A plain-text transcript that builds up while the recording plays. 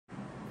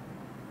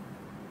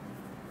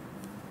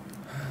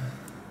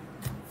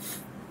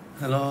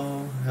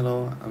hello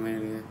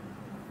Amelia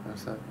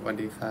สวัส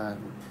ดีค่ะ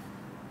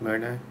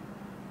Myrna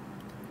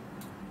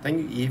thank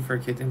you Eve for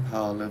kitten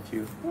Paul love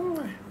you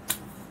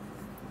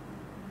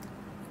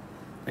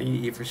thank you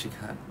Eve for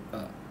Shikat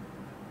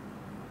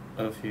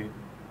love you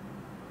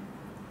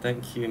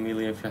thank you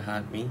Amelia for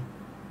had me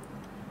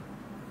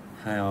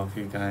hi all of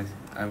you guys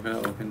I'm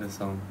gonna open the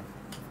song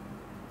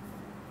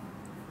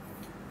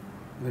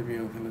let me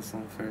open the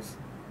song first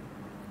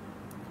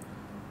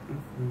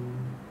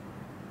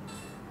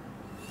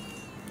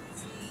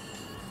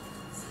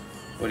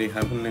สวัสดีค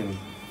รับคุณหนึ่ง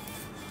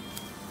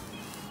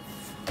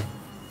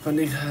สวัส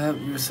ดีครับ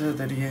user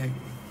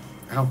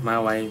 38เอ้ามา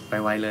ไวไป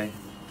ไวเลย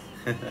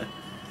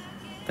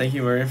thank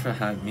you very much for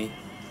having me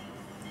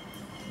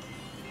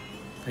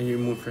thank you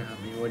Moon for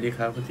having me สวัสดีค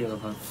รับคุณธีร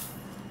พันธ์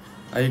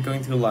are you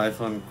going to live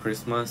on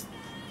Christmas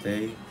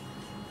Day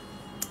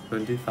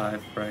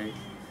 25 right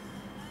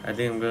I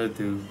think I'm gonna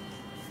do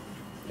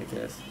I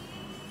guess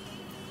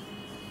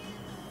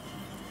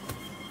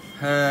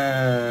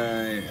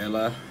hi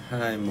Ella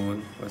hi Moon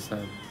what's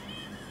up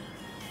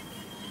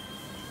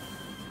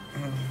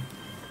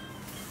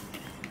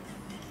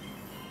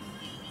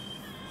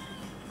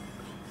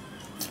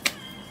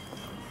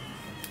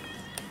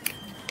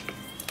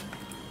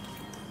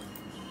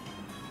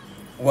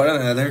What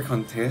another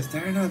contest?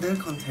 There another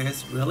contest?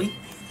 Really?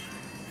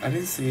 I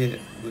didn't see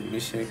it. Let me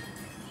check.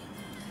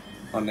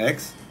 On X?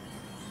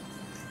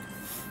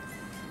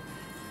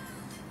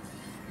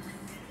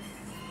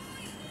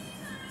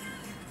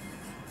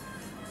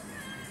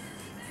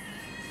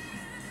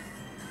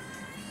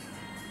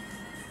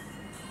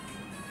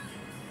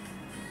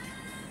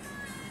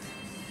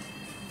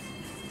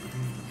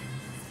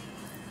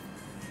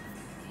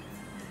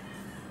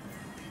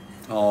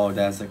 Oh,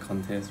 that's a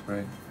contest,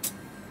 right?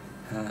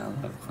 I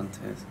love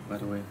contests, by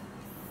the way.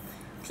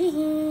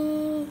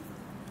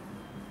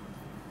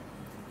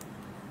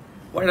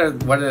 What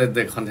are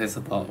the contests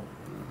about?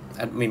 แ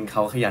อดมินเข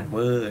าขยันเว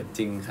อร์จ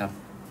ริงครับ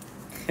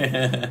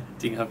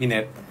จริงครับพี่เน็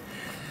ต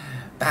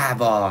ตา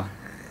บอ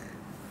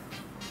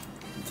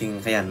จริง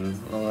ขยัน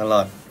ลงตล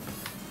อด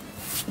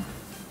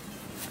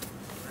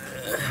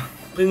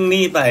เพิ่ง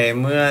นี่ไป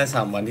เมื่อ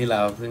3 วันที่แล้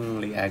วเพิ่ง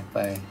รีแอคไป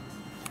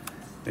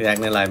รีแอค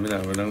ในไลน์ไม่หน่อ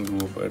ยไม่ต้องดู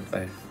เปิดไป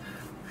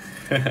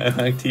บ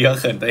างทีก็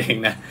เขินตัวเอง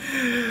นะ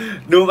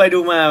ดูไปดู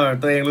มาแบบ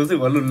ตัวเองรู้สึก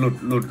ว่าหลุ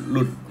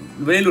ด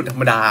ไม่ได้หลุดธร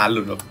รมดาห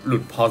ลุ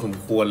ดพอสม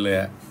ควรเลย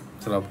อะ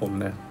สำหรับผม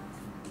นะ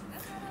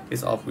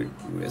It's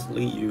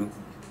obviously you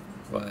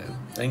but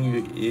thank you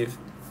Eve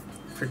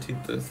for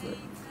 2 bracelet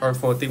or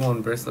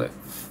 41 bracelet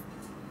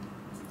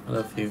I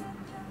love you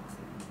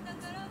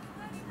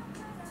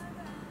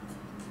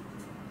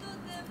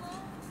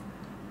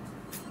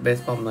เบส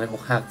ปอมน้อยอ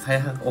กหักใคร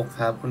หักอกค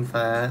รับคุณ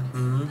ฟ้า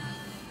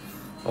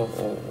โอ้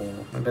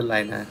ไม่เป็นไร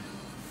นะ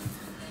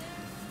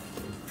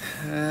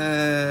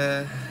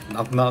น็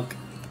อก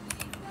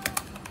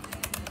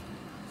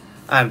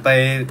อ่าน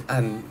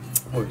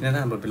โหพี่น่า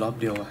อ่านบทไปรอบ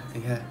เดียวอะไอ้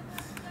แค่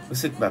รู้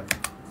สึกแบบ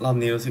รอบ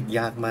นี้รู้สึกย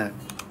ากมาก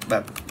แบ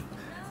บ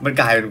มัน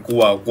กลายเป็นกลั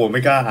วไ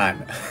ม่กล้าอ่าน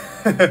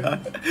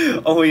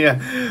โอ้ย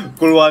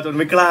กลัวจน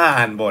ไม่กล้า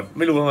อ่านบทไ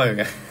ม่รู้ทำไมเหมือ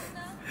นกัน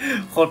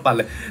โคตรปั่นเ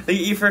ลย Thank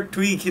you for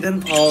 3 kitten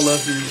Paul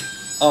love you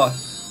oh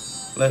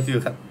love you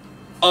ครับ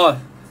oh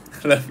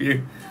love you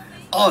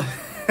oh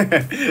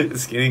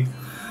just kidding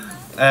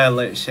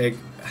let's check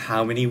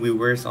how many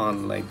viewers on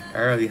like I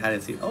already had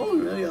it see oh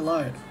really a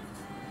lot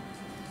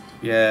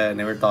yeah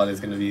never thought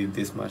it's gonna be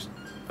this much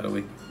by the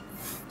way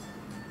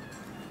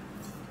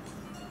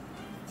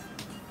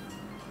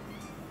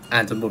อ่า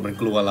นจนบทมัน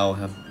กลัวเรา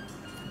ครับ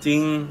จริ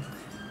ง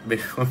เบ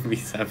คอนวี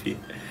ซาพี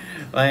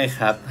ไม่ค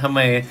รับทำไม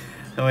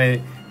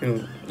ถึง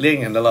เรียกอย่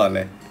างนั้นตลอดเล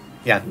ย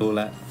อยากรู้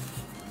ละ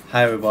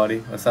Hi everybody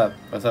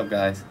what's up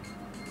guys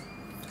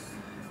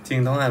จริง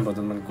ต้องอ่านบทจ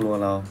นมันกลัว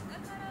เรา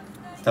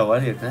แต่ว่า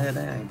เดี๋ยวน่าจะไ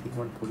ด้อ่านที่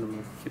วันพุธแล้ว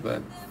มั้งคิดว่า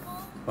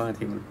อา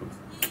ทิตย์วันพุธ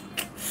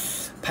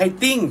ไพ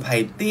ติ้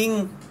ง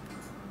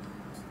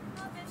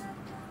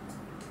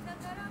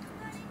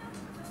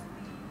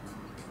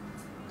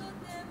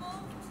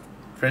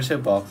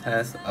treasure box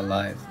has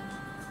alive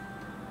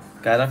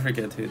guys don't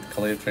forget to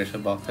collect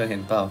treasure box เธอเห็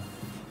นเปล่า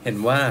เห็น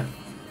ว่า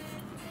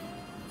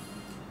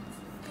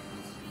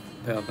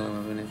ไปออกกำลังม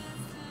าเนี่ย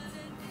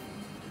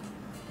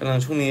กำลัง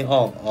ช่วงนี้อ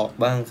อก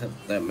บ้างครับ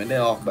แต่ไม่ได้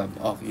ออกแบบ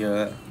ออกเยอ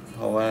ะเพ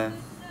ราะว่า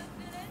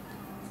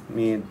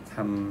มีท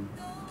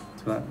ำ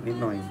ธุระนิด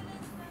หน่อย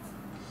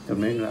แต่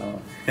ไม่แล้ว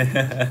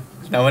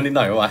นับว่านิดห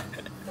น่อยวะ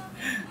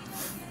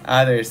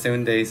there's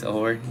 7 days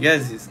over yes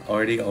it's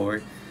already over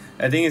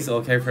I think it's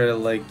okay for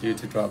like you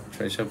to drop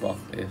treasure box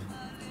if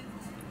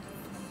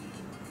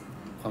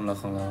ความรัก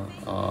ของเรา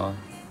อ๋อ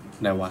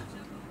ไหนวะ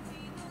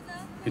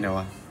พี่ไหน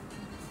วะ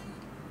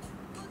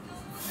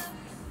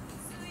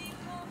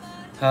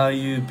How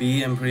you be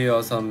and pretty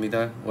awesome มิด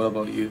า What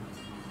about you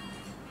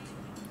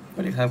ส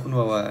วัสดีครับคุณว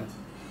าวา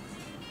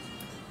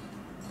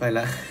ไปล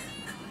ะ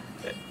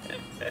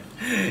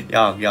หย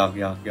อ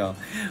ก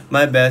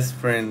My best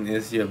friend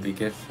is your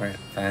biggest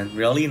fan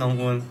really น้อง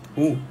อ้วน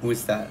Who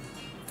is that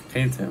Can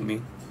you tell me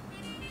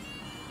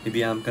Maybe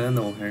I'm gonna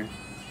know her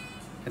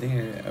I think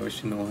I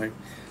wish to know her.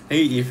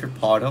 Hey, if you're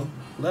Portal,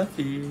 love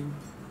you.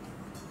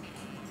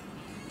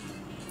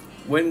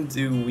 When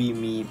do we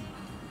meet?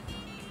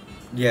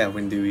 Yeah,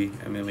 when do we,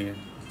 Amelia?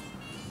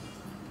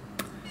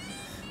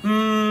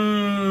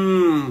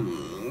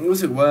 รู้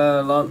สึกว่า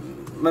รอบ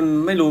มัน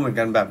ไม่รู้เหมือน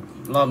กันแบบ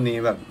รอบนี้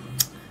แบบ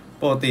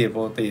ปก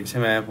ติใช่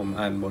ไหมผม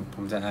อ่านบทผ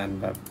มจะอ่าน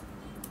แบบ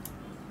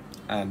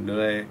อ่าน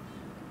ด้วย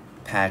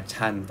แพช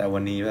ชั่นแต่วั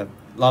นนี้แบบ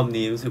รอบ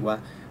นี้รู้สึกว่า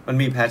มัน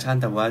มีแพชชั่น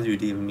แต่ว่าอ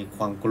ยู่ดีมันมีค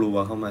วามกลัว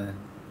เข้ามา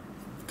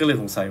ก็เลย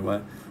สงสัยว่า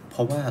เพร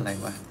าะว่าอะไร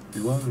วะหรื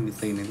อว่ามันมี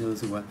ซีนนึงที่รู้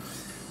สึกว่า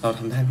เราท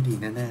ำได้ไม่ดี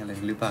แน่ๆเลย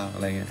หรือเปล่าอะ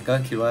ไรเงี้ยก็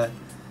คิดว่า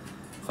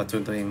ขอจู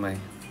นตัวเองใหม่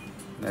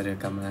แล้วเดี๋ยว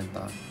กลับมาอ่าน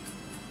ต่อ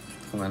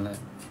ตรงนั้นแหละ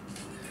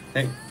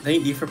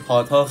Thank you for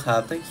Portal ครั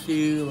บ Thank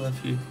you love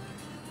you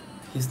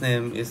His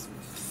name is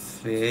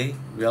Faye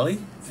really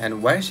and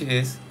where she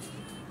is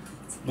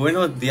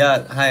Buenos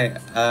dias hi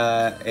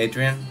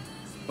Adrian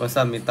what's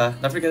up Mita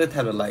don't forget to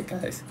tap the like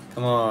guys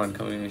come on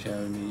come to Indonesia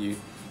with me you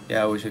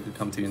yeah I wish I could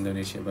come to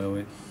Indonesia by the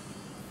way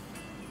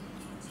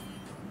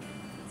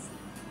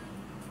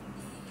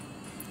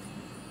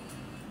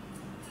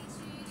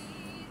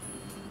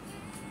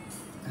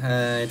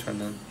hi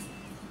Trina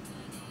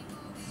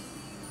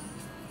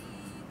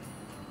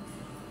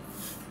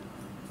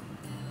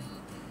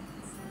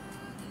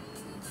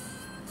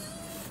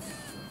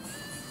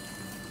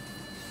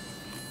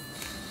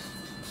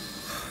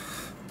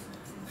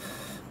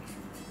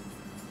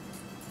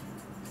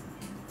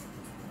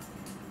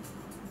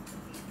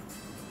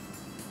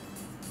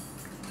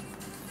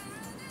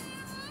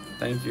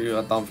Thank you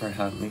Atom for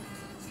having me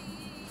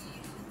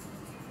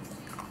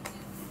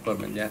เปิด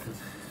มันยาก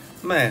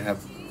ไม่ครับ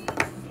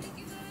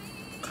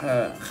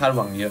คาดห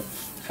วังเยอะ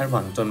คาดห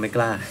วังจนไม่ก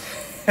ล้า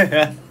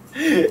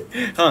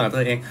คาดหวังตั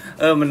วเอง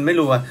มันไม่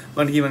รู้อะบ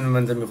างที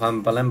มันจะมีความ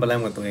ปลาแร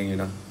มกับตัวเองอยู่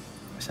เนาะ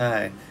ใช่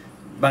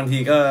บางที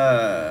ก็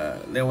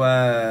เรียกว่า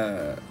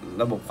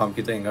ระบบความ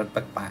คิดตัวเองก็แ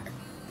ปลก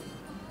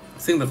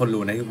ๆซึ่งเป็นคน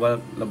รู้นะว่า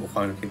ระบบคว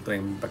ามคิดตัวเอ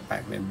งแปล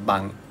กๆในบ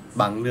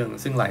างเรื่อง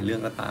ซึ่งหลายเรื่อ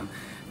งก็ตาม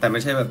แต่ไ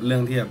ม่ใช่แบบเรื่อ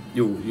งที่แบบอ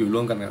ยู่ร่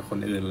วมกันกับคน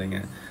อื่นอะไรเ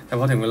งี้ยแต่พ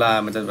อถึงเวลา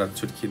มันจะแบบ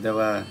ชุดคิดได้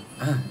ว่า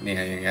เนี่ย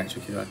อย่างเงี้ยชุ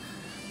ดคิดว่า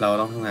เรา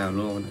ต้องทำงาน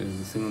ร่วมกับคนอื่น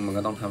ซึ่งมัน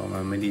ก็ต้องทำออกม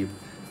าไม่ดี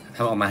ท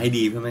ำออกมาให้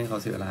ดีเพื่อไม่ให้เขา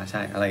เสียเวลาใ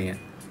ช่อะไรเงี้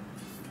ย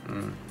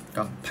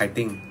ก็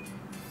fighting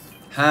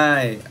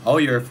Hi oh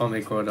you're from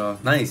Ecuador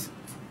nice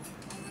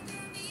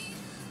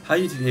how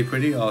you today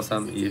pretty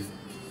awesome Eve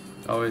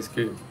always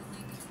good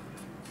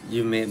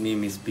you made me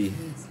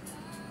misbehave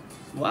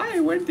Why?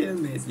 Where did I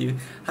meet you?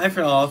 Hi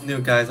for all of new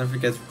guys. Don't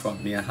forget to drop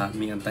me a heart,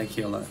 me and thank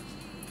you a lot.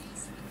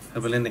 เธอ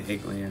ไปเล่นใน X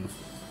เลย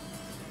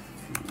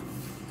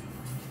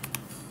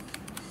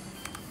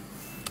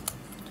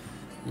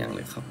ยังเล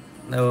ยครับ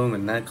เหมื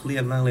อนน่าเครีย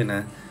ดมากเลยนะ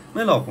ไ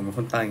ม่หรอกผมเป็นค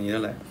นตายอย่างนี้แ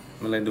ล้วแหละ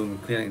มันเลยดู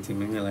เครียดจริงๆ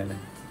ไม่มีอะไรเลย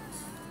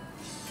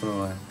คุณบอก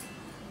ว่า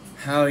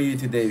How are you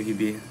today,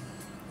 PB?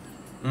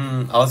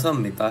 Awesome,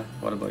 Nita.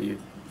 What about you?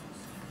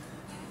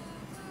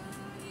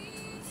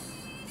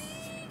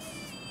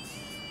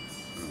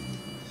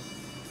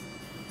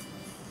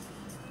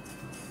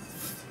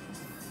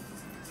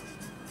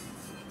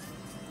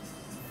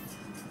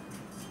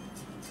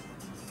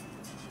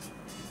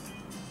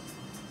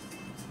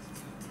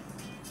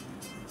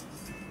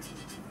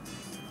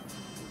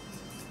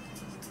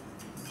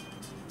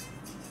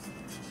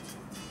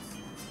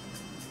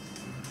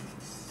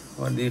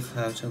สวัสดีค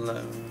รับเฉลิ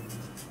ม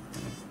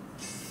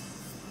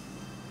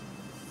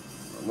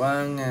ว่า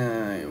ไง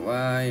ว่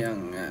ายั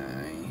งไง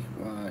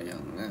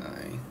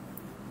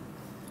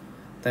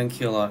Thank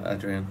you a lot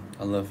Adrian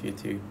I love you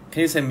too Can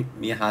you send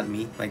me a heart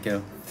me my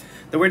girl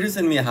The way to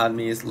send me a heart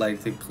me is like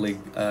to click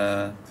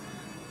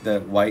the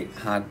white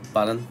heart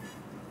button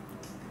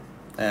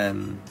and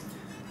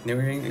new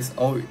earring is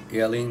old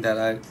earring that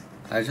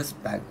I just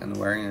back and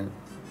wearing it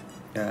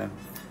yeah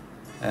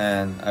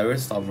and I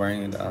will stop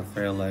wearing it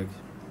after like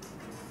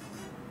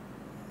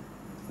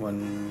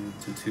 1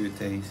 to 2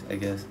 days I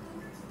guess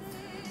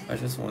I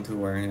just want to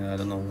wear it I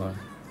don't know why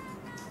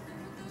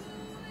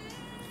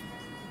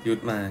ยุด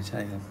มาใช่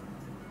ครับ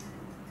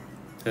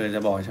เธอจะ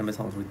บอกฉันไป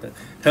ส่อง Twitter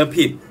เธอ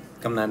ผิด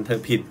กำนันเธอ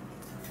ผิด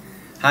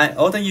Hi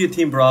oh thank you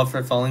team bro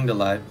for following the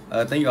live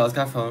thank you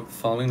Oscar for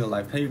following the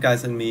live can you guys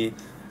send me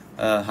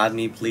heart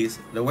me please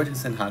the way to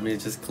send heart me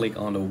is just click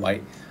on the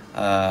white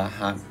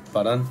heart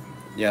button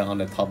yeah on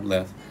the top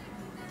left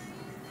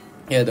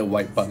yeah the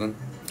white button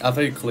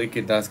After you click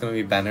it, there's gonna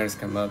be banners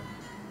come up,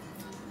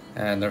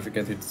 and don't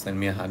forget to send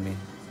me a heart me.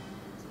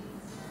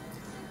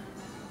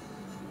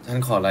 ฉัน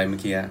ขออะไรเมื่อ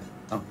กี้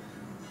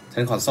ฉั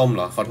นขอส้มเห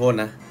รอขอโทษ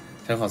นะ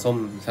ฉันขอส้ม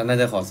ฉันน่า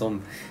จะขอส้ม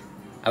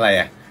อะไร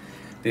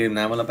ดื่ม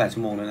น้ำวันละ8 ชั่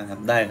วโมงแล้วนะครับ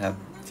ได้ครับ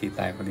ฉีด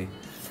ตายพอดี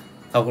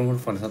ขอบคุณคุณ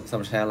ฝนสำห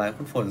รับแชร์ไลฟ์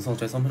คุณฝนส่งใ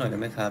จส้มให้หน่อยได้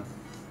ไหมครับ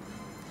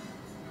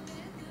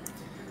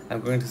I'm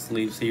going to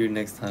sleep see you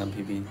next time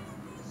PB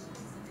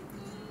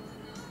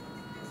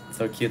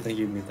so cute thank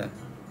you Mita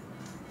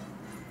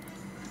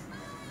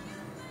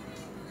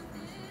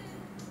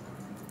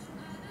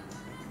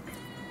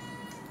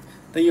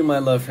Thank you, my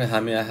love, for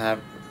having me.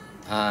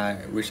 I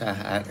wish I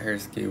had her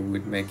skill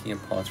with making a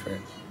portrait.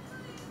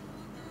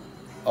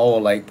 Oh,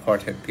 like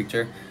portrait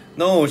picture.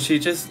 No, she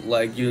just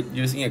like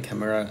using a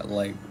camera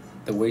like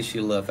the way she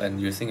love and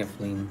using a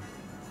film.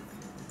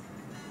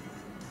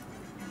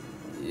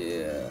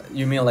 Yeah,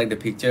 you mean like the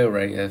picture,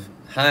 right? If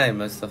Hi,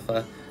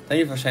 Mustafa. Thank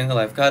you for sharing the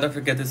live. God, don't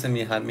forget to send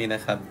me heart me น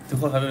ะครับทุก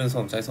คนครับอย่าลืม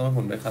ส่งใจส่งให้ผ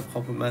มด้วยครับขอ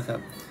บคุณมากครับ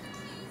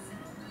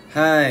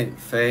Hi,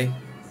 Faye.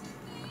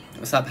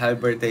 What's up? Happy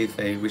birthday,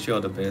 Faye. Wish you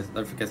all the best.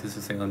 Don't forget to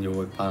sing on your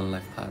work part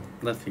life part.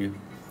 Love you.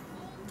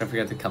 Don't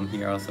forget to come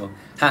here also.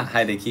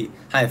 Hi, Deki.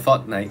 Hi,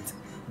 Fortnite.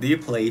 Do you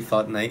play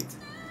Fortnite?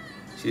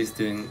 She's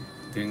doing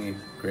it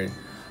great.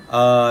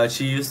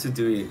 She used to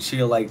do it. She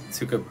like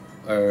took up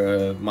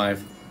my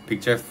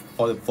picture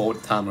for the 4th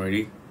time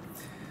already.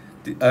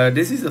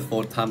 This is the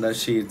 4th time that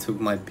she took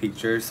my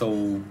picture,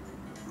 so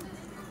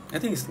I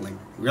think it's like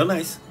real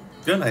nice.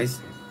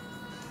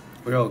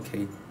 We're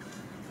okay.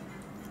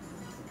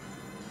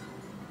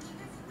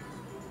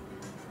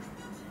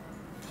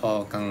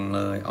 Oh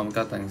my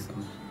god, thanks.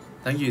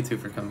 Thank you too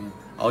for coming.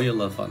 All you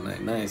love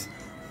Fortnite, nice.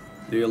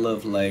 Do you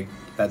love like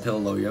Battle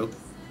Royale?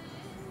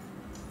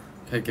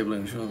 เคยเก็บเรื่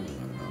องช่วง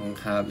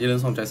ครับอย่าลืม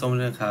ส่งใจส้ม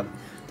ด้วยครับ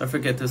Don't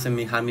forget to send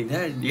me heart me.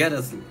 Yeah,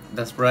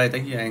 that's right.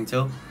 Thank you,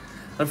 Angel.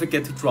 Don't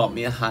forget to drop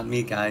me a heart me,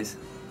 guys.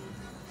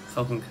 ข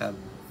อบคุณครับ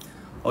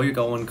Oh, you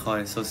got 1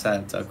 coin. So sad,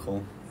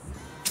 cool.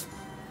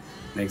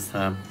 Next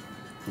time.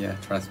 Yeah,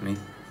 trust me.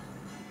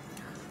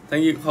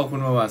 Thank you ขอบคุณ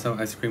มากๆสำหรับ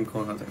ไอศครีมโค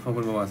นครับขอบ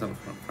คุณมากๆสำหรับ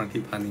ฟัง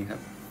ที่พันนี้ครั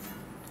บ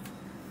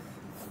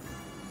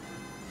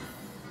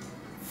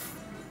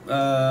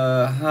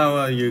How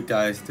are you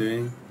guys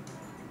doing?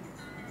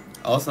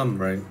 Awesome,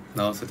 right?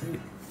 Now today.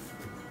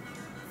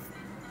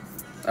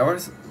 I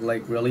was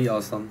like really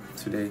awesome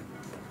today.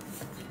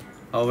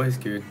 Always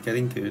good,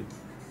 getting good.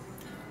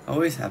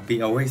 Always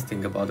happy, always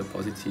think about the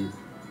positive.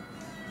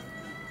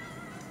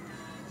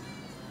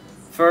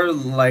 For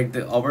like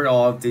the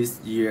overall of this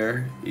year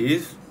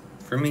is,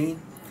 for me,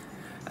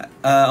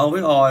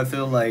 overall I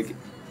feel like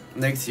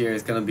next year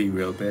is gonna be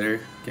real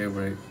better. Get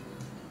right.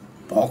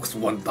 Box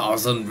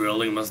 1000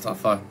 really,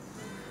 Mustafa.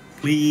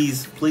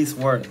 Please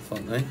work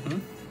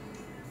Fortnite.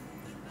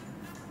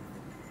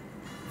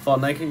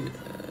 Fortnite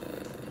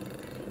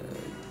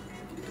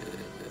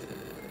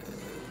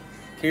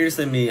can you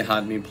send me a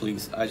heart me,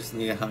 please? I just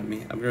need a heart me.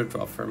 I'm gonna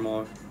drop for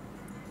more.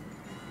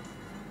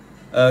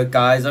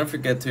 Guys, don't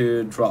forget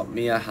to drop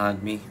me a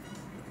heart me.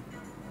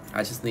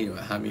 I just need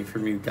a heart me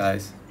from you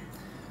guys.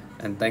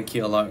 And thank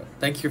you a lot.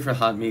 Thank you for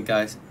heart me,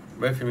 guys.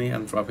 Wait for me.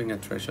 I'm dropping a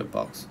treasure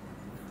box.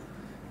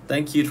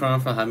 Thank you, Tron,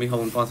 for heart me.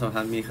 Hold on for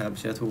heart me.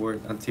 Share to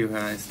work until her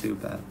eyes do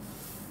bad.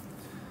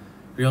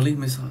 Really,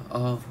 Miss?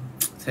 Oh,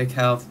 take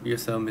care of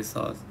yourself, Miss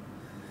Sauce.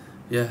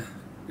 Yeah,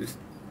 just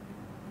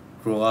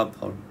grow up,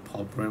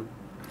 Paul Brim.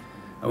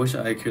 I wish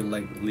I could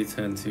like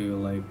return to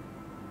like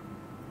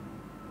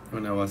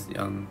when I was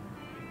young.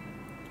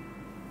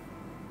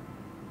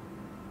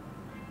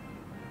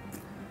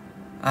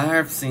 I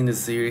have seen the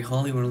series.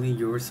 Holy moly,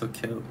 you were so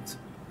cute.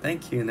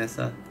 Thank you,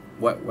 Nessa.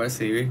 What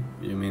series?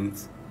 You mean?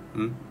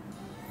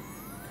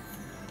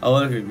 I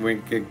love it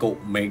when a goat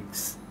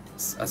makes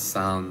a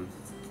sound.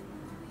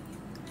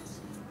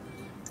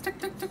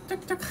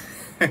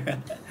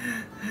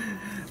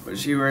 But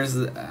she wears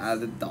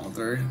the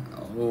daughter.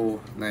 Oh,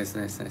 nice.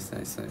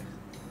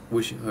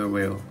 Wish her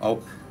well.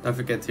 Oh, don't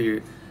forget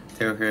to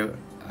tell her.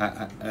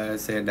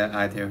 Say that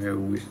I tell her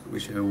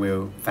wish her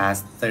well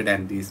faster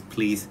than this,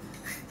 please.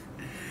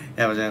 อ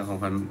ย่าไปแจ้งของ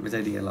ขวัญไม่ใจ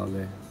ดีกับเราเล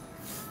ย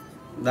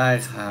ได้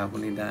ครับวั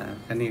นนี้ได้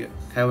แค่นี้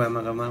แค่แวะม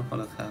าก็มากพอ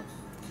แล้วครับ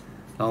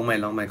ร้องใหม่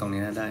กล่อง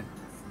นี้ได้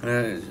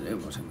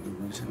บอกฉั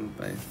นไ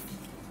ป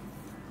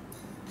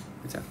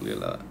จากเรือ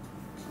แล้ว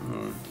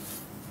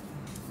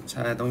ใ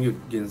ช่ต้องหยุด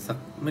ยืนสัก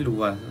ไม่รู้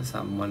ว่า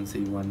3 วัน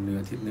 4 วันหรือ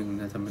อาทิตย์นึง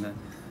นะจำไม่ได้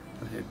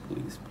Okay,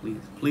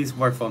 please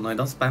work Fortnite.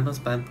 Don't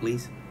spam,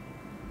 please.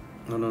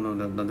 No,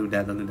 don't do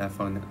that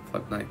for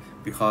Fortnite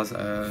because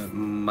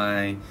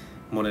my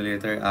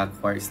moderator are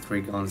quite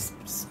strict on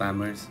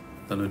spammers.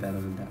 Don't do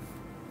that.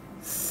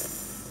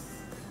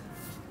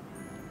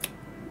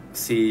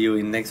 See you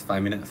in next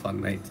 5 minutes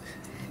Fortnite.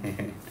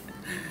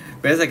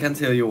 Best I can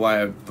tell you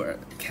why, but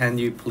can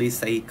you please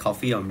say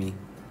coffee on me?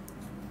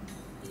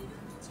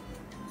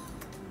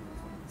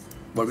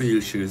 What will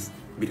you choose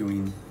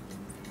between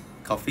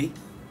coffee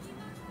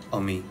or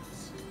me?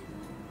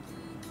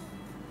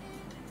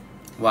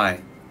 Why,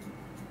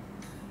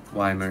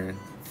 Marin?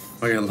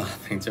 Oh, you're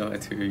laughing, Joe. I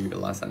told you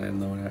last time I didn't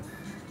know that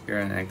you're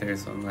an actor.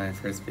 It's on my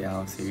first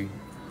BL series.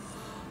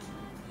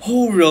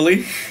 Oh,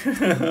 really?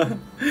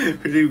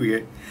 Pretty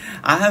weird.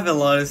 I have a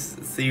lot of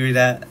series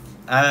that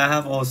I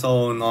have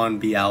also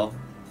non-BL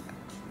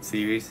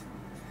series.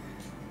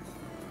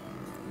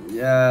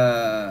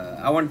 Yeah,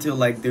 I want to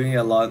like doing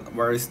a lot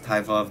worse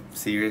type of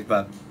series,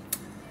 but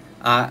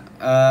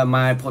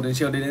my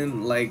potential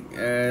didn't like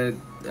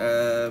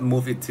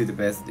move it to the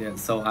best yet,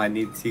 so I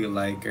need to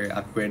like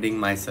upgrading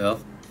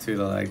myself to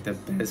the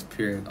best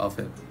period of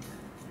it.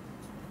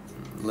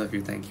 Love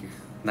you, thank you.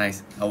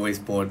 Nice. Always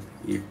bored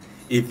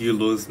if you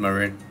lose,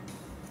 Marin.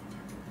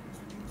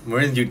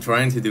 You're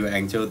trying to do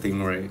angel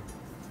thing, right?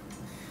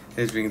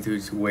 He's trying to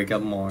wake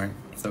up more,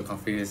 so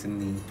coffee is in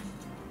need.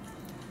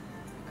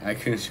 I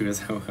can choose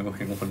how I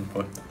one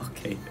vote.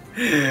 Okay.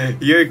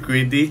 You're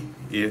greedy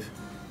if.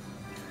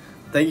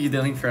 Thank you,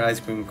 Dylan, for ice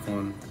cream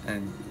cone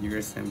and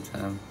you're same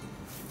time.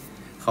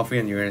 Coffee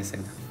and you're the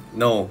same time.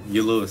 No,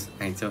 you lose,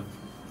 Angel.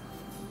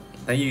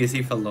 Thank you,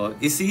 Easy for load.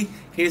 Easy,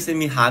 can you send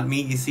me heart me,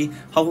 Easy?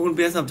 ขอบคุณเ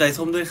พื่อนสนใจ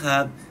ส้มด้วยครั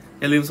บ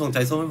อย่าลืมส่งใจ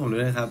ส้มให้ผมด้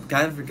วยนะครับ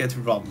Don't forget to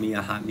drop me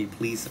a heart me,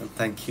 please.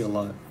 Thank you a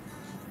lot.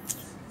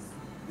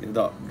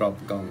 Drop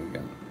กล่อง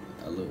กัน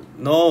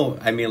No,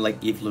 I mean like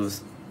if lose.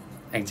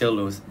 Angel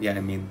lose. Yeah,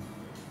 I mean.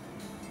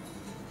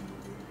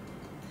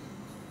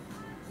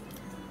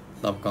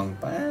 ดรอปกล่อง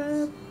แป๊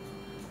บ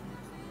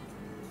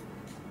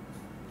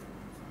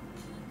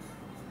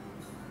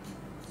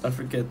Don't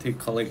forget to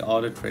collect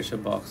all the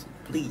treasure box,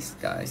 please,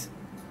 guys.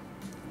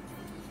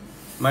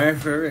 My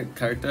favorite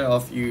character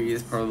of you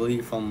is probably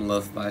from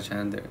Love by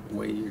Chandler,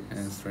 where you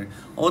can stray.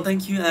 Oh,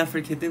 thank you,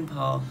 African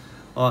Paul.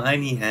 Oh, I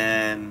need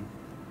Anne.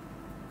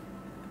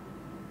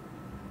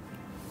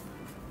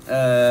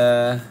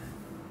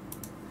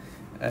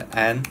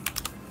 Anne.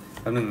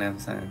 แป๊บนึงนะภ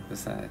า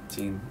ษา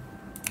จีน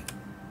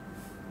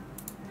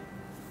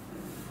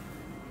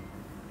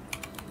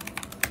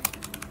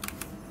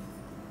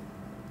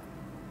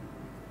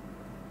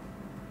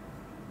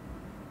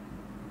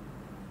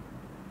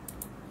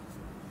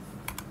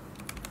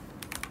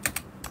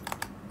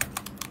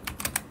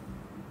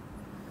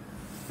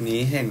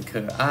นี้เห็นเค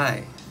ออ้าย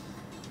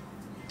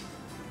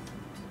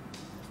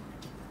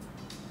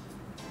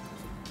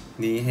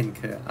นี้เห็นเ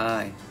คออ้า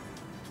ย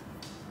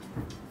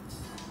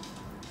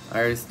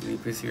Iris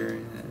sleep is here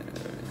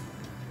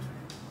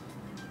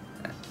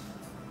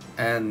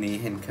and นี้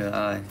เห็นเคอ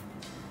อ้าย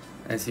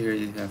I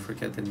seriously I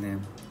forget the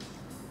name.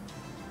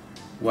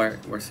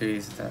 What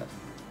series is that?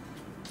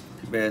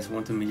 Best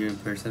want to meet you in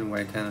person.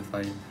 Where can I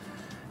find you?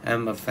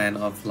 I'm a fan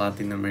of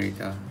Latin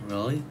America.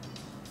 Really?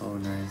 Oh,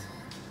 nice.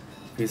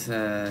 Please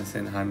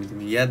send Hami to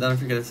me. Yeah, don't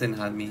forget to send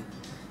Hami.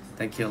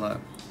 Thank you a lot.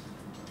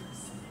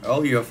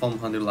 Oh, you're from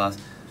Honduras.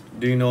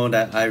 Do you know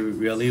that I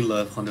really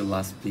love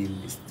Honduras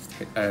beans?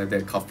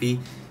 The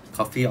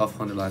coffee of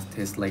Honduras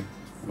tastes like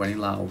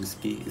vanilla or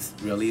whiskey. It's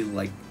really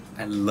like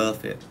I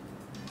love it.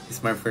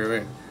 It's my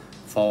favorite.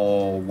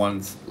 For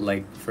once,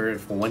 like for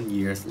 1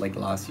 year, like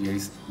last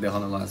year's the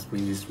Honduras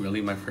bean is really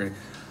my favorite.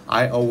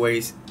 I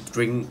always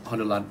drink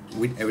Honduras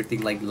with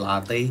everything like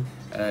latte.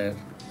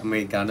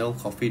 Americano,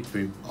 coffee,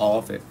 drip, all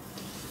of it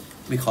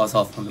because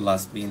of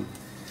Honduras bean.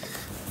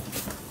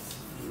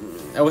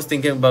 I was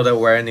thinking about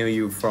where I knew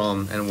you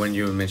from and when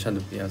you mentioned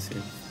the PLC.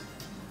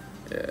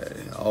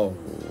 Oh,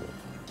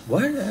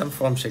 where I'm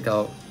from? Check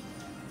out.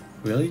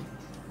 Really?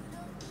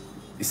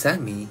 Is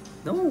that me?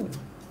 No.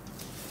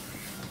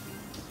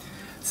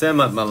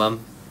 Selamat malam.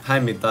 Hi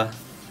Mita.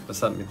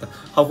 What's up Mita?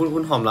 ขอบคุณคุ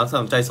ณหอมรักส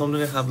ามใจส้มด้ว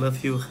ยครับ Love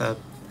you ครับ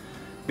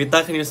Mita,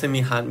 can you send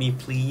me heart me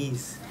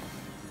please?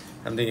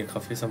 I'm doing a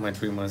coffee, so my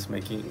 3 months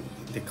making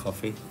the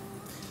coffee.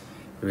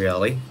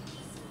 Really?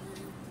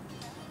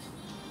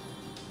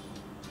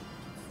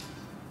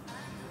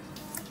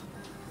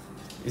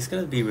 It's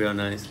gonna be real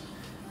nice.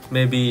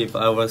 Maybe if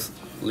I was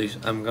rich,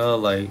 I'm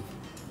gonna like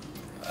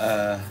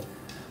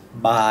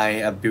buy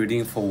a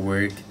building for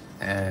work,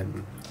 and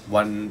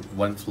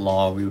one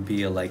floor will be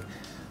like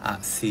a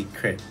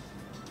secret.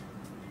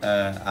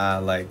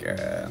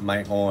 My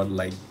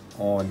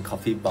own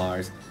coffee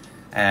bars,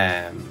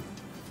 and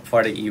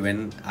for the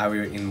event I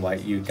will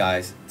invite you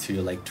guys to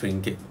like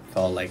drink it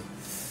for like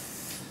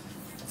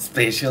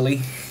specially.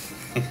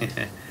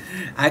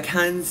 I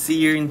can't see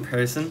you in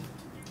person.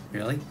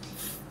 Really?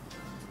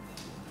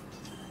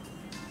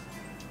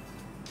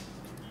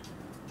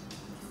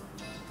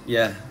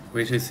 Yeah,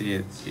 we should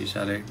see each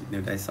other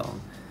in that song.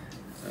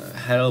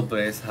 Hello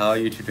Blaze, how are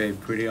you today?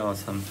 Pretty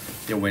awesome.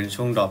 เดี๋ยวเว้น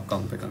ช่วงดรอปกล่อ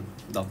งไปก่อน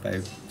ดรอปไป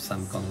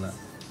3 กล่องแล้ว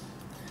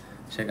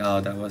Check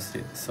out, that was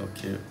it. So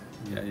cute.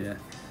 Yeah.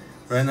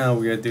 Right now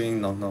we are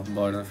doing knock knock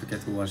bar. Don't forget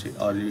to watch it.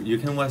 Or you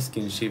can watch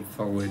Skinship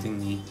for waiting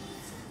me.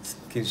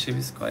 Skinship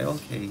is quite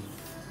okay.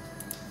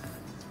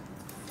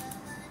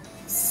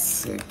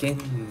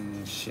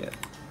 Skinship.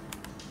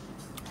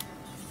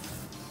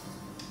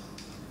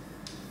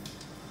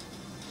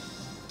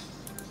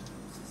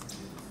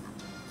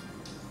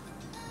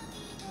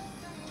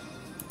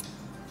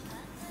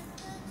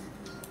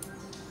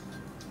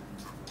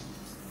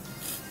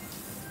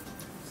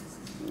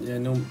 Yeah,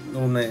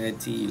 no my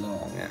IG ลอ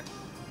งอ่ะ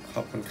ข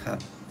อบคุณครับ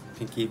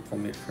Pinky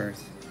Pomit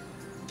first.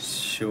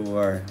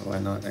 Sure, why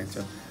not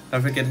actually.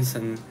 Don't forget to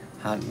send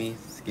heart me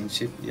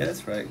skinship. Yeah,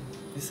 that's right.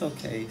 It's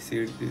okay.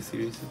 Series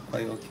is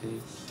quite okay.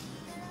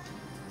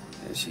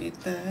 She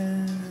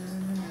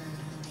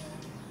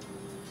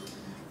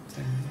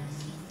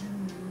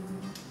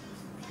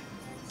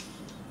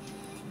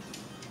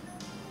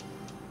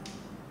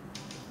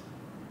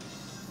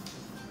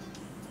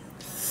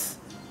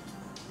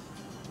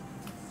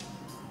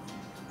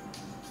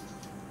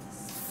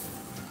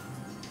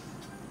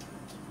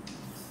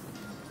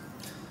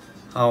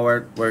How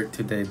work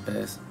today,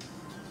 Best?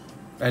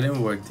 I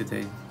didn't work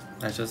today.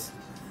 I just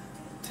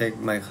take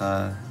my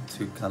car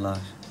to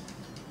garage.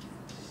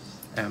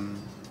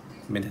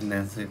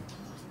 Maintenance it.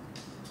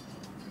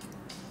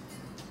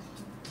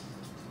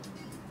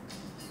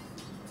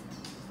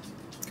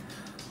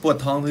 ปวด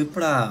ท้องหรือเป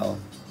ล่า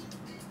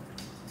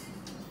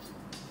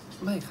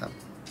ไม่ครับ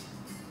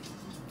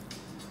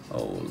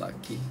oh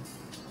lucky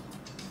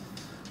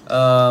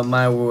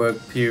my work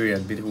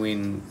period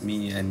between me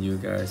and you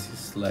guys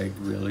is like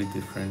really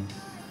different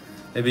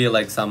maybe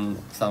like some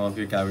of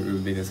you guys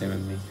will be the same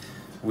as me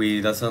we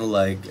doesn't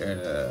like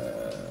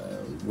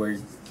work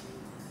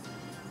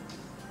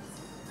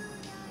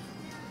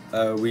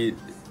we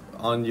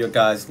on your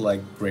guys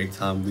like break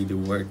time we do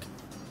work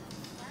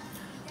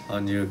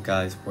on your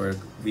guys work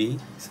we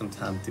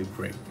sometimes do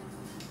break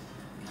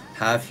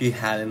have you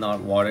had enough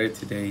water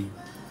today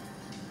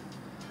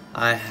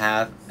I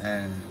have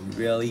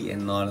really a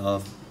lot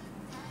of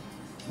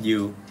you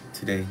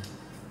today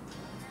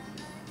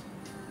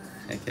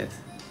I guess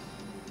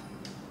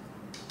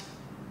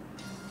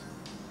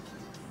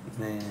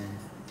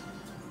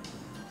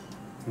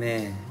แน่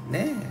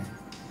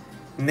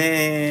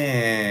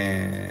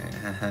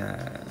ฮ่าฮ่า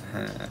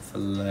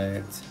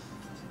flirt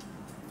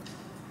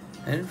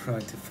and try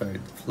to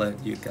flirt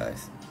you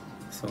guys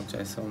ส่งใจ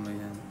ส่งมา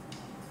ยัง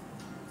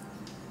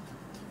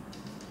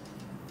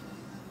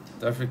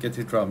Don't forget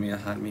to drop me a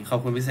heart me ขอบ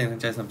คุณพี่เซงทั้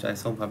งใจสนใจ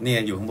ส้มครับเนี่ย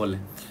อยู่ข้างบนเล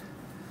ย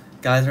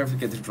Guys don't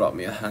forget to drop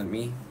me a heart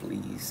me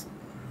please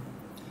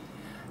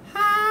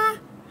hi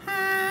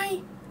hi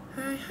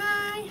hi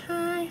hi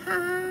hi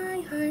hi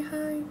hi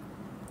hi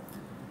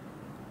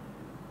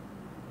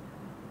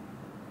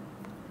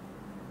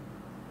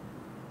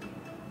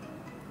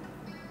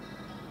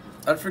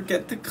Don't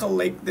forget to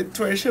collect the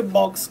treasure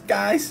box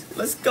guys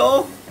let's go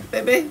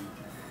baby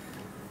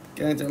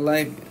ก็จะ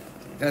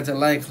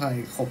ไล่ใคร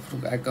ครบทุ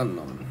กไอคอนน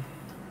อน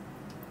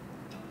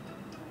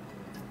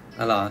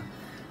อ๋อเหรอ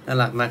น่า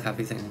รักมากครับ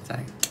พี่แสงใจ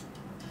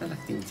น่ารั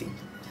กจริง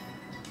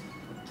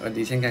ๆสวัส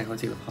ดีเช่นกันเขา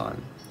จิรพร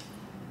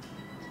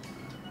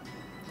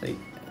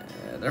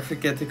Don't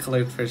forget to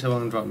collect treasure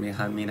box drop me ฮ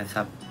ามีนะค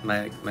รับ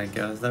my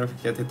girls don't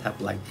forget to tap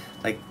like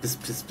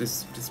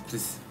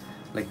please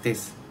like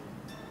this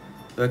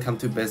welcome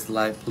to best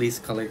life please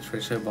collect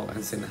treasure box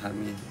and send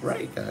Hami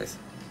right guys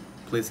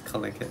please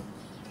collect it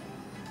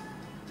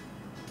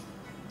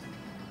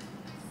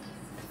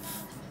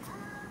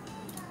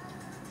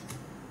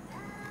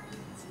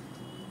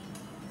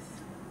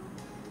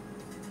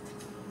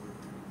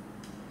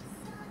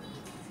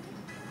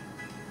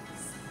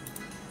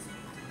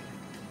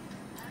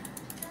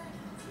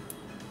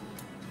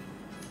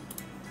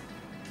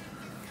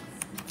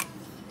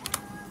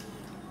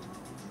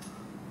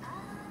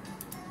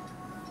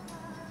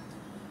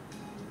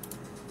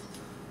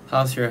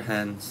How's your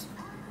hands?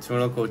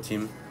 Tomorrow go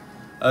gym.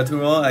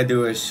 Tomorrow I do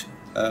a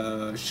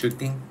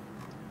shooting,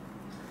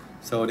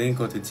 so I didn't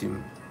go to gym.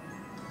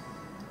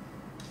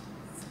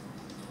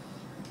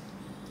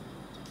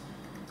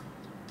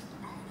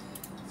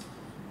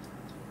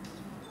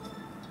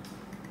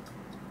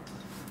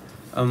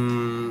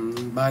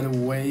 By the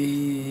way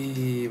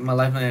มาไ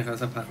ลฟ์มาไงครับ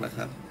สักพักแล้วค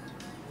รับ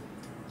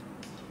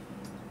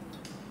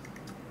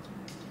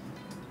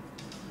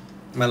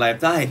มาไล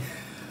ฟ์ได้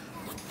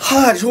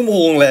5 ชั่วโม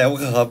งแล้ว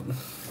ครับ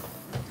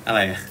อะไร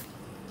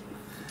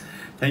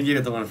Thank you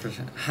everyone for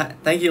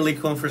Thank you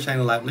Likon for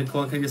shining live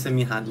Likon can you send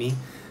me hand me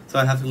so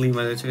I have to leave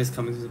my lecture is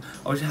coming to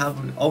oh you have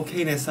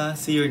okay Nessa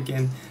see you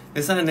again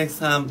Nessa next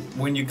time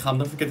when you come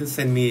don't forget to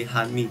send me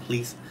hand me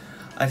please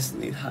I just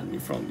need hand me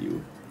from you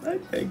I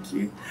beg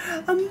you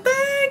I'm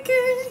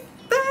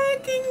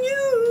begging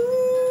you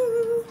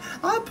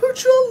I put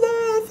your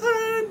love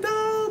hand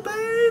down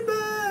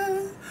baby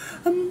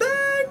I'm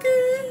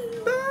begging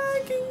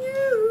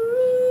you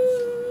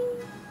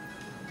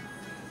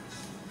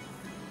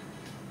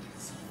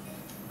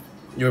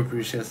your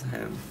precious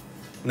hand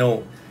no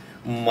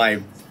my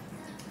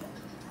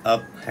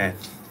up hand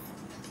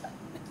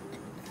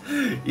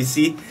you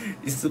see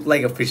it looks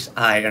like a fish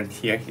eye on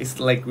here it's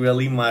like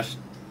really much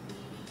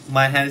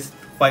my hand is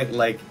quite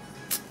like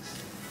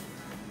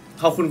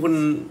ขอบคุณคุณ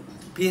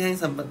พี่แห้ง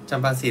จ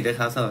ำปาสีด้วย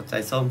ครับสำหรับใจ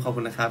ส้มขอบคุ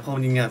ณนะครับขอบคุ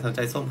ณยิงงานสำหรับใ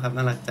จส้มครับ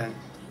น่ารักจัง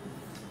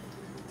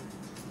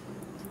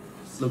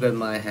Look at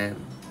my hand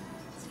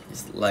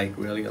it's like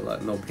really a lot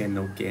no pain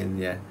no gain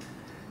yeah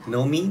no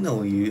me no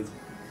you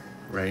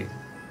right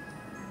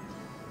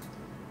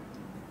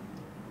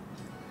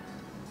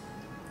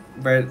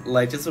but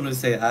like just want to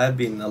say I've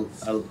been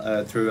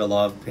through a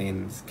lot of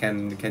pains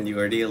can you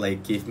already like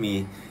give me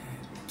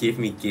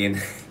gain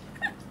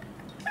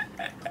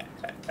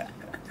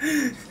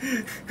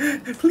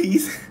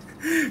please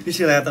พี่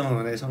ชื่ออะไรตามผม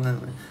ในช่องทาง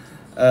เลย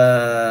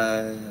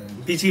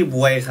พี่ชื่อบ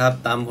วยครับ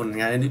ตามผล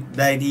งาน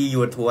ได้ที่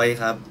ยูทวย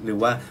ครับหรือ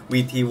ว่า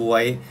วีทีบว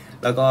ย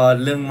แล้วก็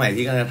เรื่องใหม่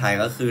ที่กำลังจะถ่าย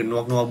ก็คือน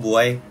วกนัวบว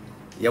ย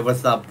ยาว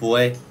สับบว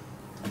ย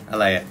อะ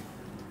ไรอ่ะ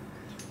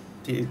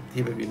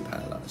ที่ไปบินผ่า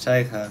นแล้วใช่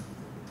ครับ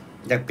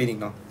อยากปีนอีก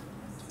เนาะ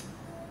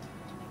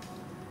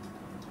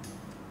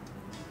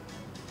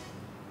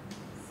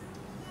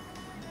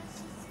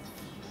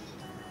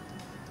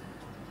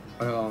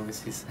Along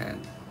with his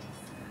hand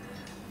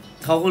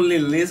ขอบคุณลิ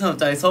นลี่สน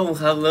ใจส้ม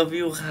ครับ Love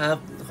you ครับ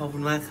ขอบคุ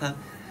ณมากครับ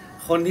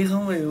คนที่เข้า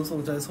มาส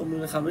นใจส้มด้ว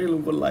ยนะครับไม่ลื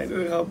มกดไลค์ด้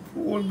วยครับ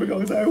พูดเป็นกำ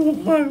ลังใจผม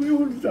มากไม่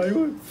พูดใจม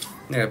าก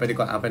เนี่ยไปดี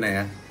กว่าเอาไปไหน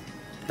อะ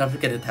Don't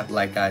forget to tap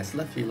like guys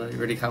love you ส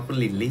วัสดีครับคุณ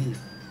ลินลี่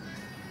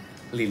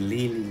ลิน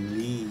ลี่ลิน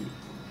ลี่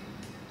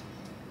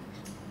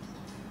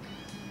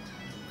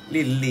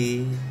ลินลี่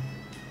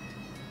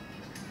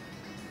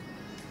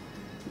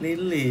ลิ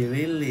นลี่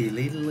ลินลี่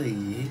ลินลี่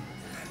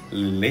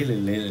เล่เล่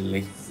เล่เล่เ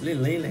ล่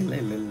เล่เล่เ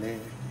ล่เ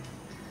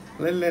ล่เ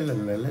ล่เล่เล่เ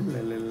ล่เล่เล่เล่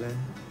เล่เล่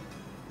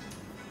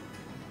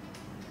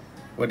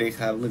สวัสดีค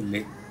รับลิน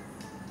ลี่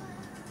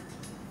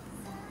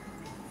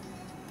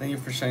Thank you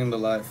for sharing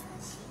the live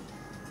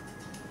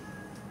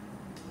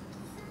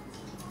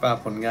ฝาก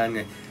ผลงานไง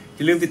อ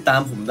ย่าลืมติดตา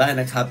มผมได้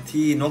นะครับ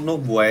ที่นก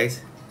บวย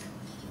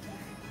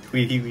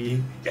ทีวี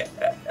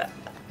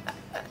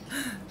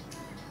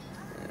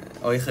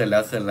โอ้ยเขินแล้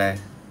วโ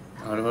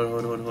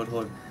ท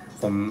ษ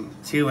ผม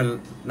ชื่อมัน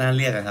น่าเ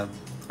รียกอะครับ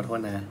ขอโทษ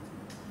นะ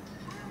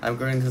I'm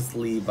going to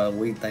sleep but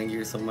wait thank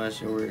you so much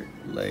or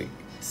like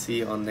see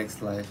you on next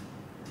live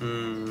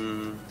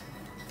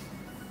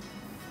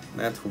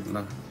น่าถูกเน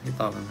าะที่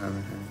ตอบคำถามน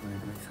ะค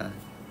รับ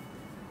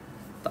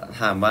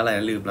ถามว่าอะไร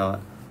ลืมแล้วอ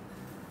ะ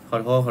ขอ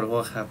โทษ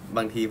ครับบ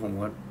างทีผม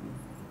ก็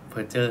เพ้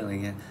อเจ้ออะไร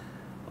เงี้ย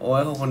โอ้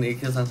ยขอบคุณอีก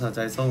คือสังสนใจ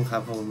ส้มครั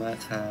บขอบคุณมาก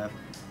ครับ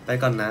ไป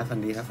ก่อนนะฝัน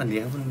ดีครับคุ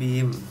ณบี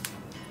ม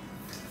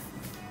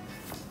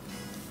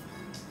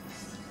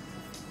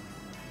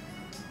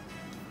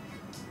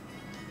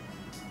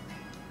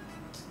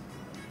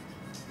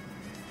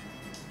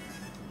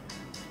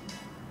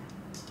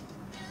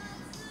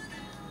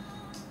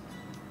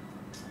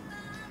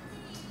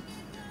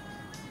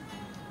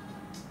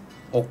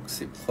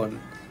60 คน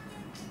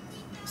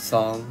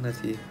2 นา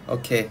ทีโอ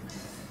เค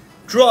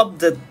drop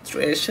the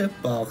treasure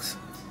box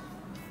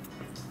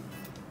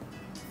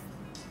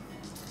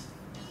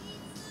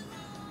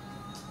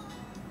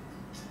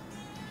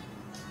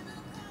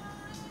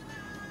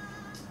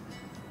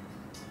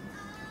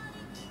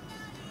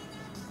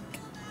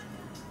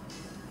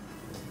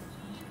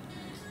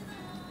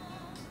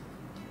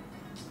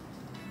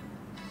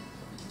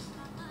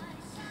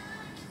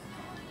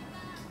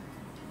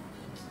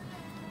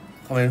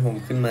คอมเมนต์ผม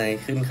ขึ้นไหม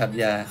ขึ้นครับ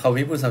ยาเขา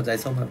พี่ปุ่นสนใจ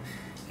ส้มครับ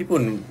พี่ปุ่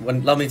นวัน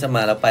เรามีจะม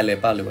าแล้วไปเลย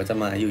เปล่าหรือว่าจะ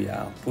มาอยู่ยา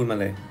วพูดมา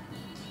เลย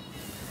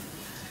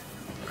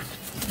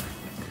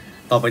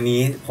ต่อไป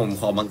นี้ผม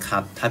ขอบังคั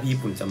บถ้าพี่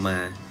ปุ่นจะมา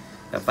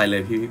แต่ไปเล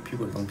ยพี่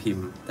ปุ่นต้องพิม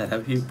พ์แต่ถ้า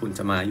พี่ปุ่นจ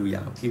ะมาอยู่ย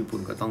าวพี่ปุ่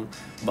นก็ต้อง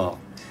บอก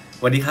ส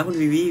วัสดีครับคุณ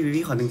วิ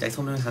วีขอดึงใจ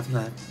ส้มด้วยนะครับที่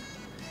รัก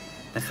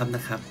นะค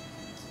รับ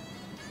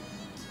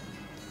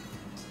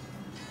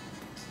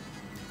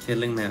เครียด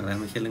เรื่องแมวแล้ว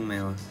ไม่เครียดเรื่องแม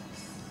ว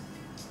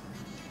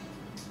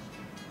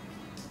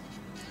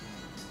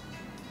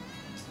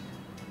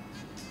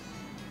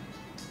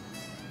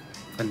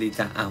ดี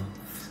จ้ะเอา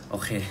โอ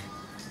เค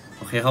ข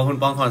อบคุณ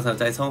ป้องขอสน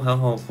ใจส้มครับ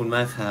ขอบคุณม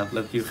ากครับเ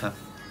ลิฟยูครับ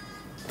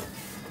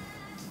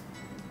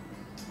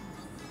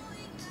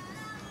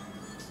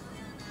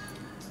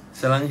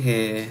สลังเฮ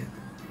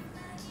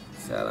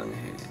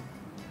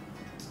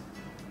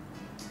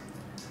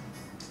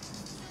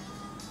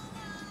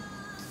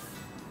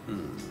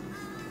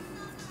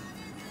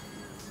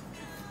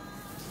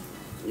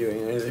you're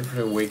ready for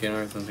a weekend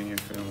or something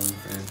you're feeling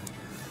friend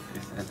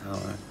is that how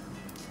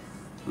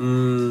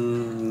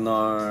no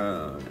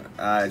I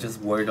just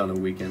work on the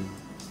weekend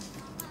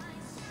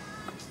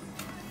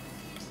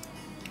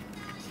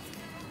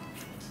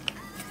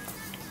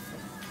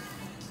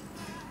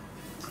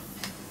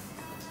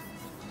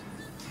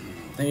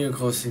Thank you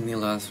closing the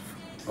last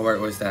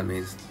what is that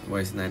means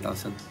what is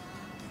 9,000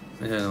 ไ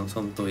ม่ใช่น้อง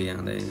ส้มตัวอย่าง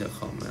ได้เจ้าข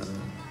องมาเลย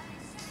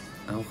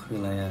เอ้าคือ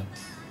อะไรอะ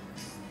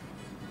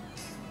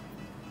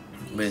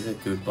Where's a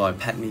good boy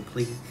pat me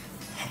please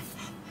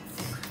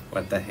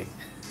what the heck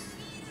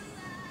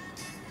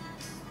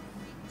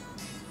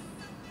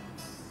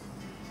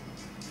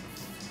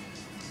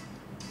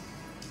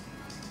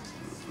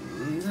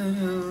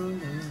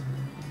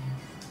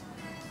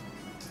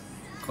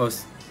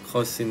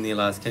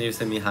Cosinilas, can you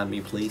send me hat me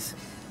please?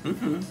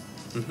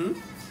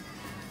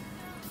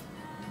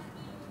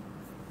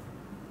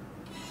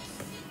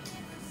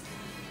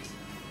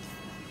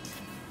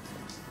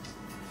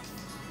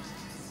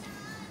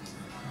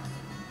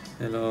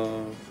 Hello,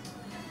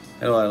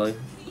 I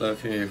love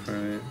you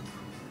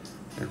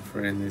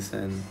friend is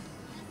and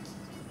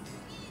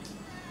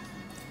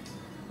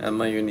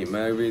my unit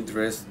might be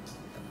dressed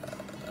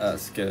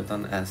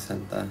skeleton as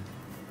Santa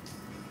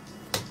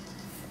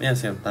ไม่อยาก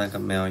เสียบตากั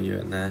บแมวเยอ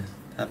ะนะ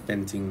ถ้าเป็น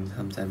จริงท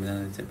ำใจไม่ได้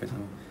เจ็บไป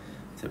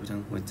ทั้ง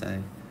หัวใจ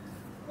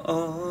โ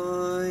อ้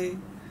ย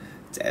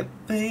เจ็บ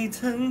ไป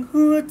ทั้ง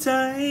หัวใจ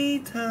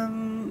ท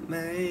ำไม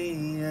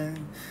ยัง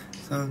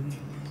ทน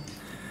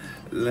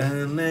และ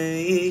ไม่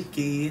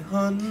กี่ห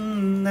น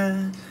นะ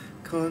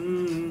คน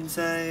ใจ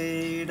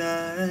ร้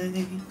าย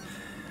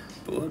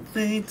ปวดไป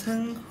ทั้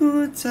งหัว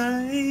ใจ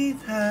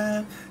แท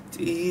บ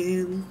จี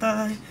นตา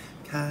ย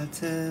ขาดเธ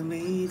อไ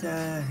ม่ไ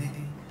ด้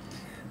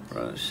เพร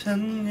าะฉั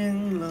นยัง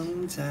หลง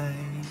ใจ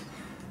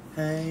ใ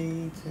ห้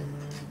เธอ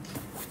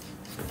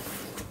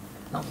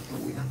น้อง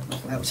รู้ยังบอ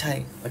กแล้วใช่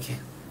โอเค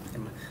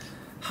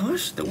How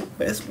much the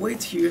best way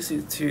to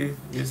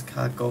use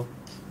cargo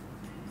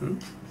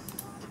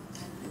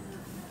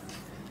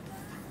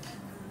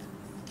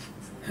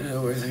Hello,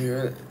 is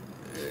here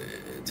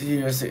 2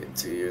 years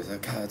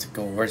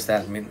ago. Where's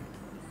that mean?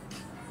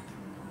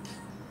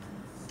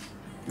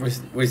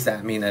 Where's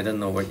that mean? I don't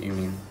know what you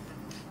mean.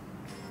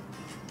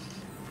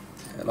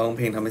 ร้องเ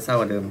พลงทำให้เศร้า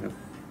กว่าเดิมครับ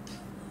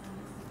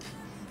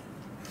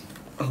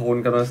ขอบคุณ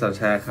กำลังแ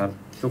ชร์ครับ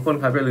ทุกคน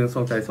ครับอย่าลืม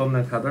ส่งใจส้มน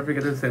ะครับ Don't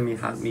forget to send me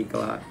heart me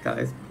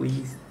guys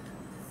please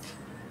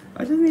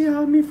I just need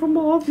heart me from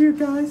all of you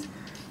guys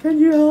can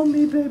you help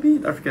me baby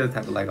Don't forget to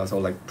tap the like also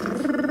like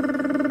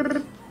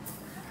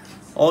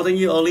Oh thank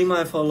you only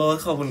my follow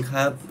ขอบคุณค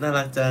รับน่า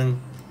รักจัง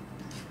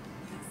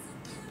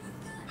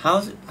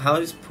How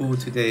is Pooh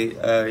today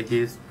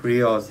he's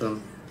pretty awesome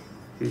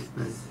he's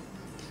nice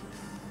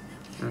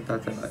หน้าตา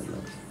จะไหลเล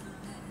ย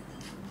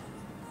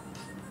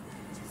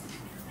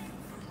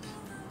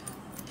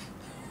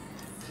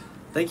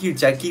Thank you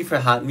Jackie for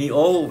heart me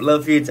oh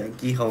love you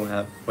Jackie ขอบคุณค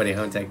รับสวัสดีค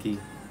รับ Jackie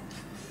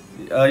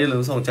อย่าลื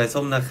มส่งใจ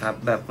ส้มนะครับ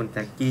แบบคนแ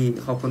จ็คกี้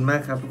ขอบคุณมา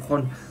กครับทุกค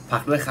นฝา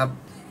กด้วยครับ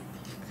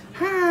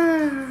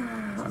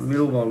ไม่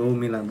รู้บอกรู้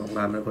มีร้านบอก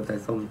ร้านเป็นคนใจ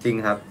ส้มจริง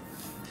ครับ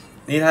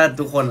นี่ถ้า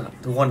ทุกคน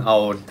เอา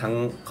ทั้ง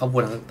ครอบครั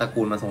วทั้งตระ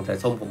กูลมาส่งใจ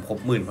ส้มผมครบ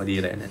10,000พอดี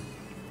เลยนะ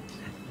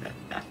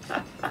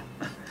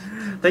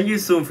Thank you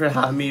soon for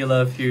heart me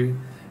love you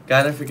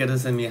guys don't forget to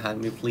send me heart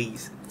me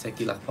please แจ็ค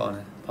กี้รักพ่อน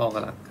ะพ่อก็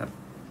รักครับ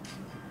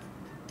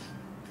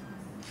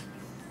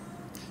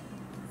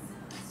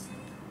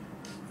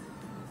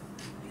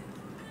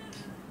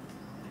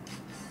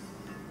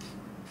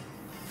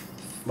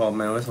บอกแ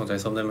มวว่าสนใจ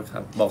ส้มได้ไหมครั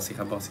บบอกสิค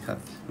รับ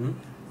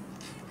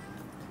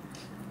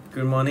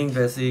Good morning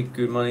Bessie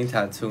Good morning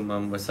Tattoo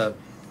Mom What's up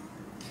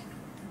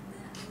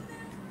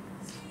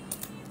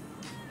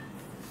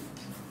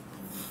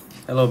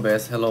Hello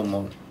Bess Hello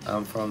Mom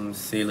I'm from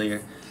Celia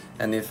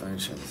Any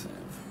functions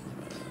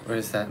What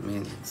does that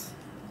mean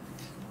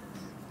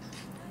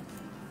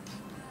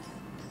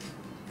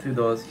To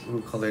those who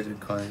colored the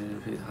card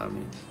repeat how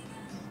me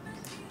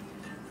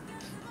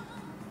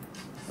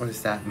What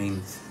does that mean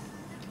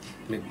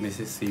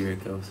Mrs. Celia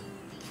goes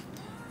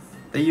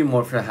Thank you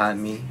more for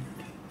having me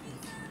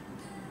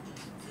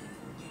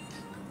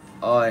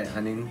Oi,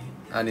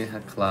 anin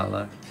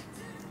haklala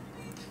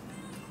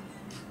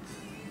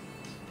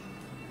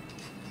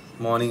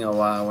Morning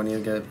awa when you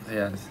get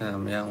yeah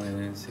Sam yangเล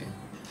ยสิ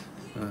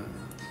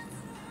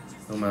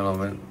ดูแมวเรา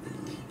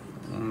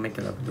ไม่เกิ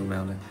ดอะไรดูแม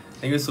วเลย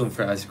Thank you soon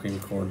for ice cream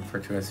cone for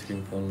 2 ice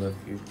cream cone love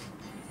you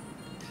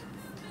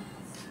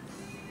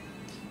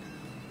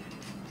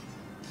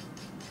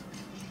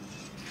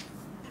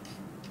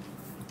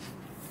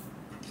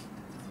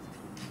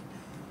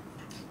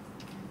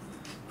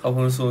ขอบ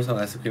คุณซูสำหรับ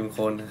ไอศครีมโค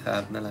นนะครั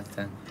บน่ารัก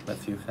จังแบบ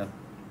ฟิวครับ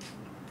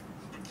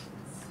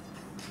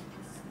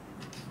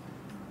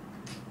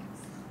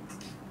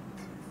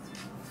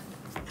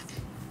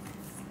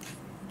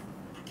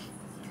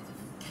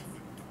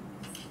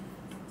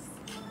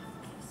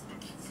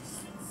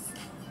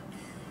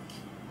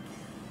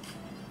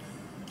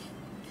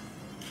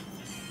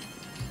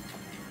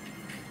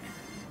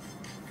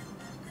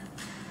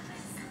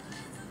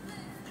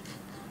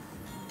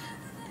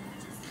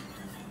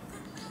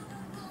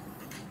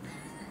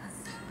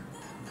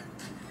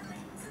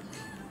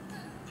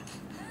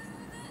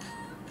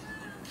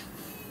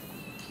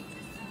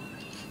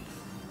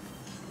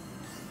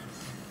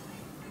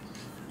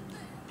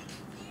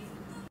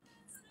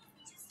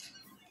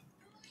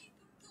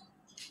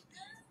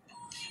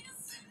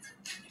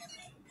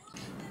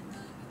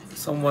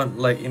Someone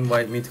like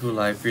invite me to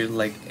live feel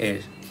like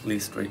age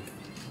restrict.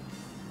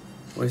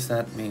 What does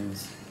that means?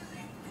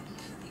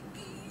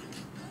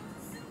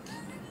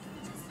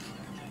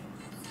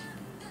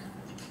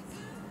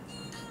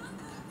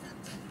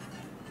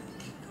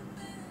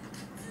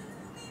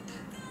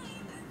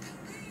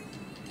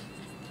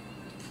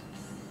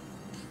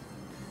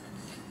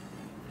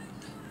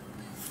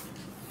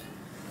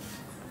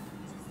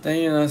 Thank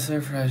you, Nasser,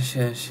 for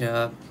sharing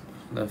up.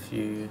 Love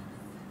you.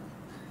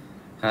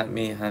 Had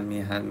me,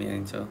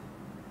 Angel.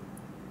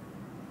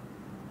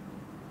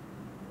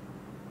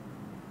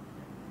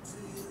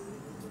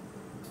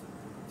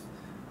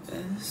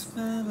 It's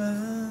my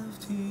love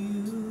to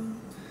you.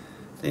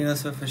 Thank you,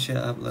 Nasser, for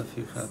sharing up. Love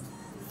you ครับ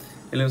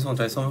อย่าลืมส่งใ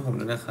จส้มให้ผม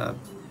ด้วยนะครับ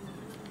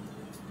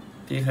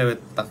พี่เคยไป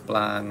ตักปล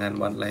างาน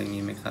วัดอะไรอย่าง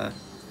งี้ไหมคะ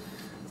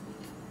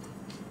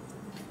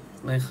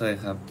ไม่เคย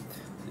ครับ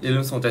อย่าลื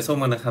มส่งใจส้ม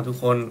มานะครับทุก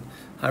คน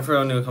Hi for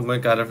all new come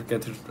God don't forget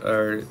to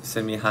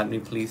send me heart me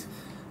please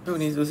วั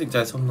นนี้รู้สึกใจ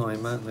ส้มน้อย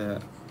มากเลยอ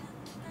ะ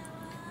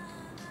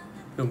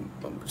คือ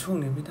ช่วง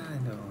นี้ไม่ได้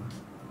เลย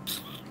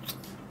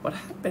What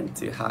happened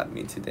to heart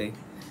me today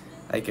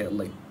I get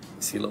like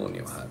zero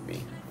new heart me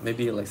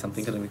maybe like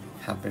something gonna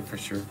happen for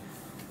sure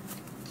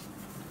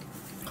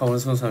ขอบคุณ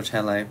สำหรับแช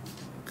ร์ไลฟ์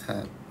ครั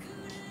บ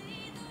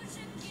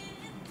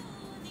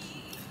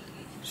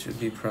Should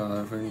be proud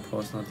of when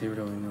post not even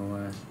really know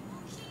why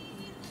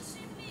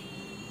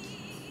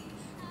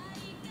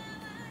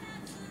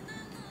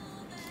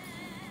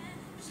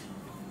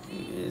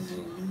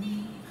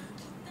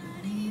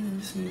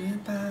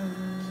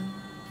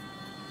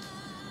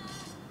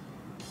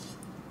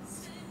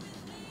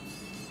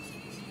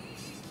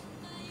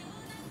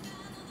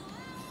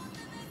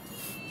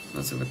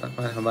รู้สึกไปตักปล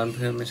าแถวบ้านเ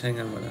พื่อนไม่ใช่ง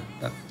านหมดแล้ว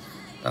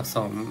ตักส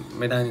อง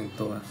ไม่ได้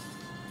1 ตัว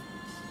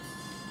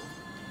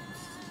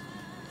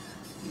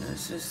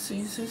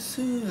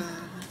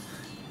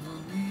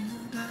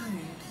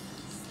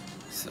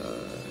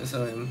so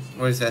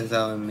what does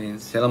that mean?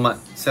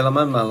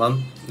 Selamat malam,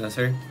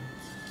 Nasir.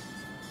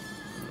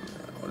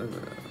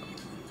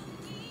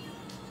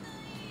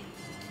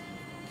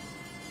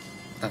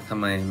ตักทำ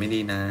ไมไม่ดี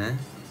นะ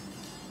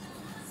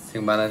ถึ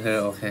งบ้านแล้วเธอ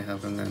โอเคครับ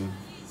กำนัน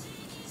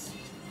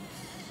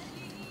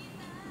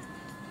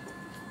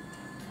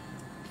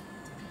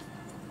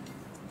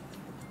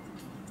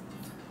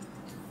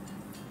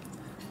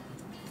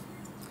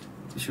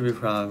You should be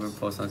proud of your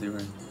post on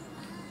Instagram.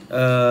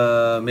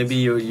 Maybe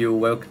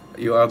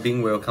you are being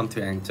welcome to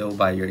Angel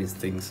by your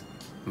instincts,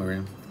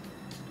 Mariam.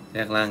 แย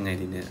กร่างไง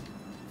ดีเนี่ย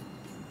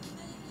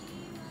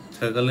เธ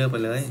อก็เลือกไป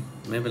เลย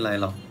ไม่เป็นไร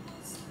หรอก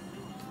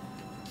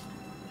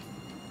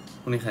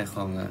พรุ่งนี้ขายข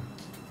องอ่ะ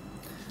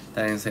แต่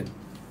ยังเสร็จ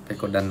ไป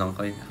กดดันน้องเข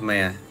าอีกทำไม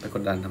อ่ะไปก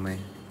ดดันทำไม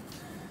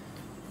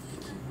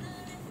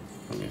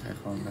พรุ่งนี้ขาย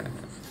ของนะ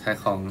ขาย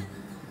ของ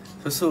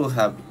สู้ๆค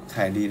รับข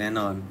ายดีแน่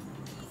นอน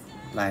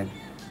ไลน์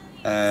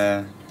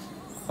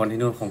คนที่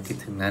นู่นคงคิด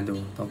ถึงน่าดู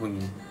ต้องพรุ่ง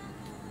นี้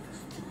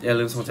อย่า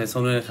ลืมส่งใจส้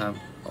มด้วยนะครับ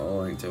โอ้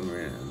ยจะมี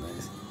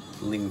nice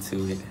link to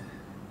it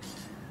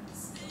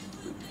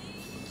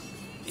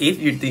if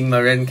you think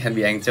Maren can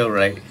be Angel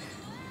right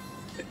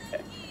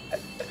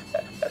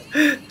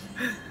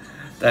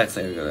that's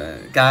it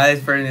guys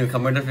for a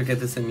newcomer don't forget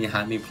to send me a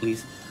hat me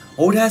please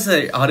oh that's a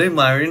other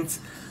Marins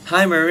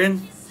hi Marin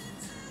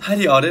hi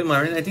the other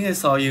Marin I think I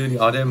saw you the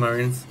other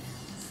Marins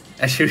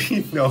actually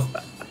no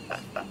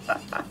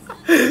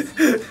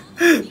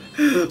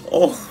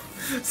oh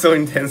so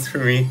intense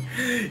for me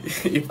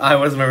if I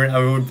was Marin I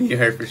would be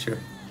her for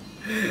sure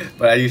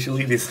but I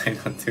usually decide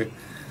not to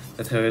แ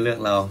ต่เธอเลือก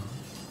เรา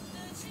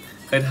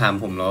เคยถาม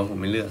ผมแล้วผม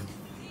ไม่เลือก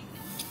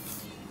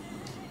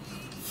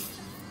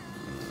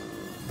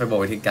ไปบอก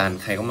วิธีการ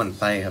ใครก็มัน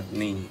ไส้ครับ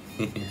นี่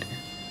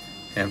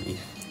แฮมอีก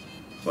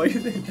What you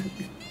think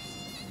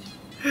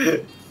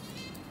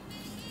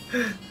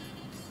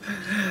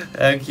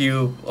Thank you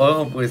โอ้ข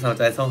อบคุณสาวใ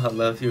จส้มครับ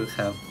Love you ค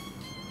รับ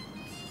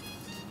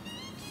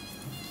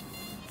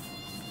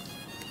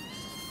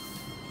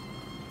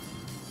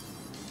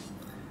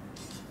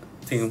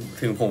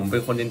ถึงผมเป็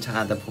นคนเย็นชา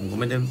แต่ผมก็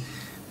ไ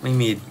ม่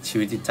มีชี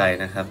วิตจิตใจ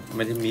นะครับไ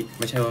ม่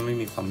ใช่ว่าไม่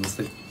มีความรู้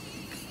สึก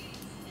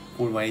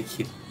พูดไว้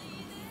คิด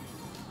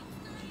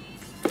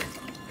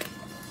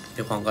เ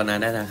ดี๋ยวของก่อนนะ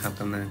ได้นะครับ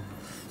กำนัน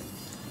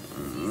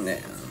เนี่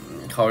ย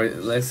เขา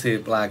เลิกซื้อ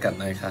ปลากัด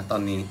หน่อยค่ะตอ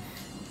นนี้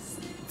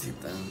ติด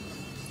ตาม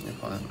เนี่ย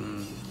พอ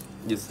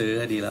หยุดซื้อ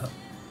ก็ดีแล้ว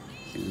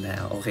กินแล้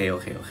วโอเค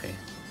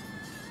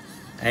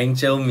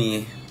Angel me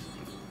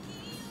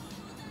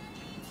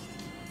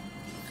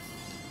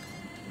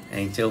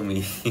Angel me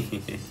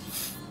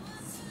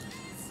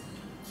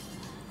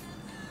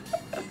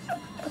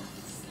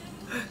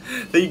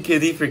Thank you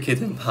Kitty for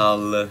kitten pal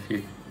love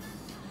you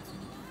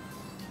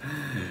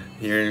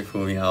Here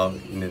pull me out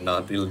in the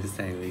naughty list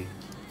anyway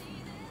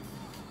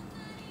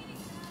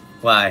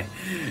Why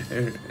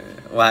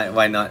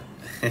not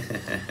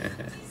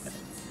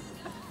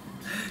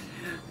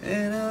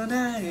And all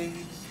night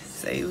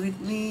stay with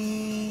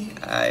me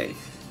I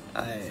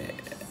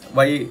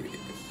why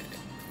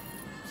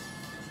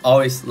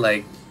always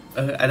like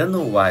I don't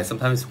know why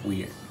sometimes it's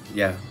weird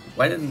yeah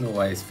why I don't know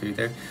why it's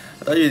filter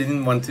I thought you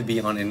didn't want to be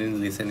on any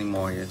list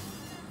anymore yet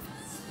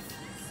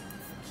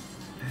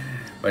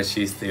but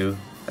she's still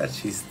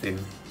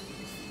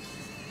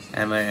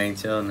am I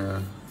Angel no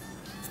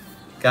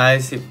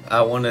guys if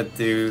I wanna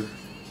do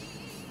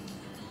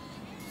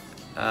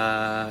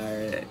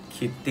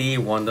Kitty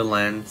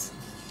Wonderland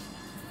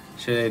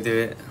should I do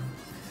it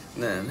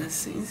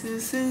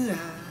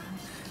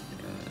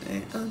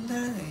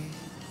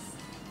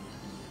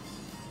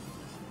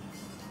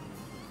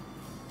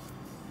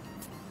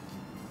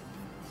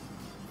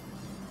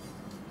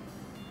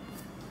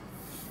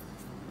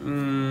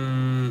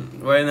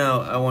right now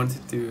I want to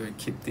do a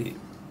Kitty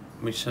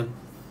mission.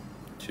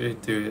 Should I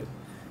do it?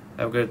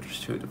 I'm gonna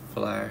shoot the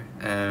flyer.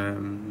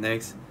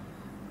 Next,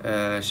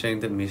 sharing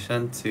the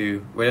mission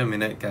to. Wait a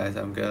minute, guys.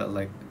 I'm gonna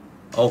like.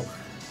 Oh,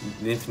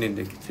 infinite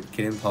the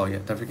kitten paw. Yeah,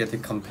 don't forget to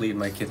complete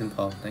my kitten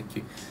paw. Thank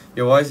you.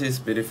 Your voice is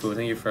beautiful.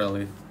 Thank you for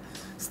life.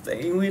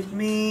 Stay with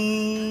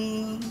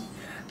me.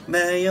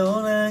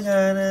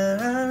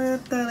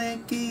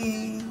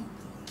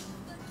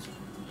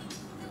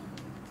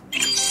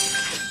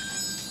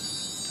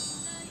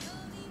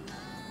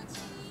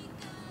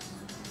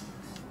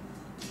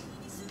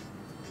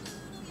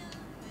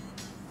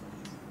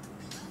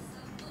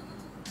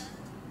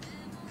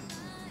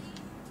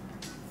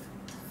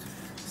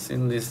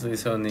 In this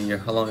list on year,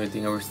 how long do you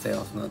think I will stay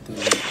off not doing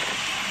it?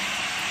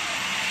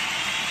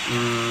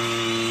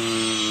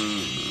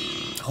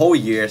 Whole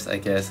years, I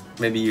guess.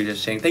 Maybe you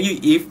just saying. Thank you,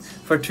 Eve,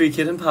 for 3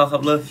 kitten pal.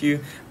 Love you.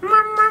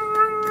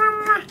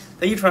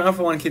 Thank you, Toronto,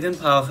 for 1 kitten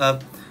pal.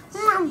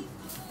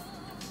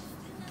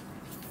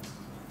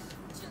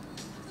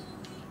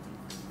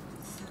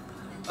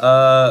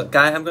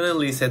 Guy, I'm gonna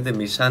reset the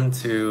mission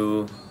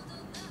to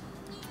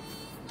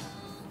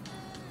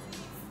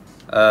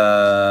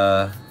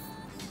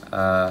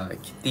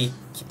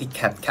kitty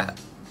cat.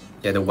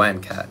 Yeah, the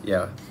van cat.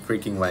 Yeah,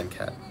 freaking van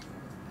cat.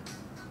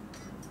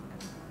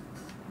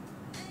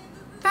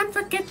 Don't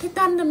forget to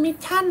done the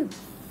mission.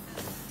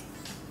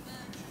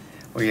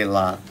 Okay,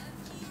 la.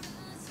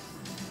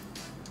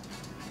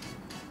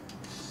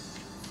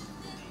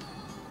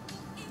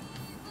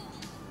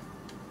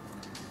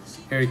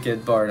 Here,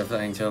 get bored of the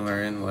Angel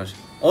Marine watch.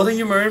 Oh, thank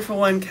you, Marine, for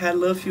one cat.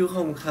 Love you,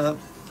 home club.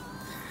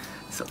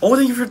 So, oh,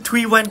 thank you for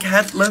 3-1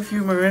 cat. Love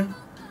you, Marine.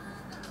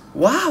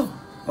 Wow,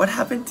 what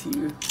happened to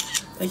you?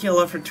 Thank you a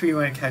lot for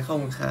 3-1 cat,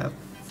 home club.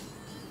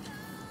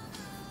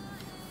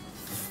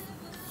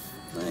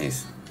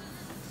 Nice.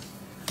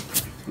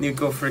 You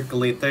go for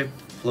glitter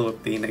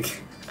protein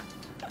again.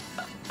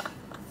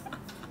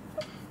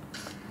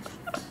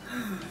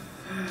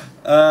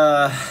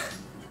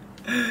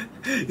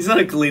 It's not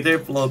a glitter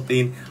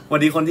protein วัน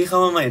ดีคนที่เข้า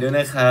มาใหม่ด้วย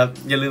นะครับ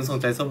อย่าลืมส่ง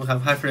ใจส้มครับ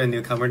Hi for a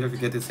newcomer don't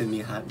forget to send me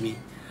heart me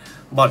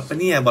บอทปะ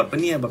เนี่ย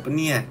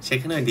เช็ค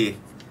ให้หน่อยดิ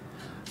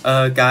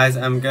guys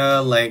I'm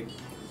gonna like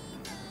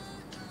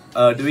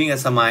doing a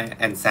smile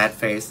and sad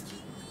face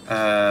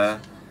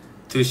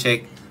to check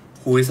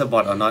who is a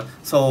bot or not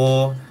so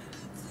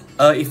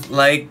if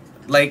like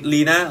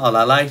Lina or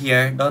Lala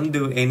here don't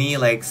do any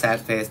like sad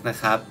face นะ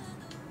ครับ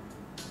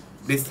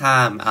this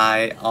time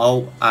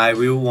I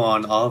will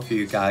warn all of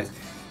you guys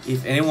if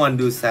anyone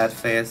do sad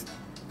face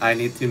I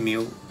need to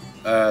mute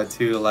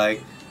to like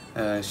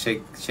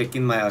check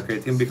in my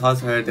algorithm because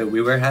the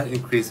viewer has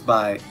increased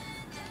by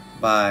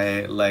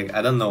like I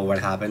don't know what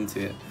happened to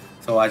it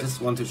so I just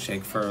want to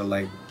check for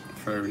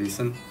a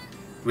reason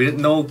we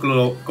didn't know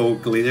go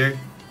glitter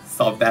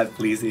stop that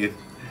please if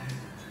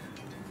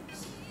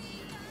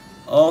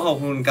โอ้ขอบ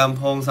คุณกำ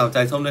พงสาวใจ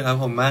ส้มด้วยครับ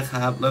ผมมากค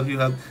รับเลิฟยู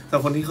ครับสำหรั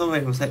บคนที่เข้ามา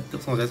ผม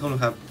ส่งใจส้มน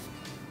ะครับ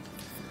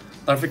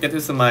Don't forget to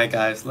smile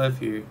guys love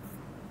you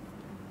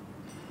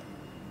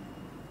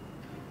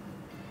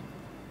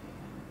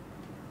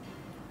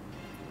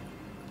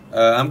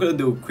I'm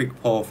gonna do quick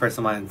poll for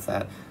smile and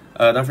sad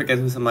don't forget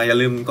to smile อย่า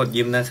ลืมกด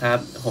ยิ้มนะครับ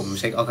ผม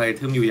เช็คอัลกอริ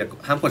ทึมอยู่อย่า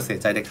ห้ามกดเสีย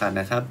ใจเด็ดขาด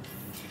นะครับ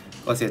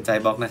กดเสียใจ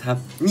บล็อกนะครับ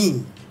นี่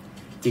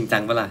จริงจั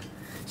งปะล่ะ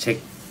เ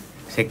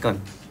ช็คก่อน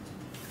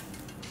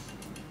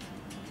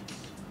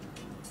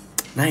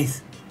Nice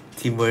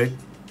teamwork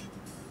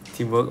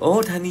oh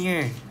Tanya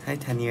hi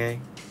Tanya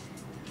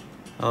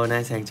oh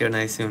nice angel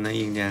nice zoom nice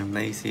yin yang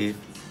nice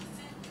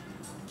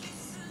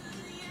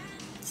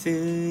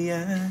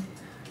Suya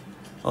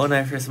oh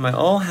nice for smile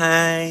oh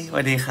hi ส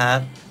วัสดีครับ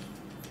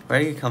where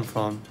do you come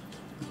from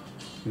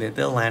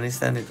Netherlands is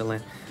that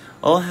Netherlands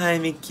oh hi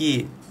Mickey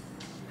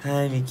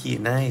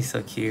nice so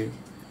cute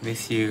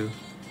miss you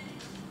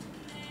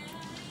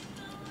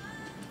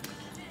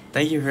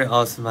thank you for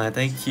all smile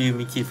thank you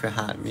Mickey for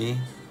heart me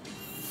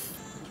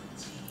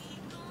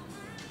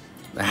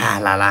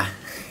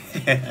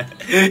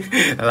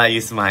la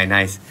you smile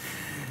nice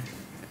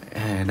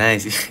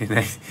nice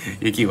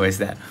Yuki what's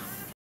that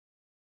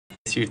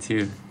miss you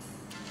too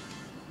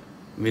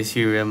miss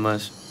you very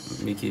much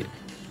Mickey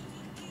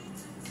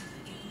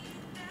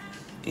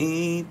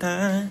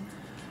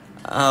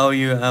how are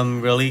you I'm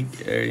really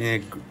in a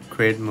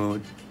great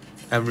mood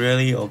I'm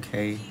really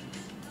okay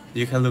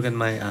you can look at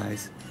my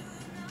eyes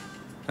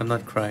I'm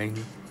not crying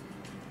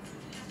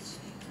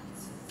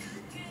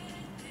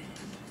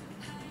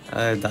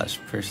a Dutch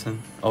person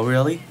oh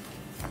really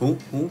who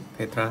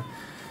Petra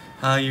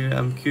how are you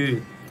I'm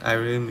cute I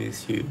really miss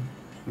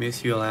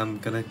you I'm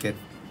gonna get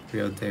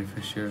real day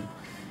for sure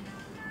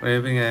วันนี้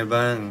เป็นไง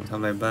บ้างทำ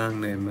อะไรบ้าง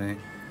เหนื่อยไหม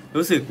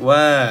รู้สึกว่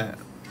า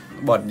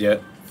บอทเยอะ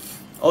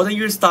oh thank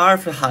you star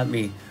for heart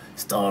me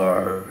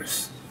stars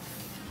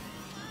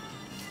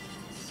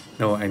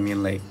no I mean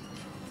like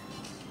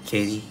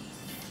Katie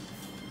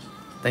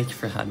thank you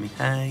for heart me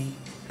hi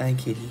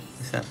Katie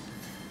what's up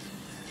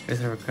let's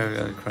have a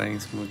crying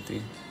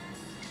smoothie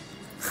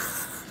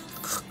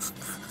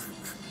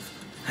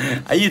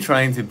are you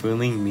trying to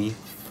bullying me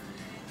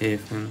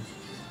if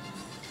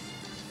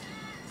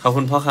ขอบ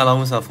คุณพ่อค้าเรา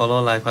มุสา follow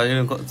ไลค์อย่า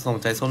ลืมกดส่ง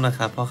ใจส้มนะค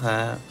รับพ่อค้า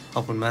ขอ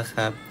บคุณมากค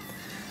รับ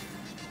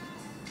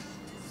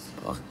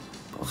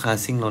พ่อค้า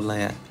ซิ่งรถอะไร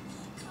อ่ะ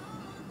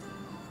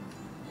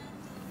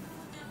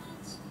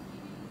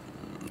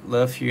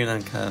love you น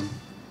ะครับ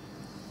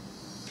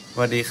ส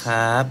วัสดีค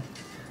รับ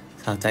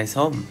สาวใจ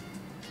ส้ม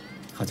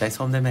ขอใจ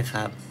ส้มได้ไหมค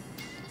รับ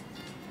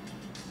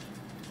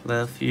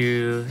love you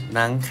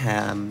นังค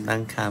า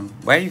ม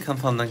where you come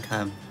from นังค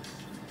าม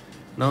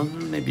no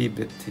maybe a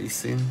bit too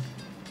soon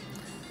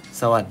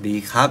สวัสดี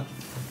ครับ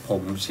ผ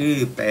มชื่อ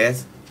เปส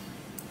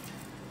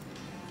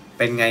เ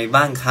ป็นไง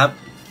บ้างครับ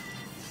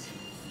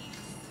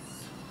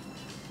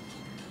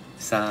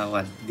ส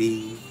วัสดี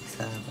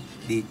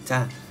จ้า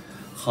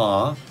ขอ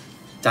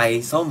ใจ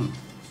ส้ม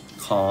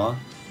ข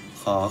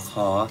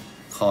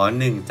อ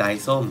หนึ่งใจ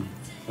ส้ม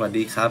สวัส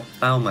ดีครับ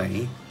เต้าไหม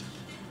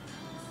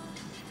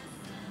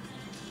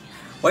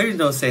Why you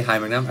don't say hi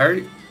Magnum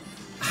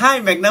hi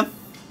Magnum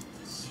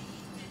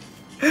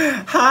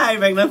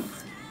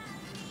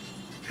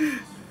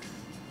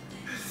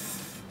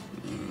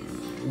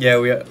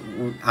Yeah,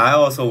 I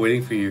also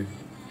waiting for you.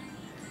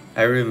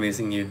 I really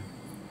missing you.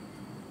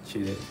 She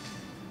did.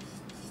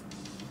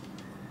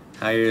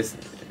 Higher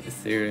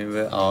steering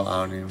with all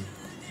our name.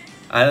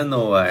 I don't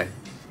know why.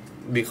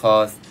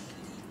 Because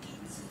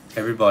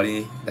everybody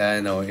that I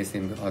know is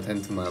important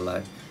to my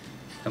life.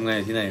 ทำงานอ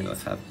ยู่ที่ไหนเหรอ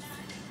ครับ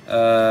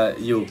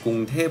อยู่กรุง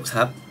เทพค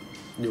รับ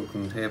อยู่ก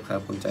รุงเทพครับ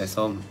คุณใจ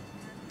ส้ม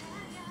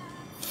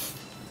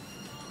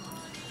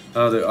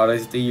The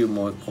Audacity อยู่โหม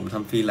ดผมท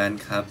ำฟรีแลน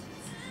ซ์ครับ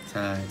ใ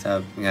ช่จะ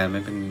งานไม่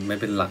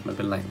เป็นหลักไม่เ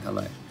ป็นแหล่งเท่าไห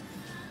ร่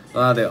แล้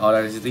ว The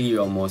Audacity you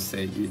almost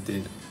said you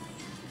did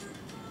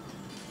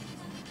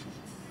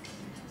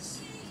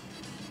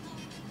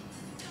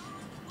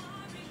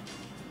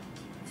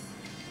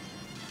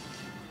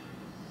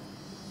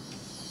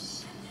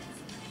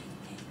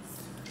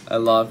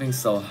I'm laughing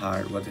so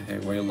hard. What the heck?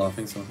 Why are you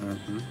laughing so hard?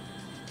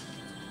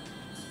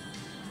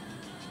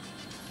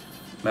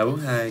 Mabu,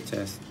 hi,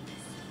 Jess.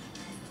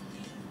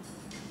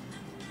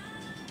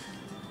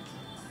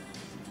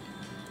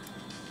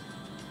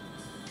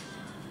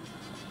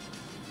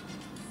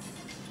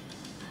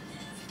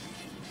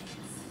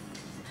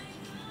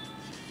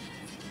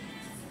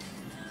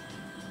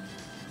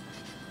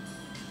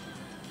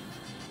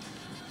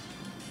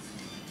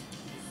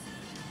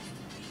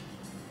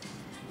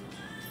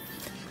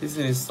 Please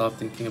need to stop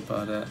thinking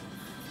about that.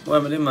 Why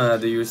am I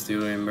mad that you still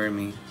remember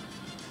me?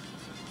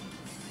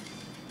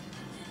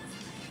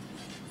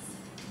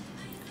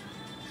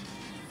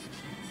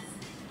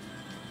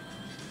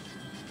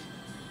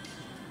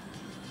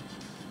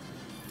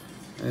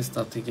 I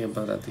stop thinking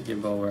about that, thinking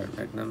about where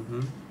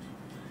Magnum,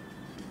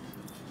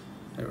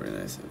 Very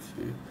nice of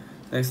you.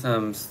 Next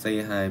time,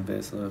 say hi,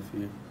 best love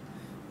you.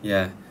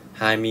 Yeah,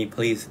 hi me,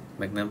 please,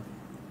 Magnum.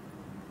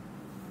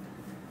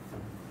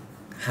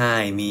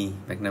 Hi me,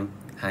 Magnum.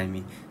 Hi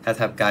me.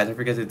 Tap guys, don't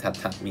forget to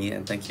tap me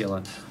and thank you a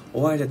lot.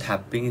 Oh, the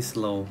tapping is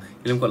slow.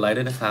 อย่าลืมกดไลค์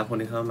ด้วยนะครับคน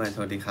ที่เข้ามาส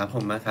วัสดีครับผ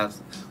มมากครับ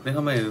คนที่เ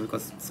ข้ามาอย่าลืมก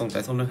ดส่งใจ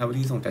ส้มด้วยครับวิ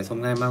ธีส่งใจส้ม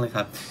ง่ายมากเลยค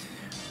รับ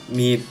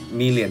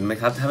มีเหรียญไหม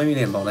ครับถ้าไม่มีเห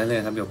รียญบอกได้เลย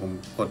ครับเดี๋ยวผม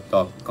กดต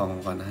อบกล่องขอ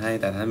งขวัญให้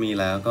แต่ถ้ามี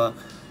แล้วก็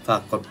ฝา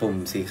กกดปุ่ม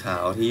สีขา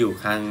วที่อยู่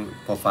ข้าง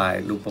โปรไฟ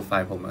ล์รูปโปรไฟ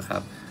ล์ผมนะครั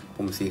บ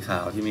ปุ่มสีขา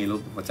วที่มีรู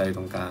ปหัวใจต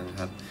รงกลาง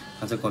ครับ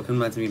ถ้าจะกดขึ้น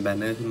มาจะมีแบน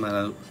เนอร์ขึ้นมาแ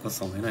ล้วกด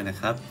ส่งให้หน่อยนะ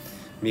ครับ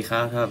มีค่า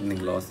เท่ากับ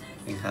1 โรส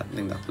เองครับ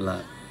1 ดอกกุหลา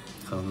บ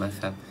ขอบคุณมาก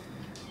ครับ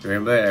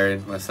Remember Aaron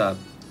what's up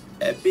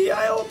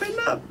FBI open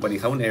up สวัสดี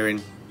ครับคุณ Aaron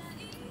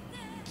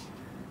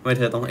ทำไมเ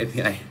ธอต้อง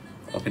FBI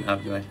open up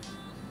ด้วย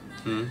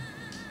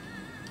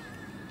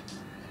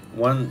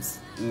Once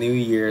New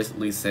Year's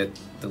reset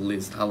the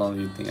list how long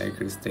do you think I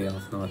could stay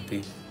off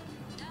naughty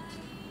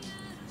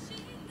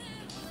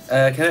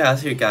can I ask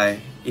you guy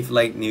if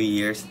like New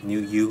Year's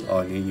new you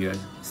or New Year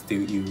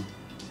still you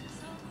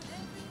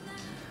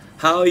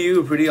How are you?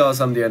 Pretty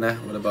awesome, Diana.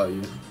 What about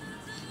you?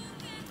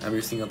 I'm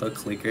using auto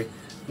clicker.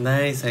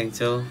 Nice,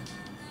 Angel.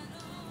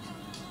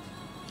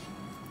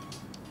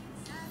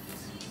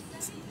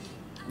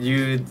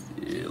 You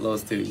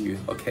lost to you.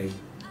 Okay.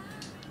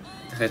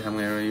 เคยทำไ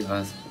งเราอยู่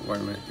ask what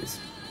is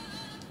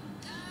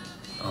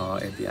อ๋อ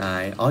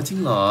API อ๋อจริง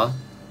เหรอ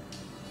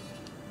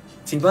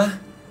จริงปะ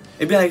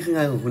API คือง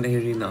านของคุณเอ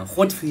รินเหรอโค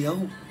ตรเฟี้ยว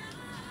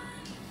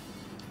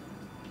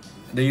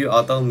Do you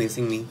auto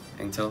missing me,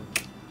 Angel?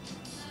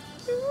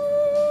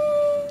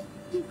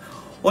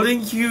 Oh,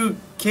 thank you,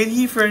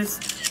 Katie first.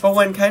 พอ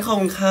วันคล้ายขอ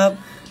งครับ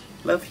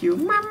Love you.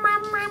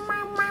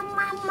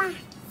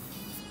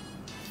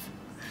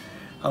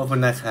 ขอบคุณ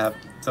นะครับ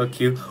So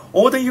cute.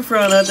 Oh, thank you for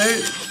another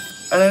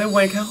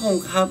one คล้ายของ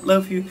ครับ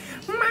Love you.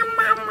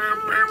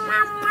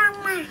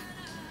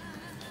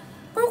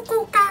 กูกู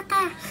กาก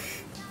า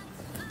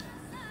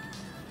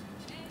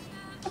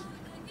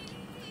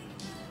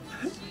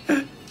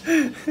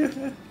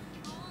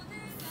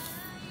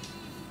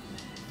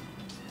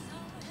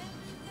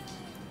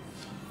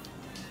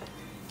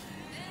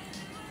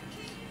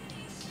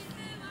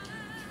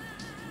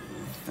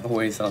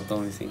Always auto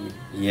missing me.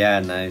 Yeah,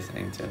 nice,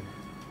 Angel.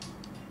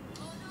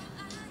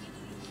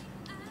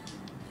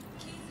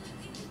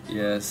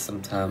 Yes,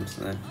 sometimes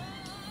นะ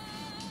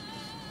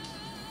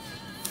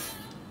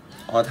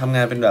อ๋อทำง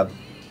านเป็นแบบ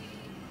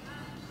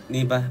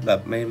นี่ปะแบบ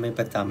ไม่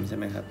ประจำใช่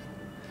ไหมครับ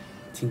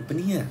จริงปะ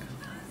เนี่ย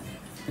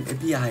เป็น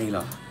FBI เหร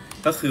อ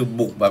ก็คือ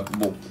บุกแบบ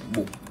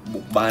บุ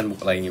กบ้านบุก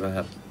อะไรอย่างงี้ป่ะค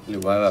รับหรื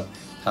อว่าแบบ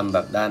ทำแบ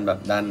บด้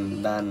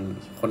าน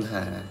ค้นห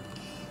า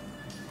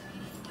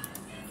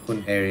คุณ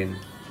เอริน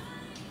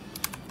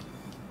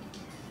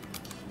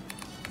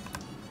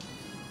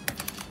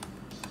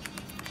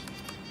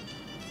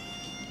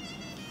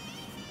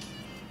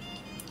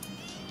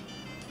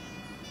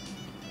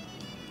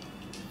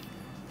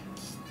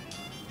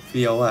เ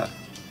ฟี้ยวอะ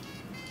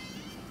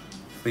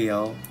เฟี้ย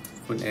ว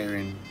คุณเอ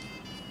ริน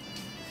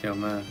เฟี้ยว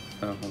มาก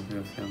ผมเ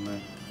ฟี้ยวมา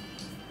ก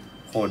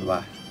โหดว่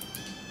ะ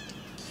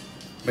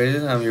Every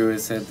time you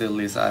reset the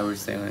list I will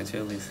stay on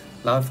your list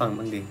เล่าให้ฟัง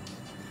บ้างดิ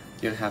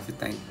You have to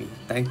thank me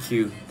Thank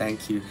you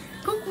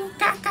กุ๊กกุ๊ก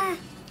กากา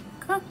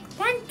กุ๊ก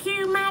Thank you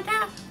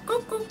mother กุ๊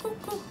กกุ๊กกุ๊ก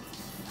กุ๊ก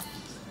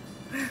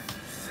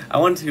I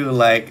want to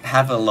like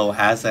have a low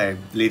hazard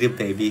little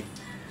baby.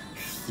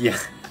 Yeah,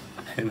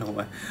 I don't know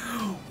why.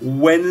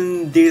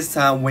 When this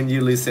time when you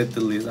reset the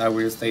list, I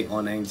will stay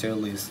on Angel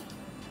list.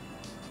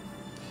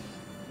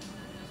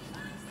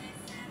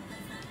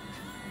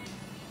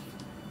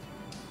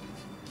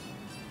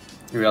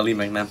 Really,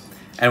 Magnum?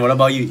 And what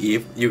about you,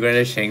 Eve? You're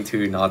gonna change to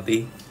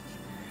naughty?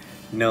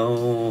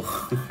 No.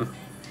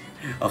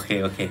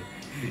 Okay.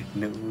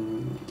 No.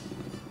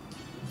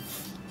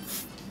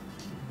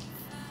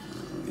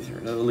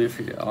 Literally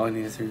for all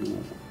needs to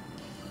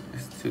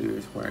do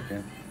is work.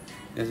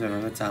 เดี๋ยวมั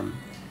นประจ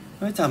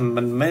ำ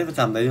มันไม่ประ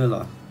จำได้ด้วยหร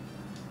อ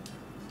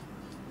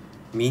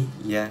Me?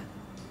 Yeah,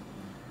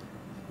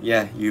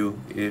 you.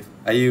 If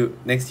are you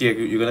next year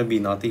you're gonna be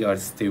naughty or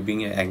still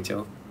being an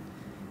angel?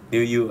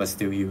 New you or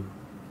still you?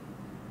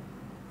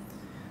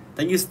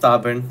 Thank you,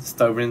 stubborn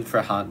for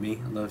hot me.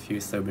 I love you,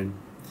 stubborn.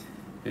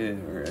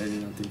 Or I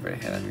did not think very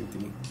head on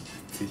anything.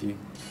 Did you?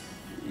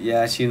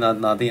 Yeah, she's not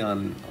naughty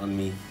on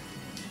me.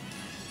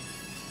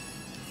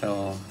 So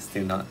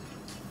still not,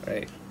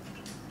 right?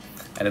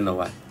 I don't know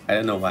why.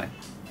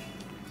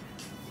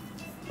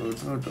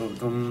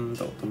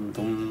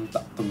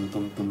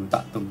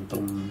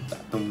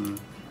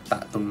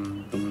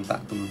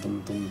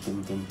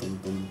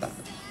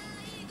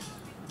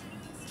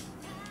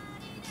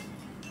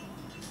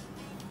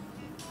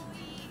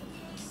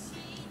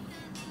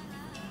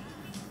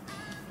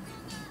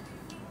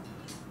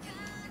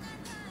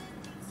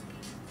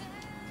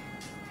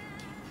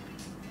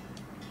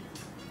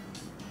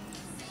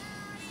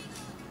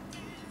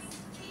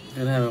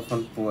อถ้าเป็นค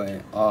นป่วย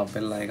เป็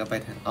นไรก็ไป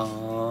แทน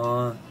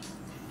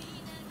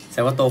แสด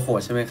งว่าตัวโห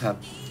ดใช่ไหมครับ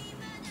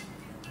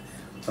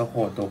ตัวโห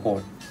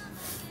ด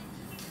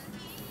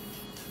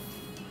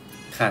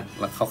ขาด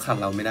เขาขาด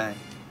เราไม่ได้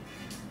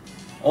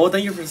Oh,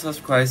 thank you for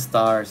subscribe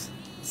stars.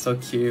 So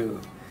cute.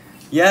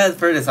 Yeah,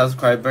 for the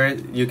subscriber,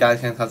 you guys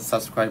can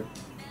subscribe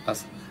us.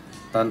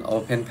 Don't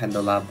open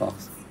Pandora box.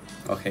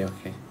 Okay.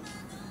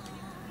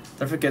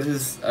 Don't forget to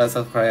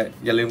subscribe.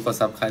 อย่าลืมกด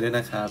subscribe ด้วย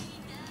นะครับ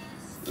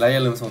แล้วอย่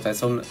าลืมส่งใจ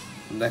ส้ม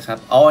นะครับ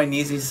All I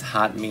need is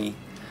heart me.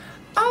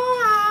 All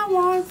I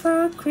want for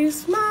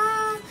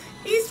Christmas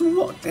is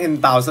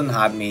 10,000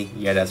 heart me.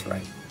 Yeah, that's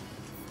right.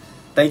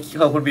 Thank you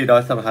ขอบคุณบีดอ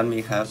ยสำคัญมี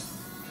ครับ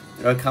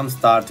Welcome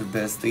star to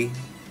bestie.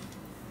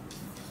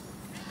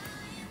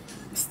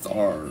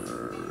 Star.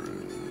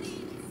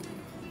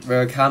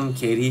 Welcome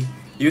Katie.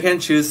 You can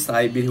choose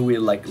side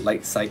between like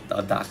light side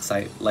or dark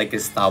side, like a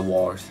Star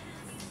Wars.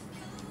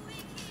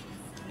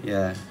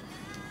 Yeah.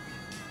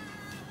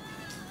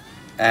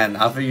 And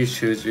after you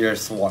choose your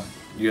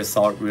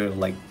sword will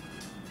like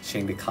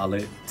change the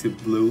color to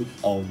blue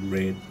or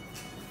red.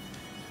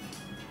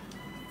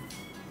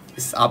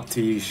 It's up to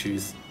you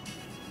choose.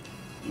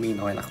 มี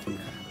น้อยรักคุณ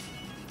ค่ะ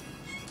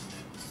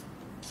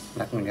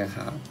รักเหมือนกันค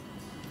รับ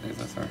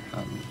Let's start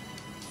having.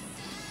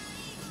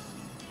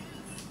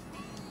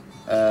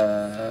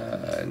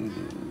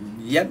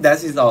 Yep, that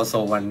is also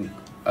one.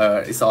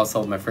 It's also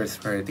my first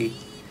priority.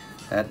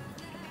 That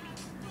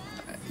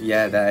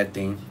I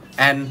think.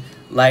 And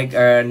like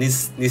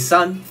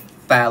Nissan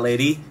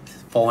Fairlady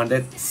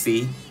 400C,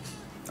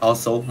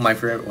 also my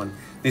favorite one.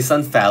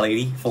 Nissan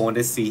Fairlady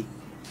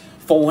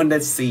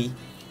 400C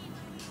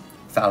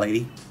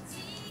Fairlady,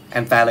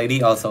 and Fairlady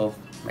also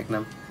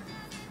Magnum.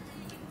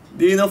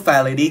 Do you know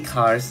Fairlady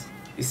cars?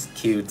 It's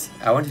cute.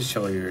 I want to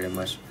show you very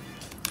much.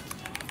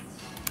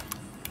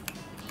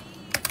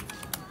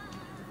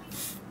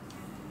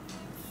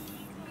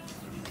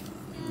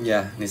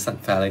 Yeah, Nissan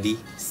Fairlady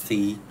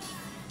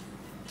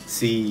C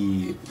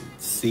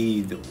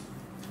ดู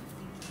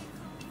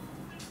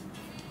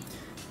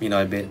มีน้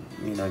อยเบ็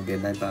ด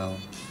ได้เปล่า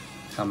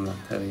คำรัก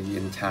เธอเย็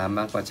นช้าม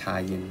ากกว่าชา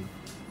เย็น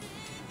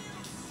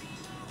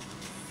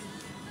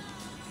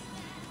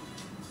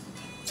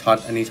ช็อต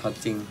อันนี้ช็อต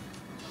จริง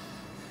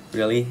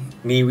really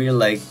me will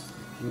like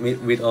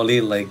with only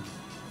like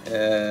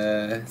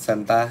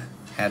Santa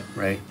hat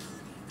right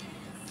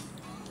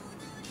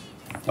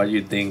what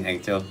you think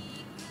Angel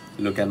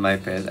look at my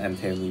face and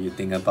tell me you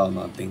think about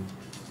nothing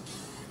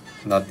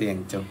Naughty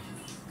Angel.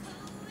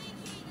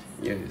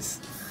 Yes.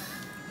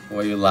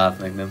 Why you laugh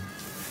like them?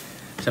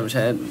 ฉันใ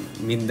ช้แอด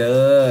มินเดอ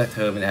ร์เธ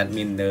อเป็นแอด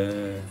มินเดอ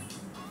ร์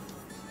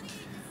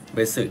เบ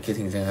สสึคิด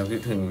ถึงใช่ไหมครับคิ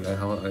ดถึงแล้วเ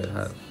ขาค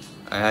รับ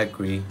I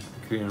agree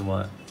on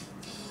what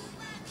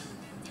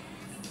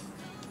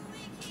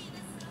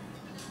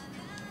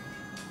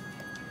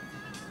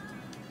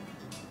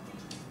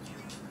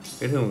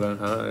คิดถึงกัน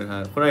ครับ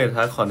คุณนายท้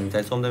าขอหนึ่งใจ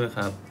ส้มได้ไหมค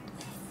รับ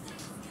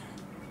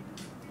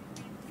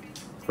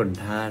ขุน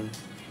ท่าน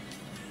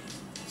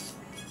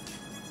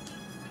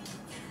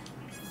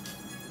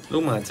ลู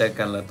กหมาแจ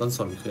กันแล้วต้นส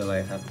นคืออะไร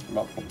ครับบ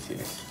อกผมที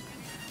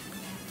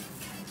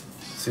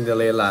ซินเดอ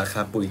เรลล่าค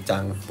รับปุ๋ยจั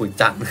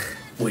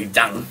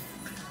ง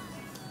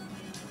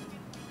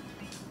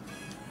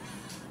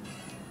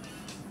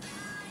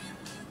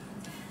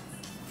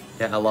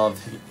Yeah, I love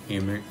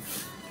humor.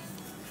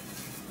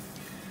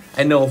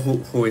 I know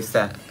who is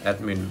that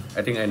admin. I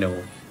think I know.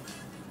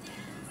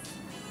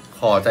 ข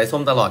อใจส้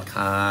มตลอด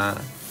ค่ะ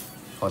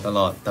ขอตล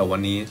อดแต่วั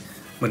นนี้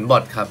เหมือนบอ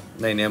ทครับ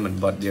ในเนี้ยเหมือน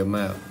บอทเยอะม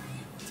าก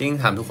จริง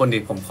ถามทุกคนดิ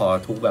ผมขอ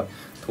ทุกแบบ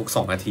ทุก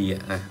2 นาทีอ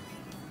ะ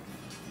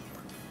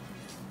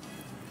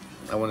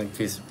I wanna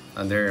kiss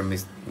under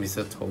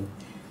mistletoe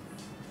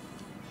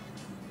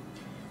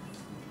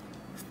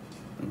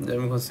จะเ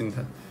ป็นคน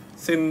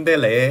ซินเด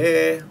เล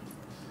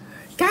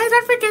Guys,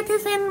 don't forget to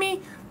send me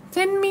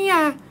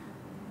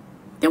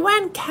the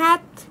one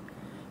cat.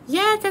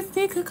 Yeah, just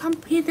need to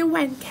complete the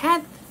one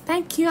cat.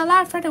 Thank you a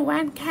lot for the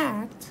one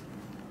cat.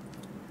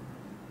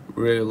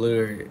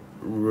 Really.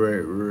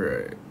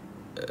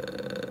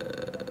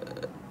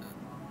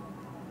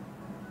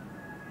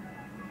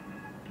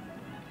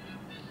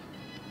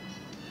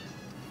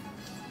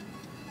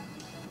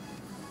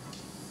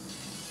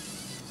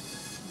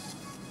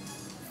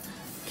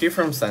 Kiss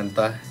from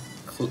Santa.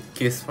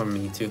 Kiss from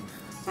me too.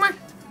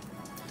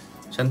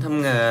 ฉันท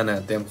ำงาน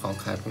เตรียมของ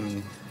ขายพรุ่งนี้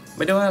ไ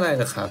ม่ได้ว่าอะไร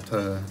หรอกครับเธ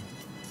อ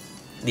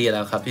ดีแ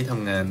ล้วครับที่ท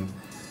ำงาน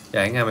อยา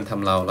กให้งานมันท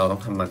ำเราต้อ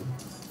งทำมัน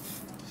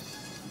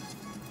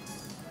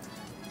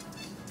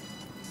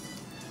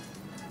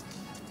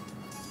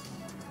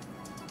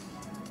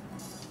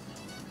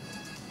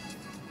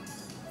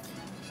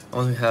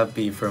Only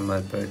happy for my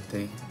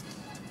birthday.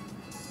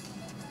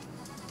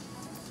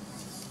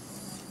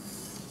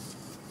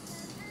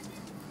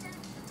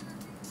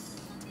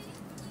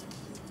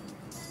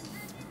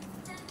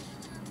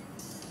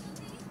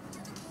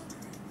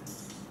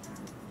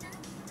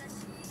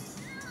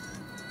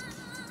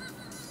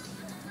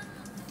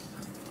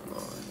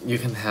 You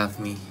can have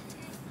me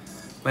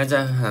แม่จะ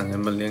หาเงิ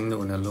นมาเลี้ยงหนู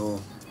นะลูก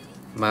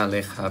มาเล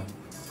ยครับ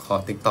ขอ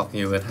TikTok เ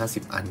ยอะ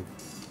50 อัน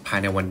ภาย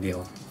ในวันเดียว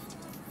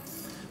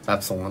แบบ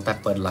ส่งตั้งแต่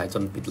เปิดไลฟ์จ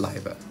นปิดไล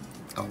ฟ์แบบ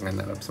เอางั้น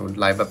นะแบบสมมติ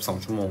ไลฟ์แบบ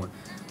2 ชั่วโมง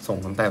ส่ง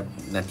ตั้งแต่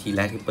นาทีแ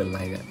รกที่เปิดไล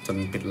ฟ์จน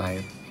ปิดไล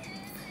ฟ์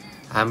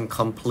I'm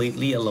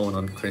completely alone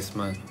on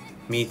Christmas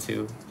me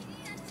too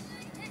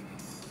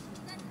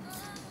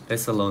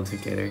let's alone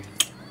together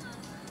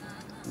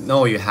no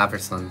you have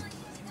your son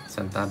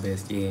Santa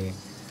best yeah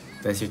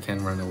best you can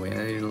run away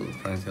I didn't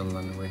try to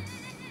run away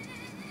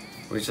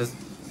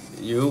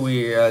we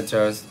are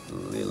just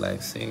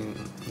relaxing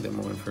the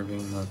moment for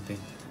being naughty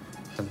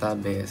Santa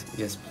best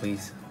yes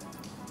please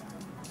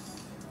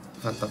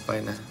ฝันต่อไป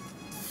นะ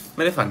ไ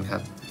ม่ได้ฝันครั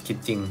บคิด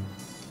จริง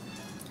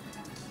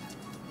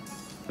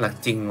รัก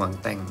จริงหวัง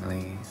แต่งอะไร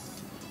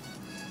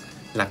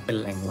รักเป็น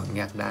แหล่งหวัง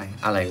อยากได้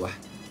อะไรวะ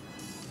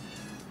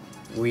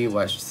we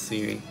watch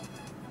series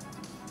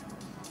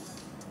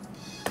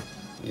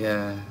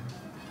yeah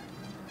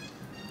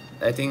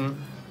I think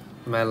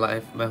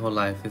my whole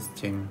life is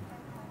gym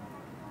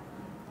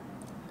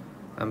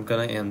I'm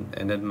gonna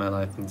end my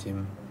life in gym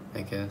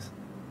I guess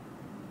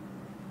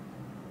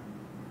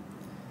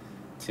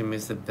gym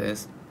is the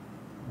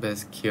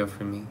best cure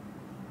for me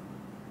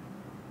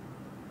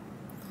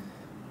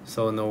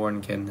so no one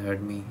can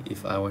hurt me if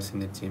I was in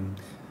the gym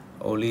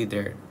only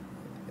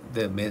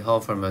the metal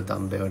from a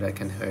dumbbell that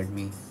can hurt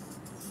me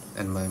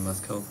and my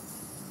muscle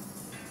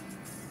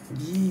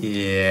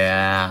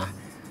yeah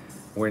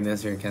when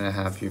next year can I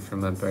have you for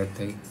my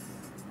birthday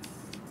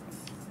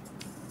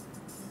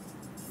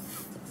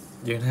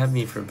you can have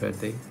me for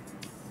birthday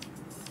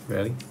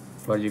really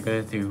what you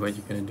gonna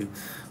do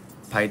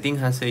Fighting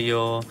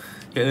Haseyo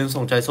อย่าลืม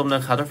ส่งใจส้มน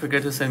ะครับ Don't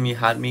forget to send me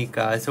heart me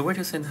guys so where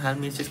to send heart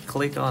me just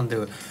click on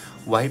the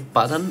white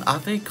button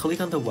after you click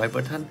on the white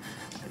button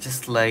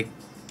just like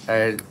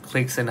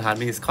click send heart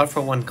me it's called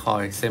for 1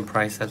 coin same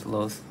price as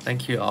Lowe's thank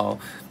you all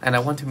and I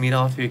want to meet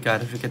all of you guys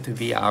don't forget to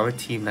be our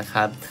team นะค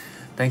รับ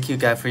thank you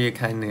guys for your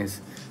kindness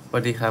ส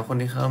วัสดีครับคน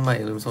ที่เข้ามาอ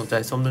ย่าลืมส่งใจ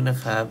ส้มด้วยนะ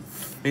ครับ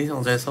ที่ส่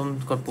งใจส้ม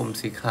กดปุ่ม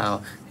สีขาว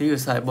ที่อยู่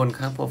ซ้ายบน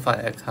ข้างโปรไฟ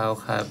ล์ account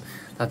ครับ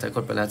หลังจากก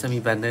ดไปแล้วจะมี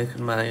แบนเนอร์ขึ้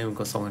นมาอย่าลืม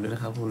กดส่งให้ด้วยน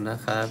ะครับคุณนะ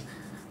ครับ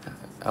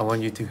I want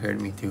you to hurt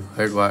me too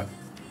hurt what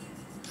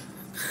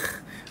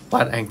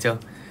what Angel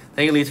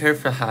thank you Liter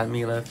for having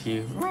me love you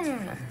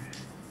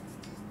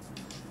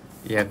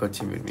yeah go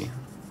gym with me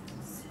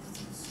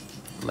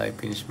like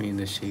pinch me in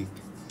the cheek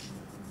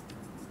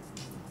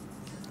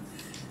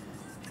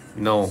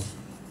no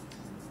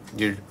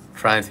you're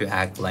trying to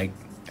act like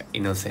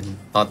innocent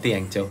naughty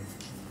Angel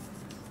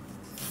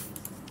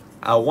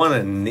I want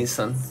a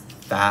Nissan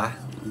that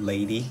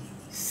lady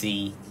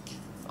C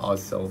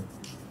also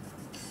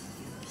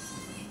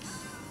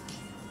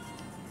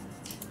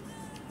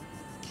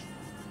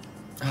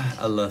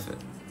I love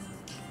it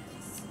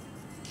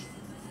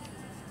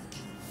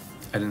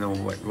I don't know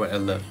what I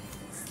love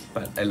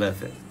but I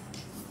love it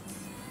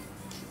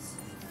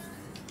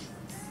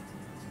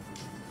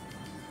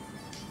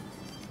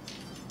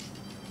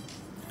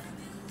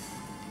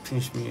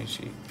pinch me and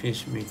she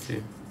pinch me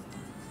too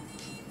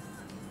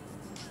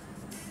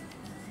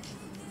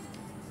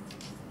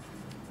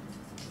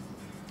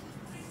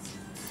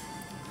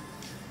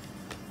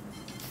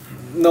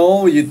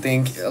No, you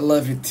think I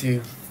love you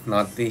too.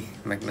 Naughty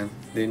Magnum.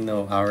 Didn't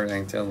know our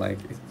Angel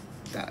like it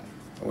that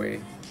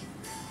way.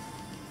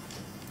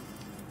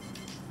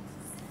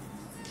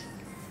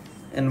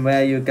 And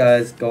where you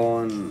guys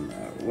going?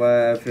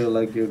 Where I feel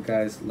like you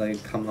guys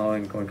like come on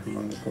and go.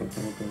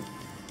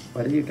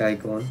 Where are you guys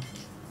going?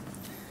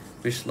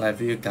 Which life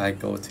do you guys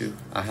go to?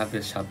 I have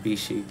a chubby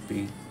chic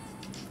be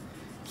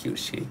cute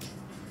chic.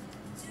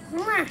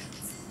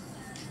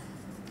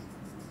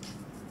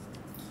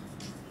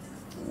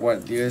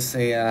 What do you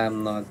say?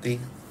 I'm naughty.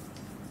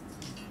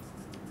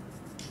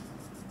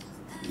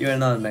 You're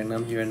not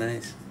Magnum. You're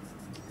nice.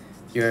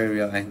 You're a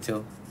real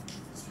angel.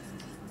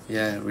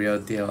 Yeah, real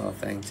deal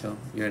of angel.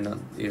 You're not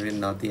even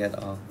naughty at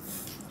all.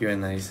 You're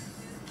nice.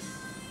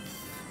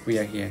 We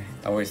are here.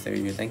 Always there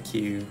you. Thank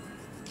you.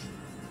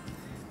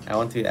 I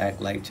want to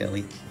act like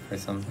jelly for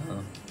some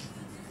time.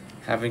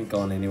 Haven't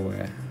gone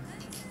anywhere.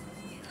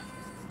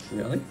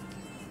 Really?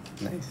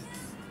 Nice.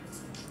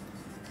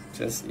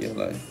 Just your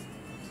life.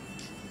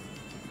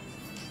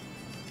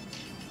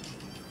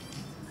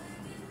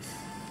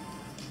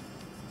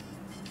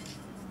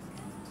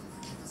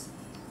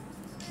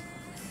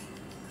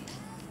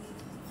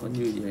 Con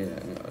như vậy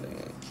gọi là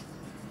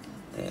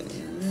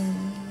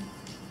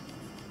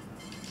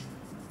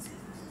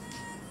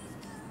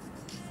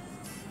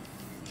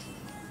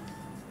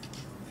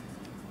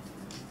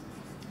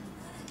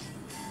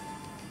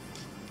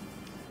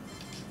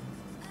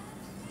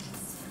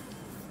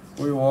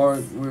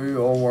we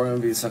all want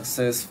to be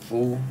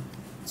successful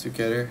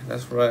together.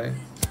 That's right.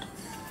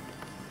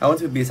 I want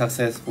to be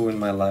successful in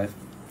my life.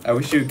 I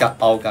wish you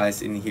got all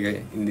guys in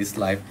here in this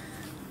life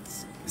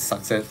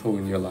successful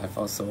in your life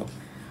also.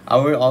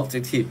 Our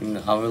objective in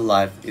our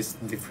life is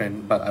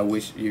different, but I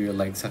wish you're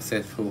like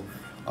successful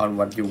on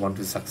what you want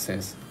to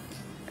success.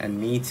 And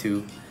me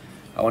too.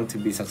 I want to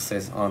be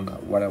success on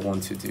what I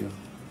want to do.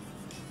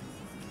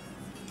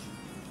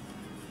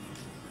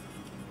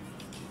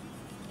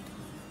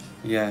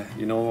 Yeah,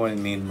 you know what I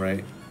mean,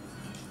 right?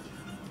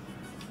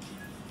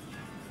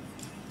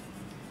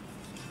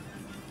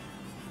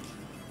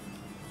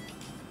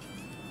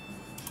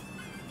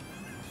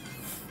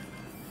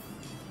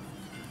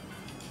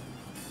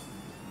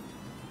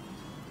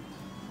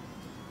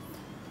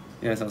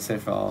 Yes, I'll say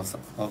for all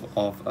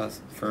of us,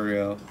 for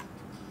real,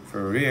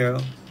 for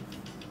real.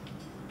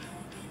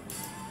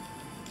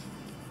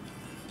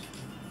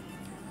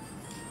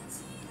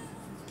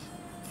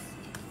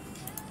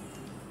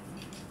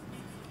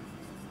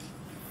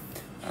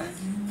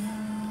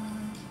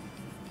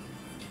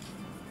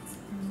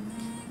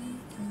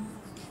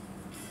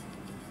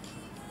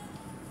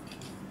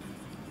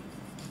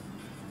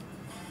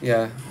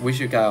 Yeah, wish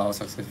you guys all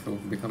successful.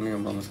 Becoming a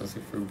mom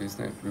successful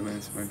business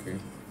remains my dream.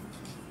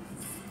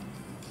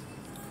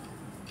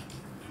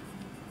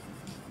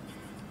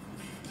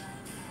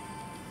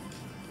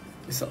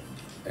 So,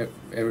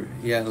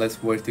 yeah,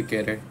 let's work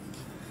together.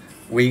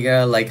 We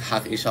gotta like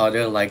hug each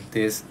other like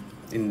this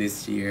in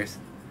these years,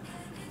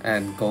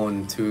 and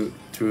going through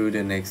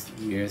the next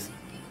years.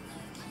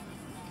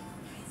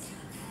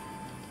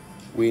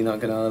 We're not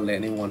gonna let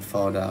anyone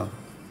fall down.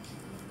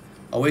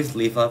 Always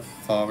live up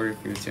for our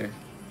future.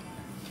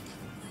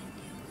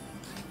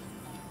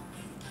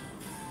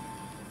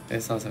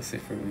 It's all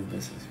successful in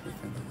business.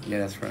 Yeah,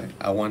 that's right.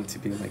 I want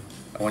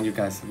you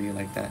guys to be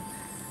like that.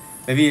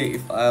 Maybe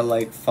if I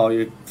like fall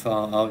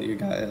out, you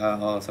guys are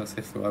all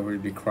successful, I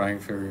would be crying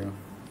for you.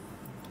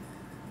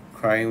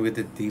 Crying with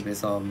the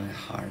deepest of my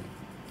heart.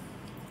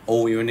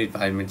 Oh, even if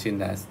I mentioned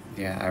that,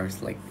 yeah, I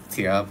was like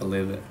tear up a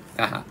little bit.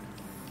 Haha.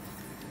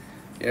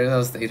 Yeah,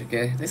 they'll stay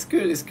together. It's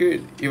good, it's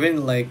good.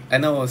 Even like, I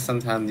know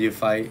sometimes you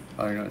fight,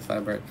 or not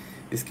fight, but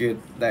it's good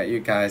that you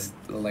guys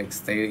like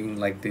staying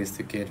like this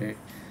together.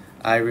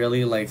 I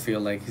really like feel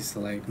like it's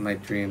like my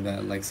dream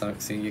that like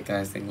seeing you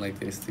guys think like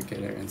this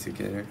together and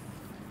together.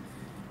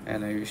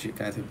 And I wish you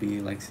guys to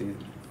be like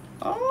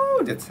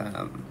all the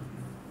time.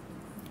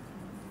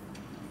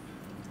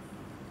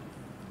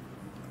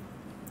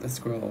 Let's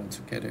grow all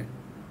together.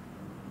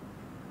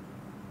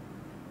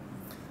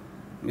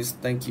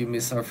 Thank you,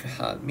 Miss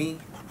Arfahad me.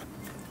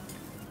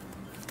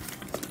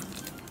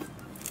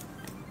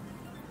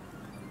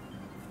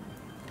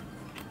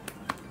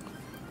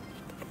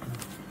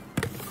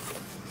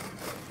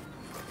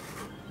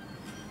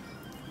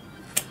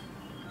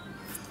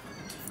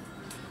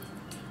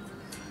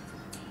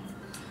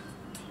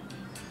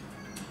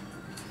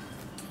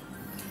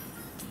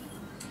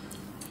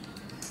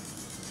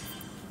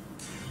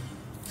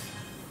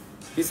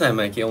พี่ใส่ไห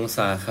มกี่องศ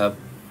าครับ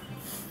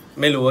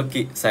ไม่รู้ว่า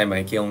ใส่ไหม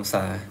กี่องศ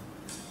า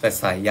แต่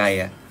สายใย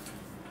อะ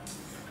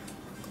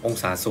อง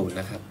ศาศูนย์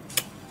นะครับ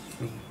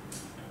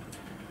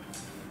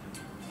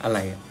อะไร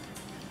อะ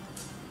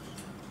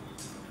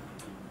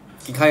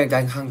กินข้าวยังจา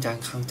นข้างจ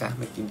าน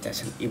ไม่กินจ้ะ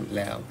ฉันอิ่มแ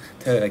ล้ว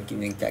เธอกิน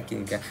ยังจ้ะกิน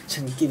จ้ะฉั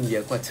นกินเยอ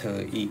ะกว่าเธอ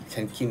อีกฉั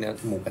นกิน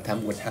หมูกระทะ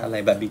อะไร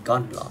บาร์บีคอ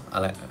นหรออะ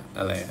ไ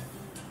รอะ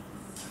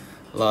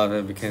Love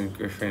that became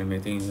girlfriend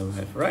meeting in your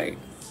life right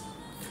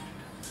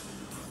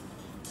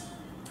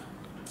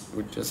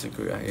would just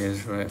agree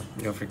is right.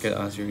 Don't forget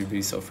us, you will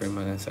be so free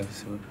my next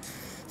episode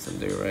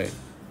someday, right?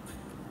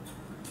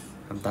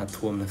 น้ำตา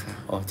ท่วมนะคะ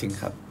อ๋อจริง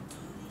ครับ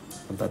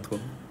น้ำตาท่ว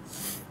ม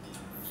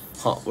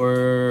hot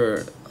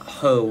word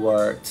her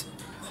word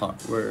hot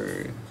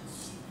word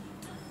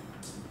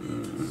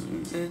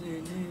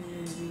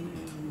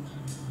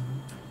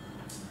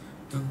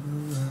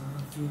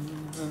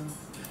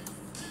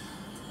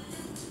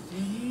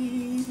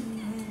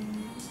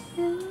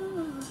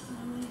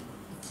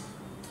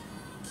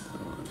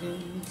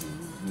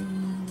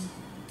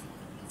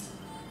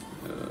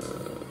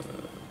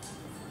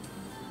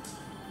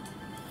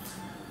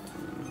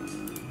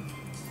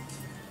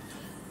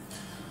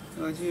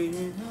โน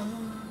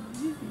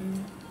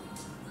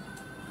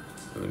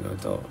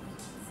โตะ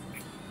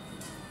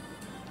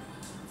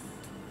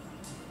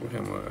คู่แข่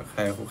งมาใคร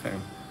คู่แข่ง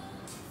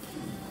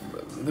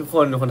ทุกค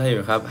นไทยอ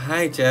ยู่ครับ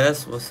Hi Jess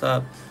what's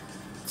up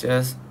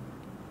Jess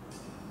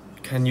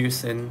can you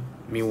send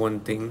me one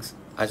thing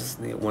I just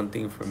need one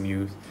thing from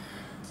you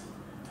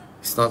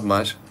it's not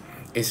much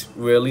it's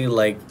really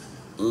like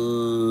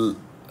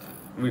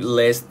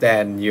less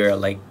than your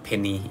like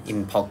penny in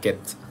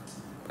pocket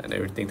and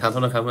everything ทานโท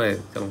ษนะครับเมื่อไหร่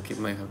จะลงคลิป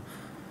ไหมครับ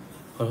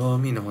ขอโทษ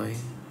มีน้อย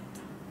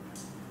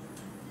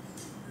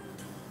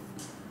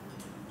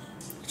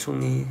ช่วง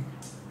นี้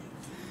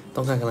ต้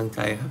องการกำลังใจ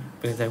ครับเ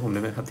ป็นกำลังใจผมไ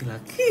ด้ไหมครับที่รั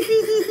ก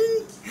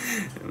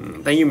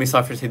Thank you Miss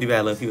Soft for Teddy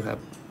Bear love you ครับ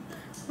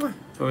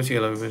เพราะว่าชื่อ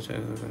เราไม่ใช่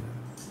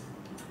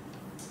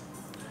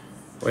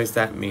What does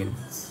that mean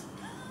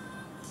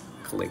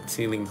Collect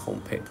ceiling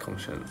home page ของ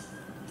ฉัน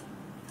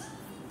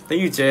Thank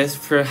you Jess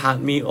for heart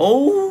me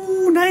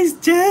Oh nice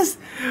Jess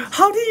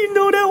How did you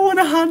know that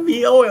wanna heart me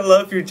Oh I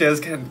love you Jess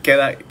can get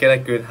a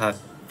good heart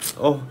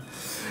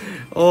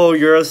Oh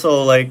you're so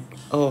like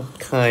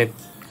kind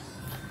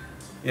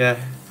Yeah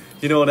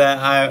You know that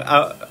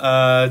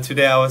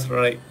today I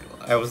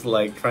was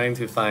like trying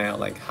to find out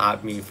like heart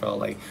me for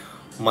like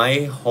my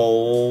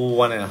whole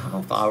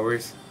 1.5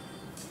 hours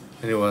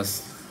and it was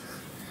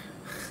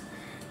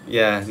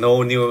no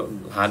new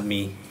heart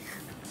me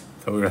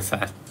so we were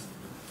sad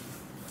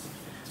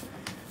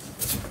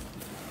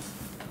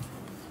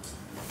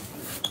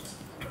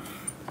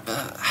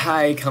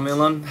Hi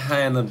Camillon Hi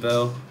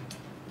Annabelle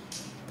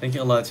Thank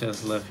you a lot Jess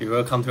love you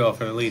welcome to our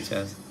family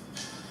Jess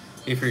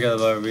You forgot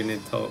about we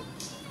need to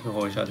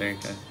hold each other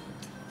okay?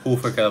 Who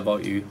forgot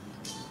about you?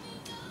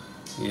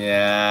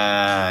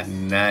 Yeah,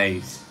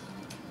 nice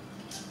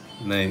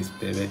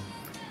baby.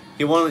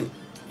 You want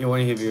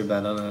to hear your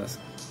bad on us?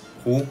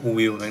 Who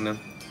will right now?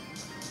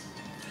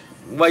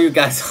 Why you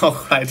guys all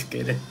cry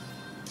together?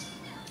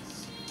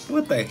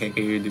 What the heck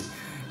are you doing?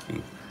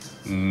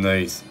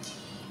 Nice.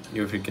 You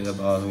forget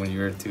about when you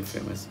were too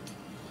famous.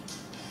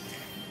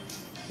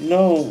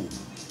 No.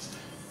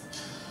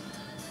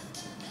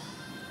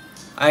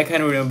 I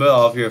can remember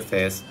all of your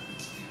face.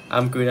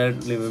 I'm good at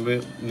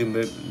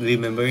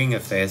remembering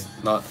a face,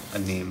 not a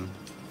name.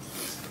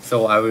 So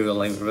I will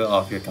remember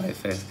all of your guys'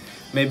 face.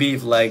 Maybe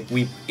if like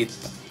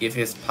if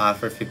it's past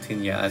for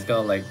 15 years, I was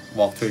gonna like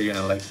walk through you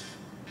and like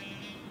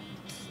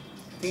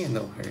I think I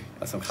know her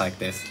or something like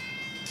this.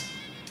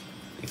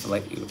 If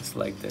like it was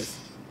like this.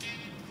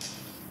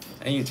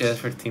 And you just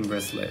for Team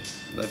Bracelet.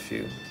 Love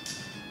you.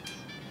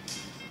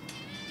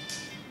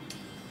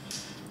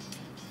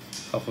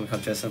 ขอบคุณครับ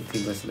just some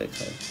Team Bracelet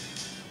ครับ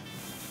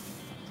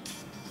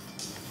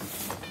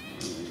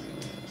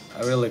I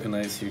will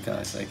recognize you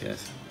guys, I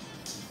guess.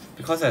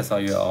 Because I saw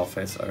your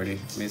office already.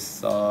 Miss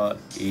Saw,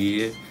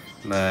 Eve,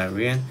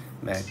 Marian,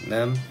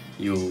 Magnum,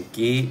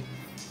 Yuki,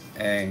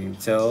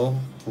 Angel,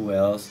 who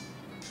else?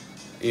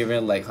 Even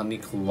like Honey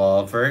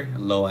Clover,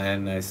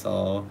 Loan, I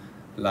saw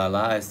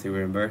Lala, I still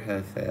remember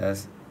her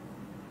face.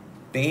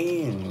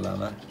 Dang,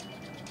 Lala.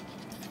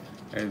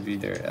 I'll be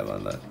there,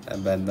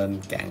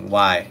 abandoned gang.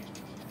 Why?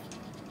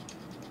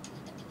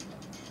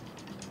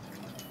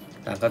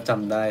 แต่ก็จ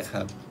ำได้ค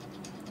รับ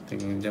ถึง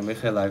ยังไม่เ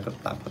คยไลฟ์ก็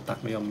ตัก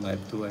ไม่ยอมไล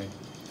ฟ์ด้วย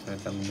แต่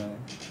จำได้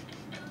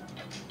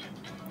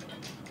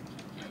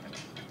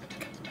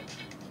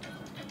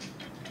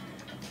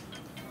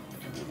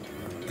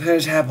เธอ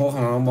แชร์โพสข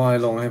องน้องบอย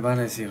ลงให้บ้าน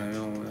หน่อยสิครับ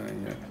ลงอะไร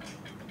เงี้ย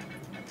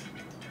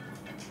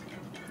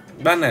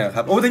บ้านไหนค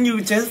รับโอ้ thank you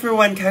just for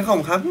one cat ขอ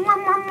งครับ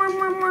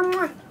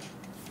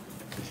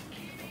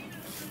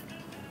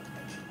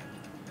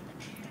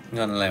เ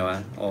งินอะไรวะ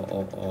โอ้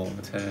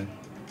เธอ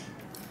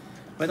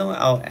ไม่ต้อง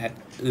เอาแอค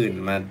อื่น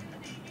มา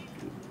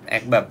แอ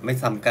คแบบไม่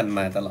ซ้ำกันม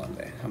าตลอดเ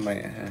ลยทำไม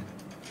อะฮะ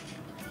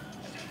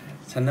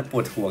ฉันน่ะป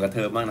วดหัวกับเธ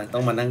อมากนะต้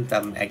องมานั่งจ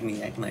ำแอคนี้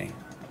แอคไหน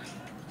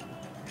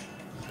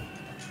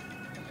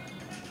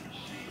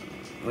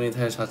วันนี้เ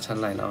ธอช็อตฉัน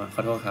ไหลแล้วข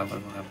อโทษครับ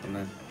คุณ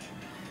นั่น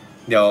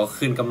เดี๋ยว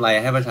คืนกำไร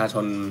ให้ประชาช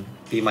น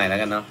ปีใหม่แล้ว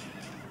กันเนาะ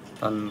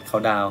ตอนเขา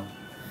ดาว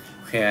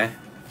โอเคไหม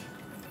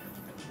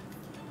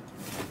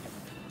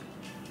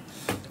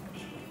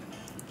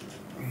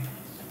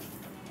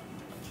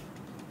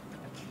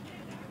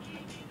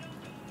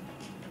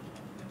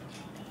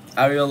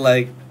I will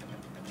like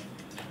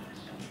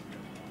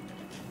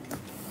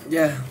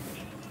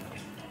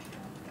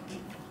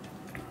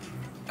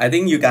I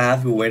think you guys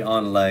have to wait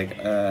on like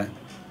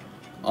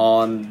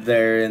on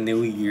their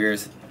New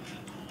Year's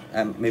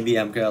and maybe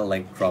I'm gonna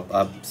like crop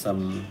up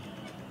some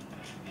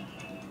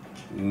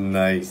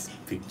nice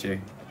picture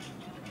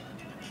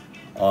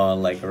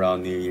on like around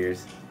New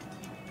Year's.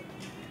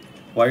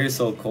 Why are you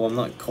so cold? I'm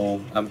not cold.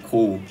 I'm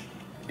cool.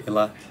 เห็น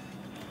ละ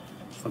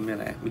คนไม่อะ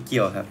ไรไม่เ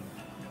กี่ยวครับ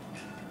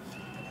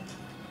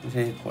ไม่ใ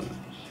ช่ผล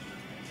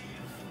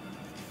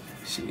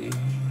ชี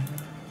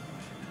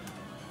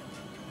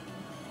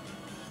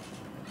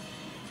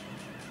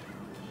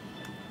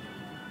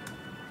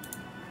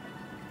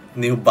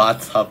New bath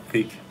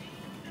topic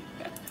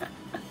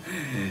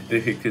The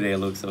pic today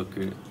looks so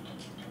good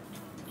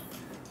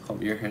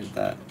Hope you heard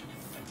that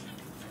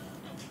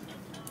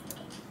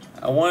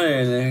I want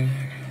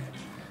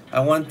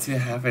to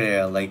have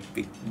a like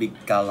big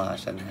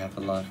garage and have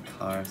a lot of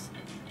cars.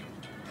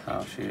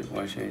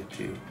 What should I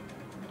do?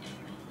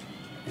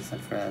 It's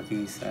not for a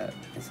visa.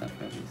 It's not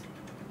for a visa.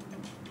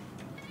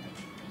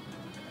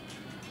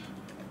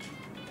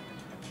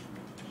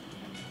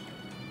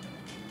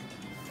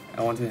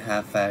 I want to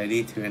have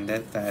Ferrari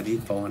 200, Ferrari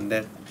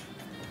 400,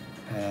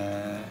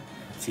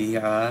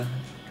 GR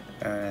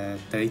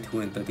 32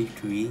 and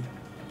 33.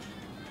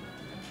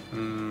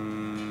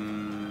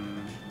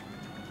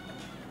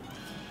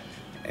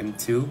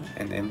 M2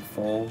 and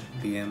M4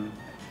 BM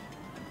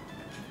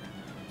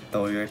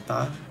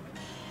Toyota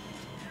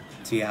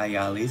GR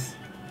Yaris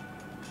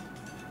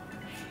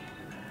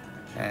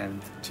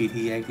and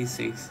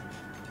GT86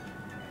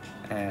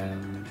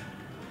 and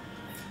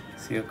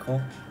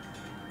Circle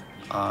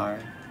R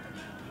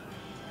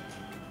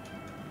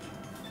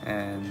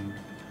and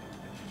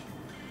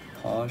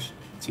Porsche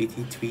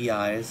GT3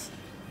 RS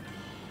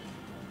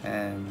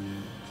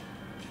and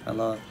a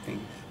lot of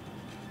things.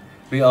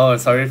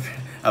 Sorry,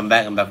 I'm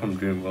back from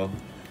Dreamworld.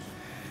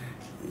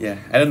 Yeah,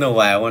 I don't know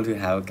why I want to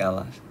have a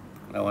garage.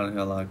 I want to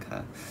have a lot of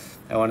cars.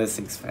 I want a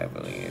 6.5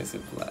 million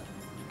super.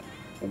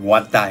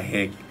 What the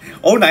heck?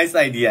 Oh, nice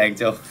idea,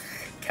 Angel.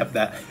 Kept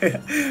that.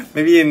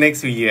 Maybe in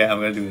next year I'm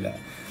gonna do that.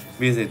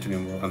 Visit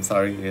Dreamworld. I'm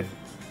sorry if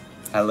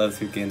I love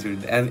to get into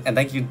it. And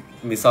thank you,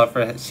 Miss Soft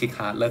for chic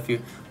heart. Love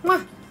you.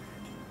 Mwah.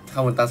 ขอ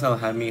บคุณตาสำหรับ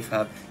ฮาร์มีค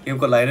รับอย่าลืม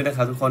กดไลค์ด้วยนะค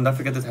รับทุกคน Don't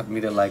forget to tap me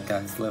the like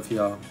guys. Love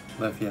y'all.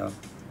 Love y'all.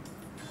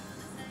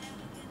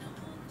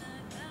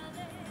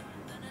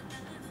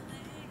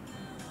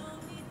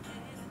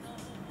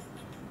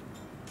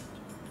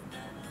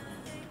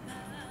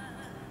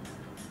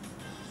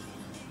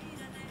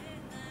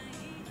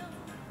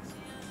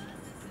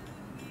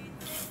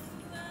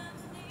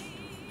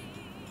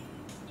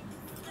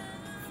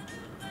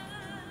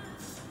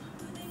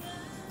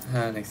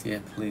 Next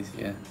year, please,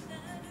 yeah.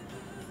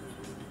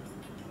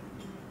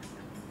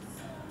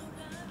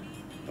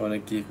 Wanna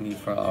give me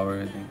for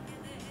hour, I think.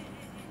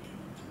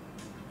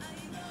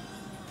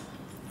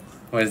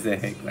 What is the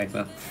heck right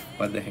now?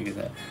 What the heck is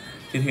that?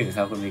 คิดถึงค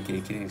รับคุณมิกกี้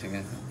คิดถึงใช่ไหม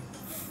ครับ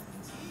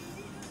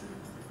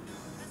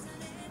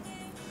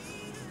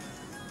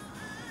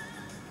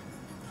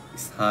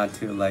It's hard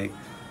to like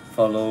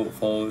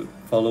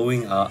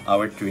following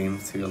our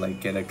dreams to like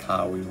get a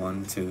car we want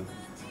to,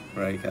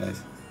 right, guys?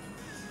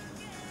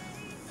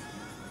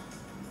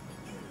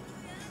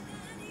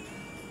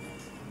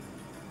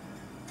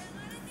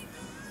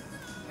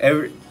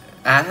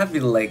 I have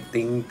been like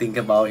think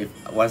about if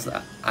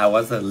I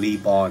was a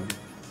reborn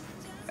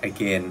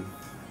again,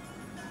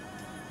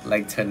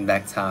 like turn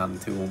back time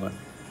to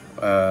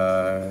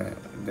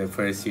the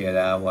first year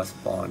that I was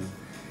born.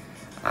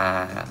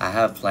 I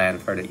have a plan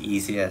for the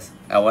easiest.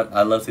 I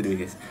love to do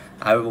this.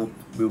 I will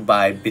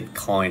buy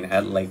Bitcoin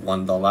at like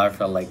 $1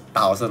 for like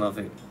 1,000 of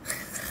it,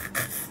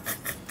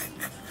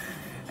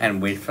 and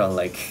wait for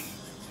like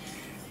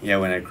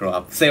when I grow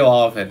up, save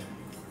all of it.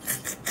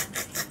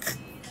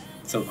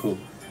 So cool.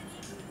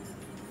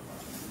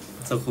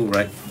 So cool,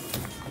 right?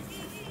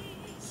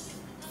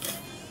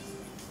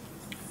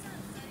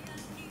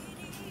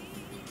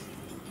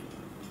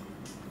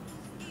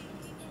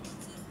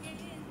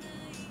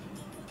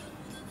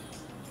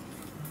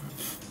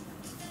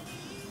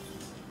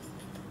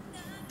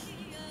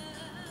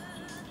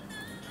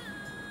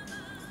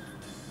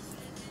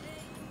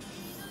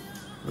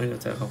ไม่เข้า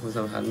ใจขอบคุณส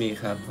ำหรับมี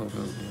ครับขอบ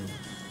คุณ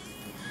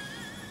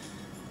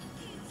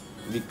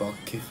บิ๊กบ็อก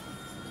กิฟต์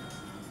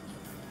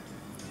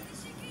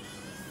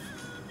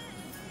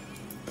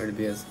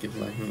the BS gift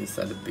like him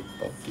inside the big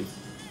box gift.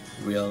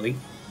 Really?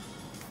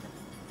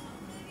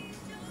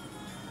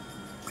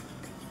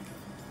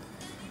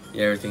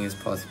 Yeah, everything is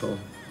possible.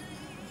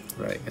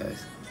 Right,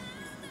 guys.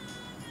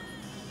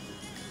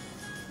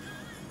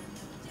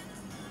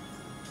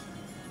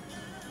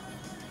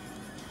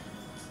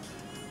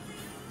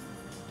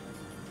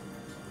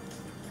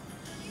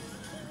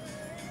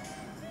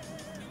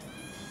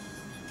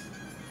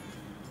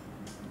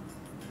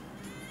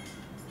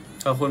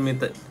 How could me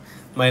that?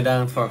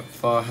 Maidan for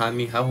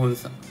Hami.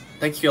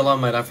 Thank you a lot,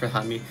 Maidan, for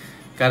Hami.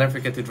 Gotta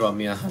forget to drop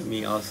me a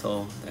Hami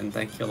also. And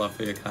thank you a lot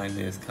for your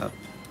kindness, ครับ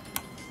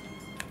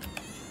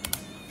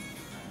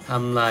ท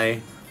ำไร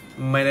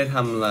ไม่ได้ท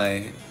ำอะไร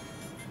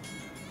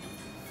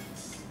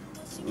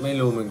ไม่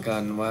รู้เหมือนกั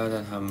นว่าจ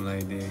ะทำอะไร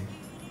ดี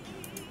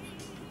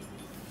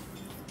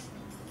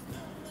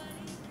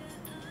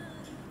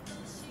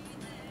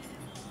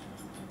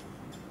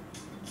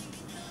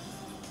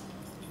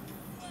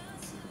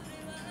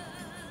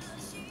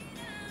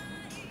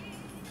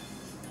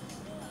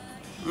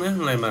ไม่ท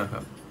ำอะไรมาค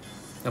รับ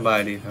สบาย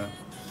ดีครับ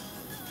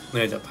เห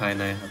นื่อยจากภาย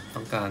ในครับต้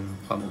องการ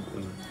ความอบ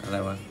อุ่นอะไร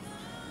วะ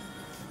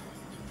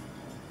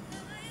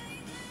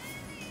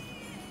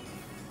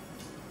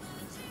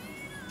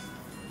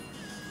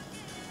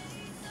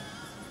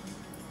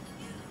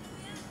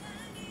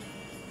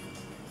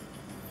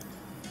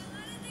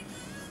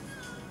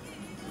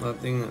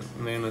nothing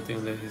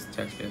under his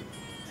jacket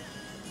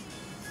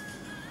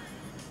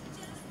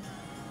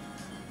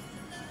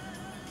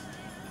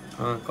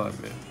ก่อน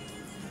เลย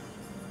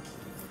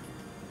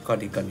ก่อน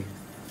ดี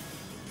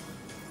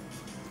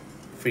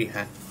ฟรี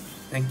ฮัก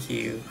thank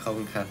you ขอบ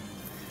คุณครับ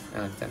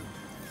จัง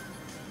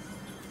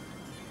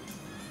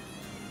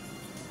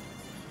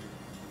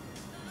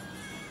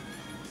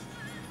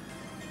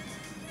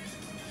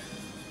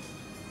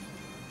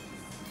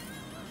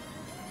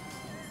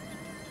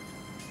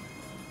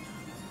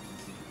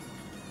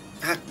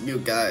ฮัก you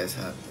guys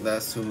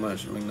that's too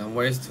much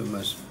why is too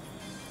much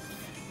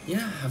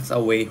yeah have a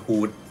way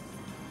hood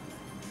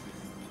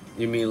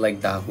you mean like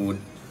the hood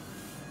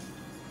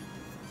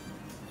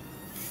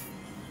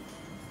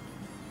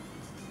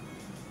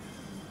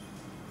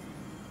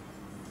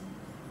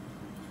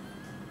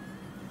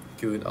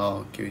good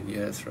good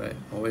yes right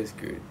always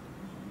good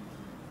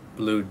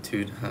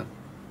Bluetooth hub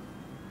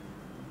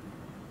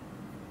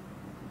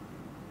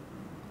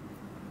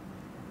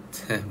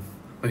damn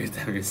what you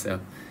tell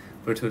yourself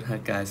Bluetooth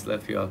hub guys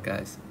love you all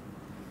guys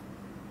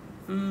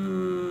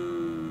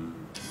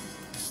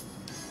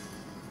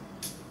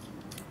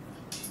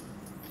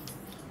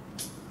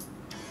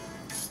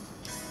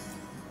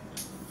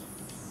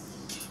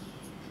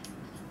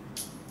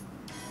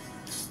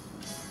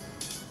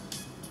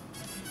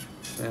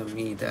Damn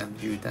me, damn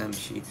you, damn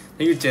she.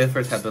 Thank you, Jeff,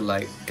 for tap the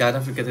like. God,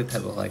 don't forget to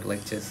tap the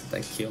like just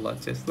thank you a lot,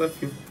 just love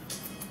you.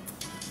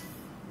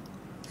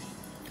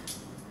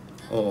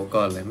 โอ้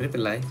ก่อนเลยไม่ได้เป็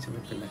นไรจะไ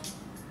ม่เป็นไร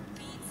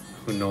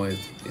Who knows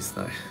it's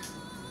not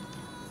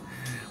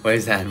What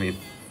does that mean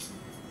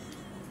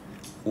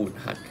หูด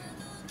หัก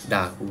ด่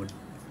าหูด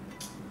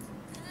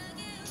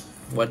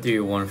What do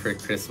you want for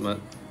Christmas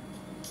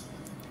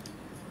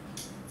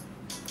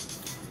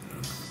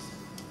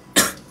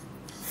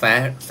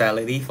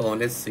Fairly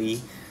 400C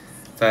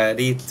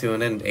Fairly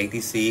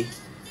 280C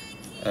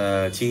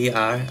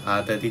GR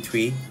R33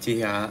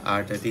 GR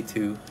R32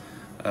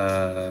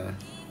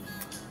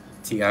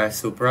 GR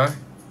Supra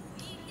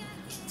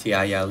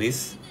GR Yaris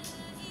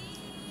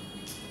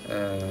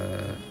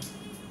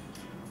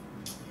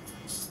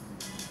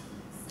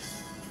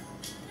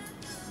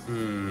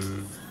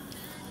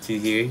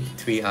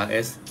GT3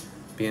 RS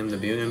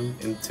BMW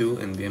M2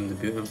 and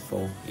BMW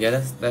M4 yeah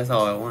that's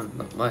all I want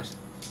not much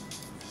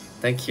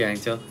Thank you,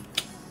 Angel.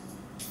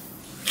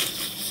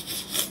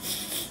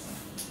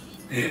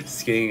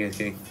 Just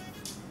kidding.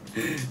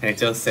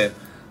 Angel said,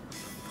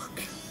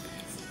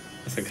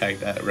 something like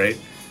that, right?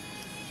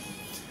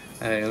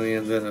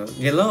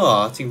 Yellow,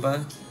 จริงปะ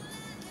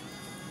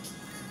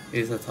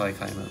It's a toy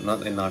car, not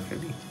for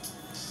me.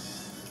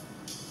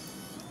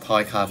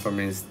 Toy car for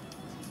me is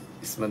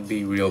must be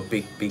real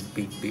big.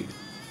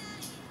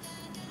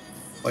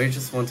 Or you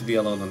just want to be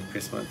alone on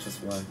Christmas, just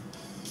why?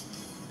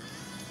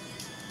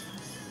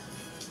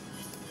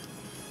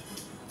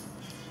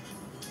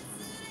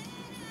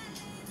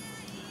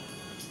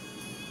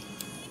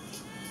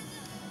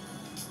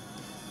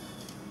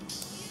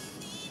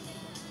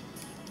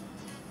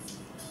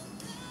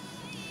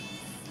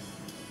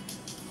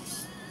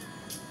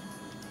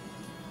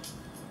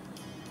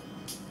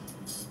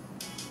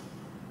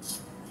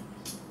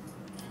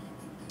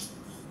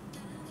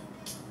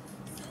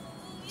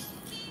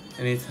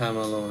 Anytime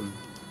alone.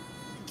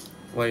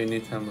 Why you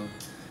need time alone?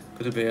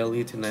 Go to bed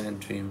early tonight and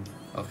dream.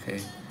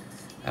 Okay.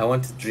 I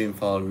want to dream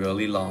for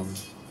really long.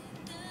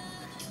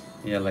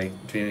 Yeah, like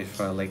dream it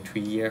for like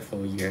 3 years,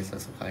 4 years or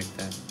something like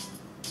that.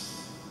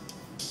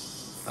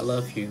 I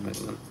love you,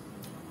 Macklin.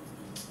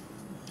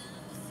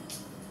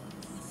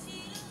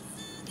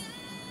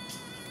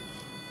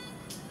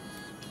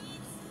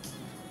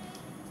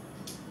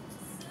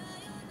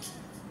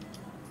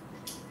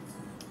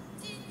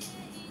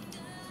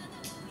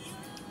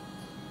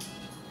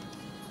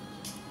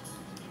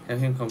 Have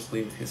him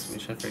complete his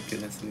mission for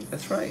goodness sake.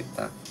 That's right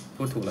ตัก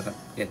พูดถูกแล้วครับ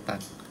ตัก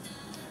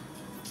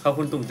ขอบ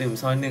คุณตุ่มติ่ม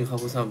ซอย1ขอบ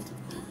คุณสำหรับ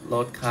ร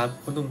ถครับ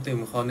คุณตุ่มติ่ม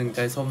ขอ1ใจ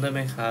ส้มได้ไหม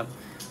ครับ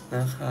น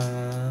ะครั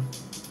บ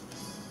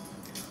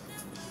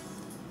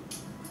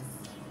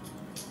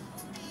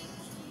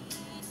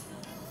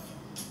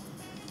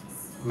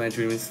My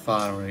dream is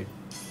far away.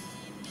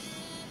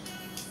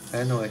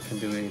 I know I can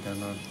do it or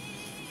not.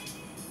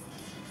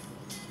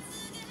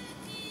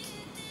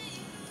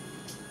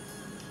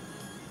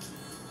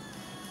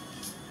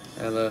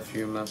 I love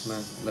you, Mac.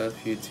 Love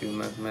you too,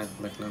 Mac.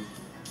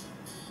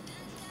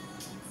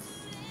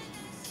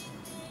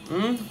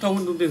 ขอบคุ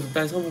ณตุ่มติ่มสนใจ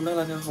ชอบผมน่า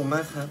รักครับขอบคุณม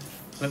ากครับ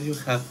Love you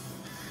ครับ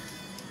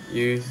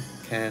You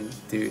can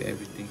do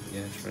everything.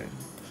 Yes, right.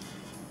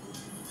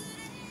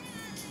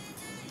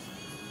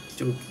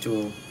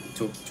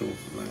 จูบ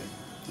มา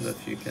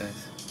Love you guys.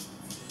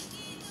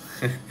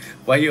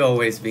 Why you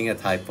always being a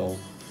typo?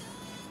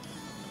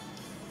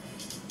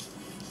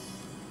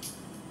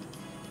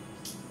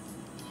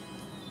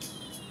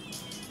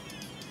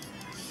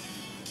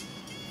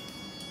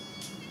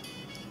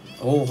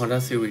 Oh, Honda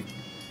Civic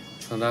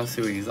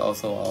is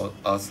also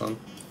awesome.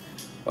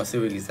 What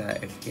Civic is that?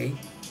 FK?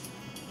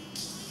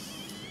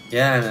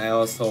 Yeah, and I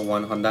also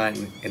want Honda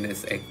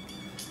NSX.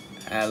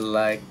 I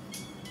like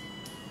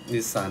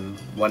Nissan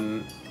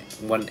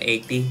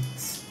 180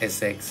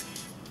 SX.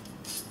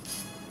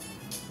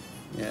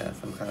 Yeah,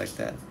 something like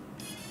that.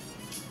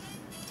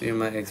 See,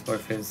 my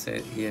ex-boyfriend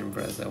said he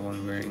embarrassed I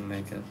wasn't wearing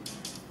makeup.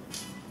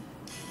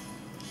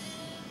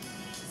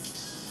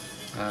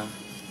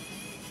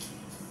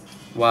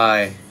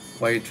 Why?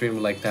 Why you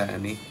dream like that,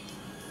 Annie?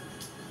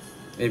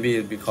 Maybe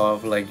it's because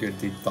of like your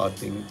deep thought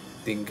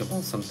think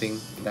about something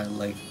that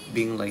like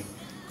being like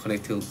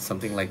connected to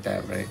something like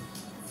that, right?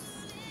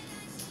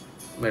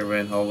 My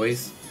brain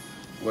always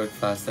work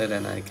faster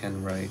than I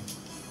can write.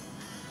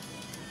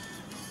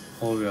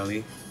 Oh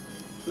really?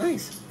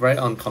 Nice. Write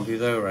on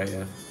computer, right?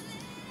 Yeah.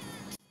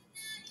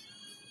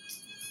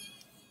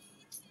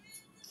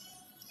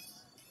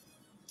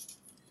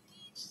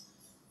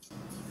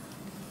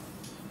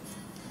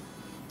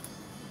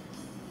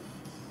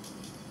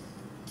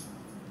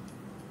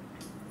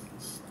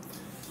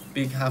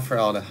 Big hat for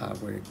all the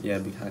hard work. Yeah,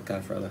 big hat guy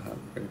for all the hard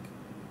work.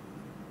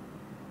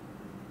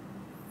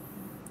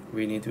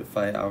 We need to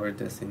fight our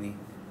destiny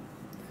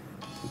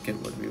to get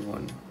what we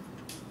want.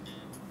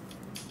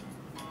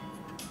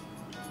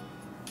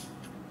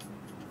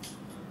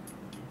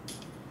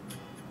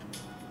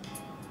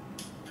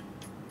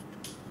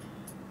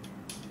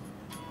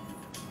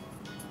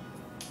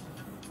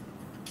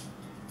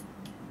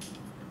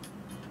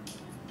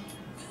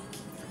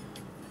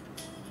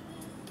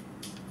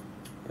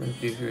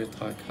 You hear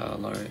talk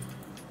Larry.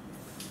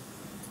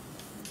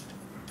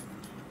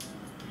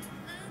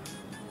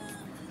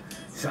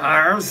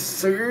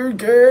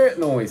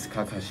 No, it's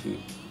Kakashi.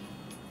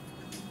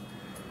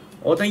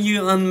 Oh, thank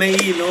you, on May.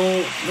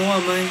 No,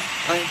 on May.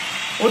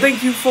 Oh,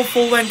 thank you for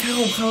full and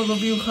count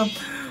review.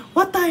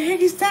 What the heck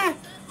is that?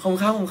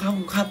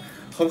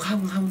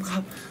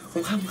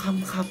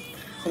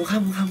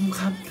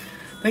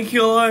 Thank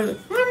you, Lord.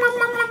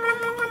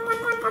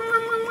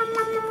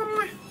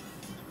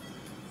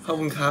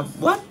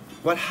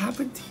 What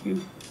happened to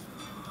you?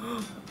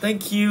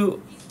 Thank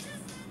you,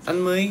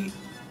 An May.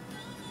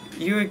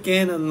 You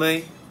again, An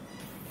May.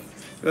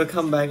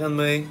 Welcome back, An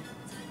May.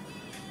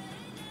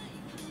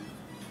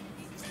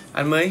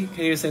 An May,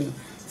 can you send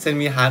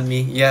me hand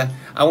me? Yeah,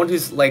 I want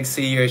to like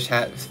see your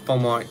chat for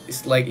more.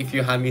 It's like if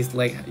you hand me, it's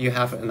like you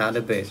have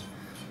another bit.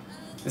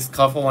 It's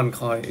called for one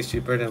coin. It's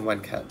cheaper than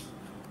one cat.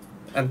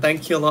 And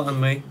thank you a lot, An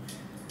May.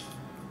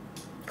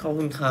 ขอบ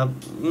คุณครับ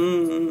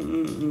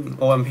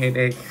โอมเพจเ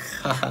อง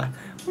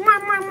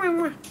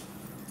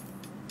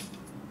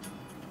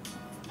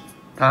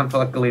Time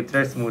for a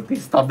glitter smoothie.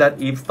 Stop that,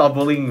 Eve. Stop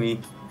bullying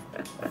me.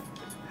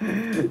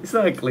 It's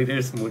not a glitter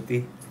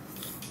smoothie.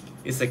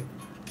 It's a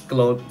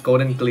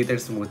golden glitter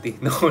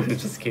smoothie. No, I'm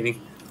just kidding.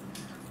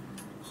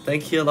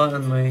 Thank you a lot,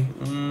 Anmei.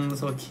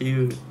 So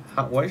cute.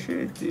 Why should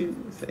I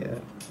say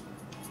that?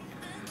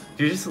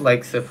 You just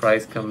like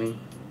surprise coming.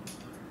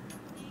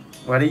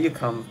 Why did you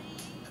come?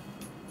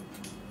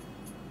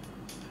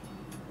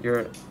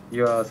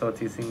 You're also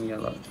teasing me a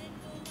lot.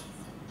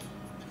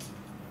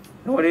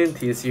 No, I didn't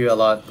tease you a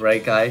lot,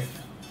 right, guys?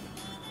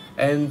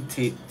 And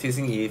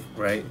teasing Eve,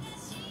 right?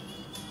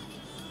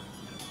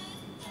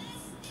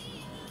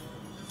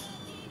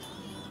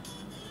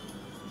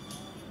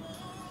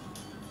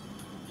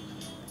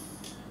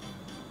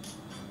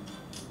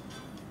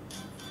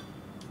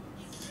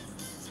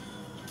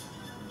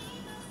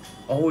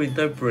 Oh,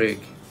 winter break.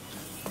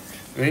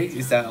 Really?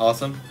 Is that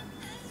awesome?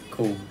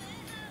 Cool.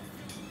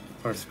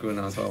 For school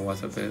now, so I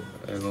was a bit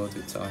able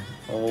to talk.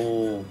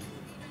 Oh.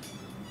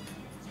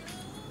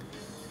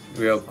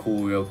 Real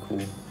cool.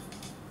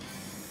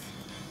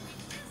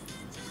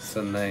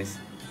 So nice.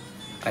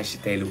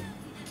 Ashitelu.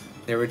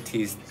 Never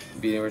teased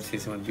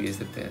someone B is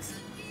the best.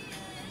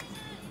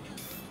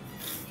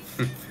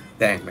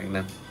 Dang,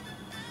 Magna.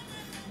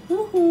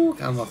 Woohoo!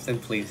 Come often,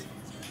 please.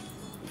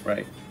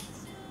 Right.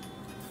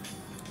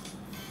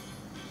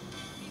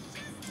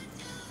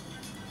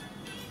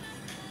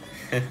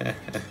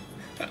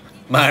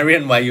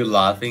 Marian, why are you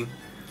laughing?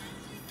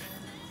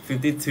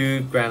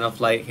 52 grand of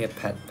light hit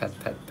pat.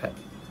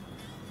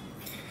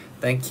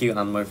 Thank you,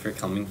 Anmar, for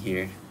coming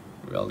here.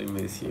 Really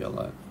miss you a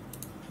lot.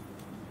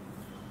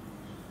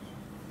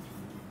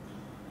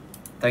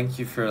 Thank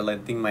you for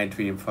letting my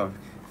dream for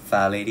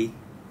Fa Lady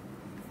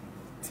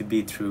to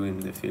be true in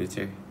the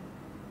future.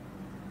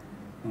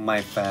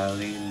 My Fa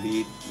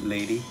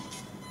Lady.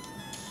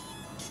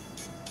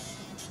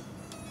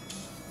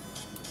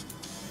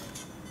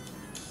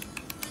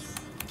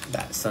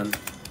 That son.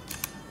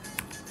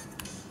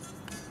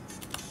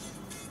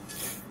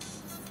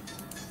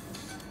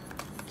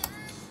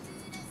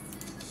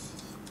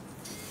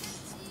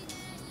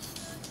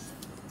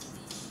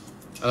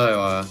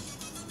 Oh,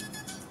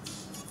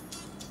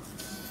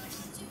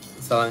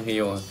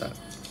 사랑해요. That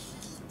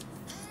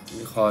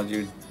because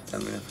you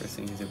damn the first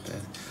thing is the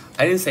best.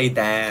 I didn't say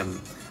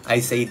damn. I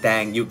say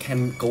dang. You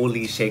can go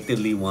shake the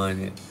Lee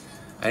one.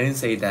 I didn't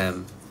say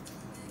damn.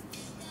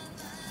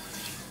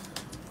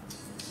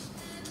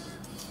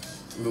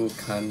 You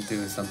can't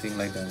do something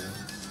like that.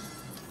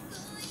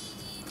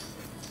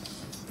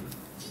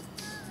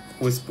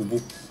 Who's Boo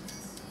Boo?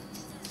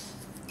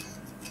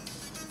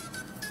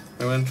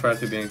 Everyone try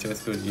to be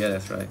anxious good. Yeah,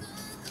 that's right.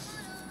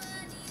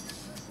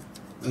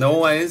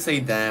 No, I didn't say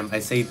damn. I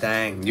say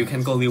dang. You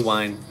can go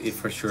rewind it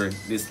for sure.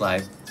 This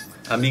live.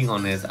 I'm being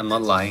honest. I'm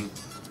not lying.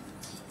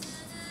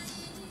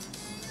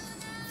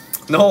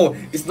 No,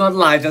 it's not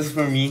lie just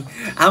for me.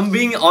 I'm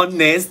being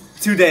honest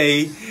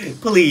today.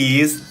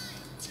 Please.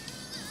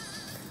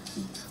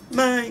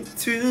 My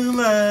true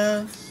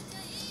love.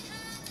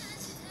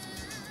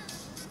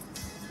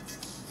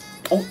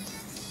 Oh.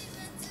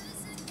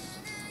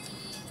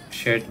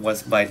 Shirt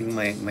was biting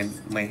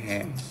my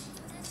hair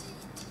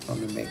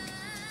from the neck.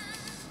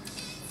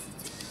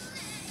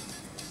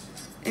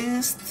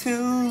 It's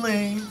too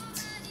late.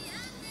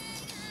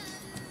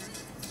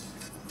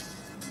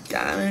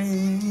 Got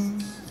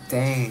it.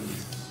 Dang.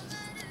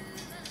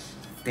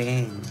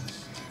 Dang.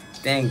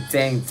 Dang,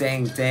 dang,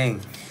 dang,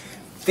 dang.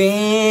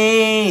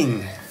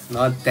 Dang.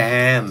 Not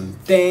damn.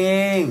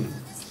 Dang.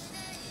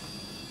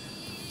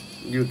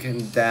 You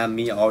can damn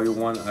me all you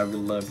want. I will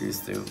love you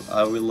still.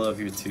 I will love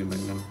you too,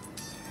 Magnum.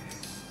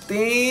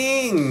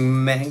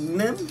 Dang,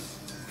 Magnum.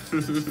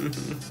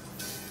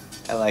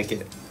 I like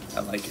it. I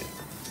like it.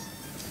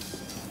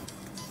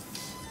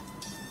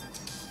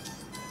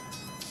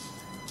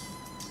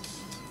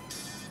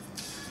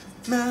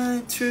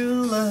 My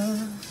true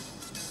love.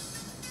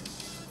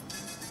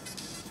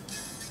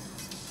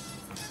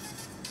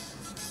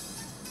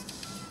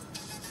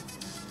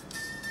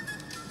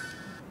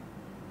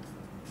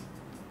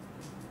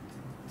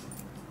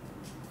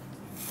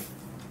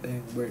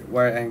 Dang,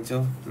 where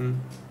Angel?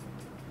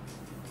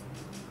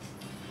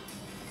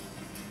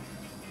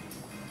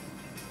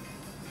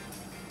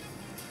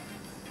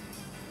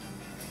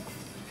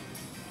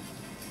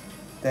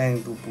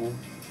 Dang, Boo Boo.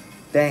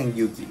 Dang,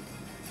 Yuki.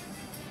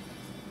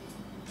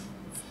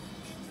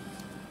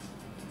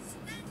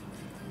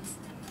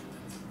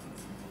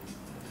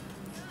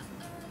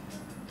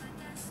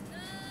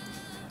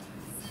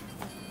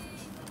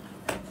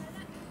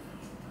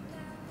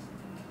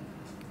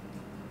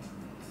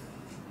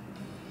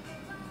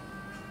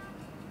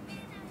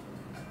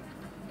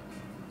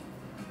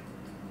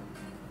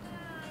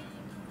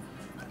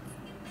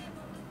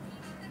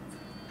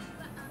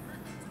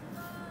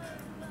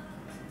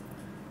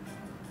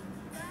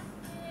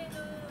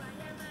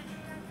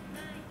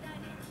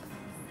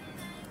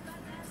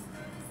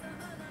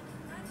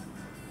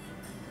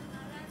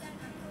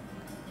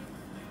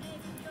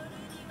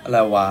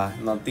 Là hòa,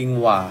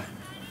 nothing hòa.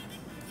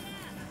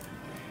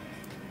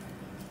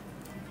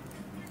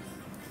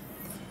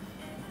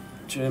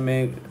 Should I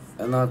make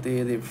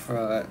another deep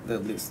fry the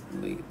list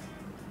lead?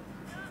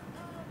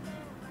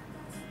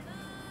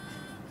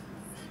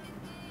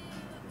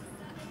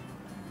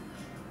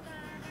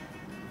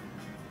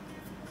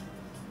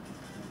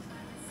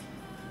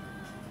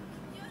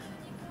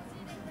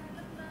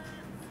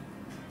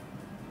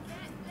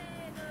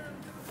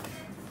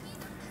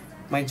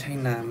ไม่ใช่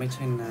นะไม่ใ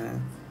ช่นะ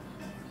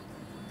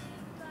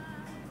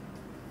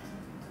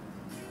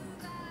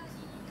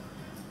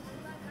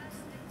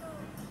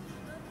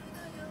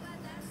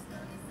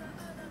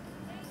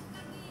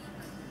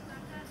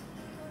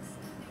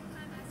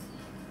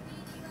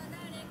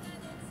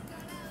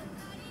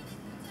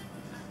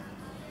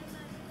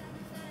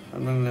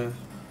นึงนะ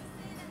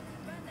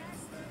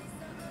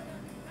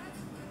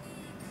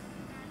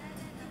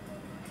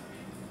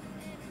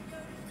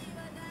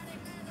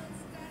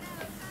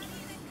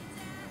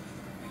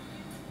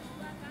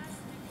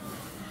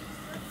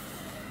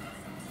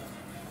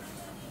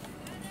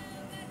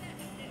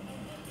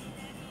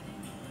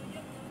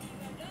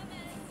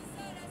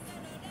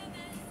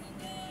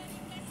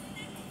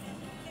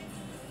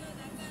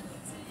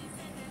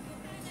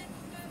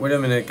Wait a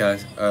minute,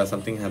 guys.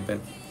 Something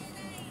happened.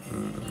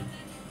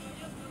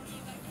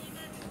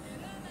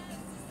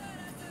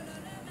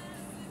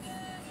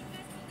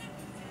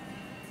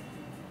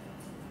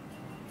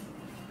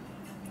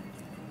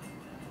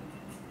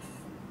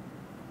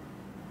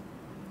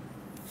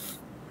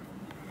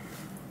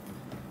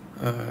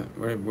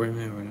 Wait a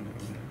minute.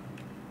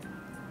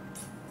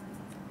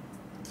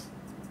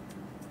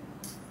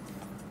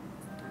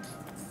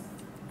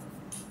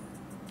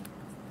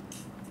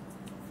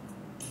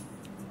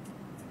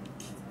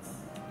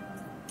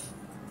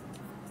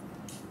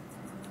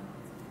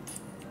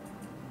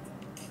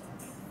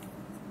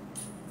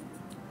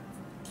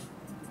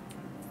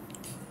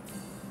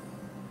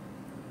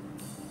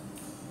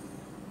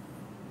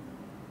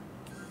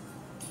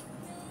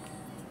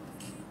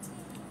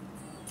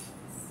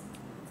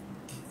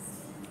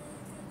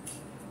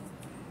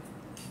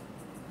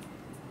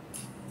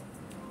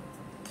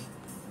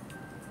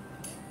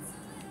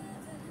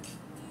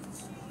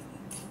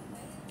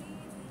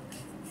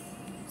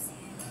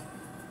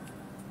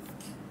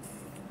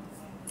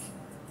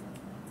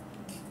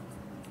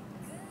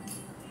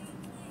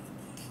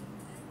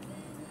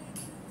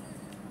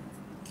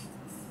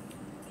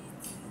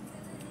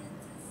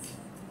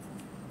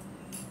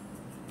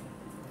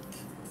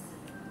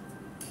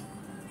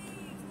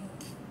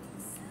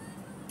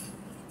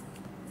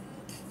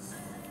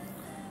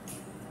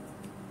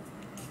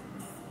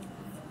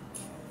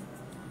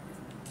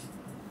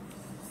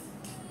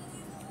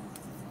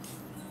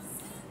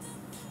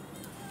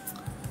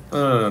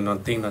 No,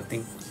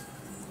 nothing.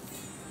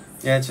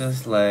 Yeah,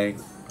 just like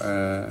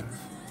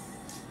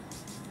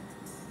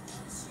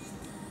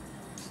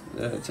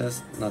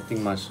Just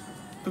nothing much.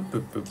 Boop,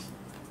 boop, boop.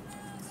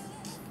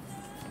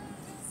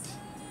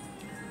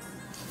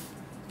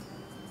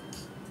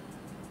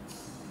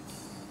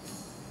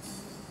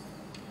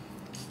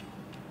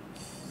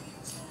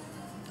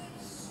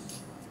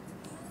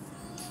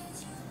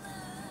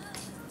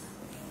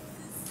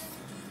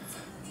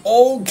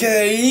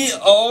 Okay,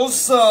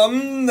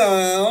 awesome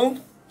now.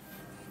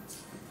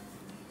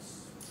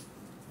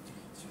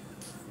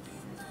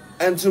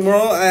 And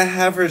tomorrow I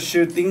have a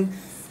shooting,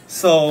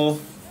 so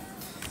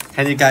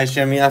can you guys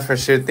join me up for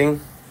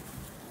shooting?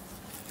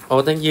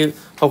 Oh, thank you.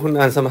 ขอบคุณ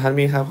อ่านสมพันธ์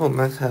มีครับผม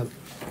มากครับ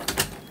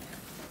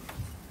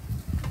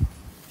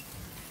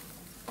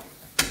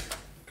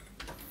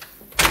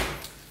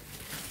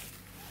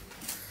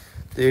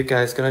Do you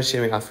guys gonna show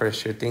me up for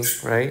shooting,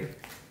 right?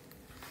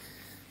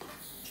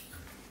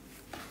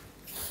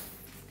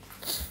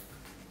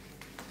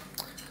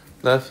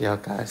 Love y'all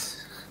guys.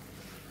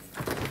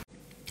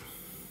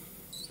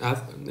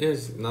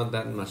 There's not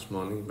that much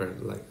morning, but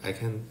like I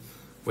can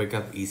wake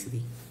up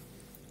easily.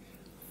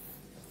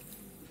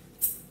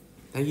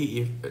 Thank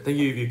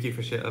you, Yuki,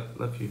 for share up.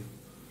 Love you.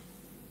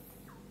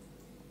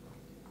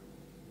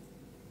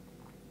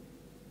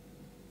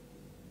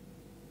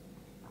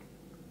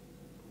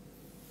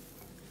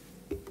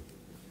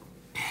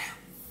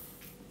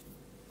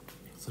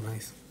 So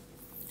nice.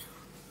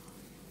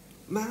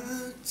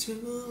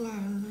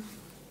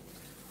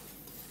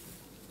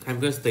 I'm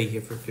gonna stay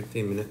here for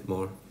 15 minutes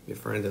more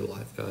before I end the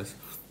live, guys.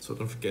 So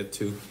don't forget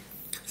to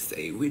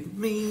stay with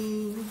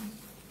me.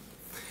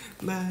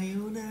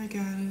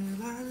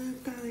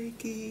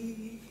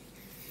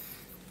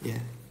 Yeah.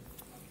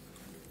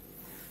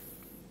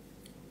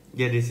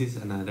 Yeah, this is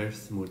another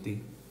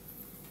smoothie.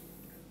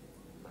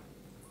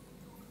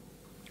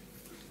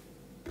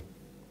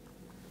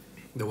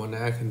 The one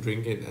that I can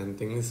drink it and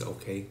think is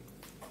okay.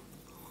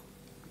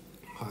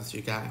 Plus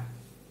you guys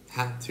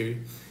have to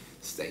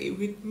stay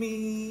with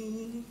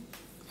me.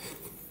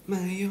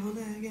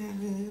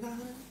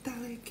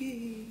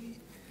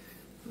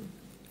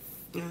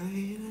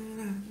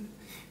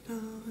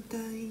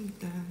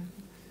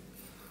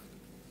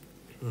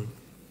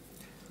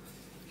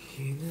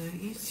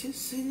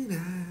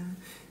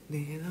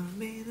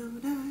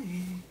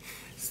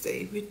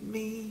 Stay with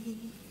me.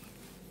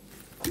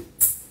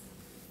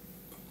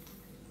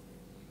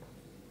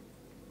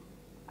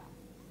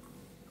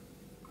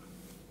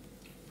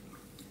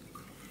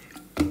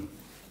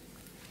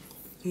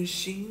 You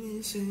see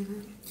me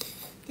singing,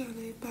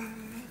 darling,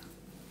 bye.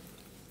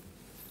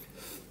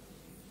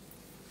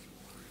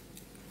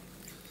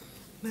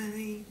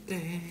 My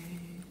day,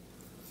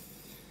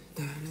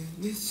 darling,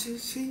 this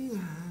is sing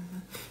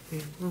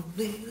and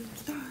rolling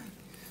time.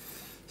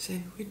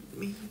 Stay with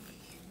me.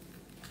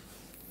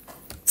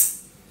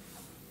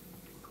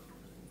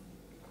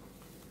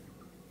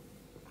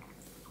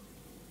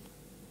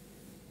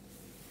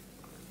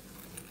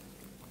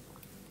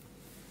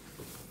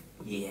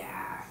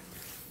 Yeah.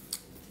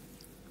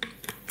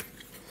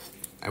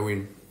 I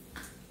win.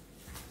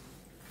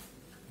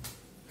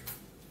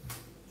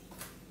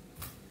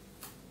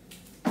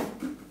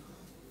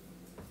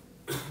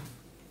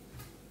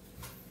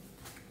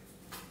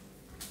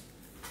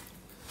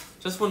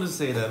 Just want to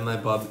say that my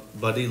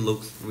body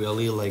looks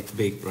really like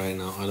big right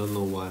now. I don't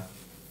know why.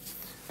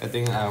 I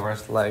think I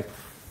was like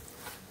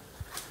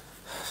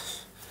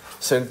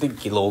 70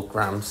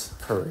 kilograms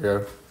per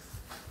year.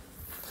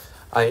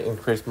 I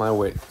increased my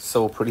weight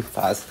so pretty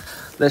fast.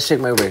 Let's check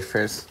my weight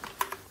first.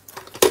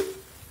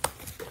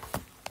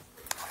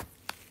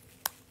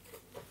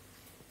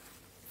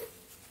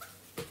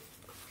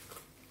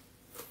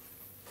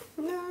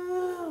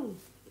 No.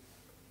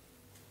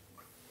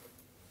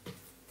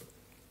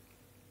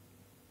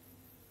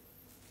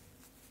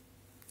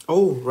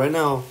 Oh, right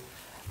now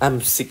I'm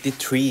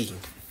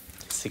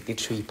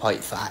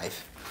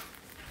 63.5.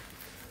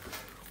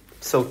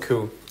 So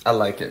cool. I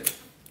like it.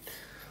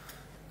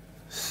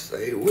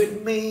 Stay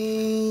with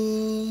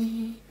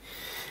me.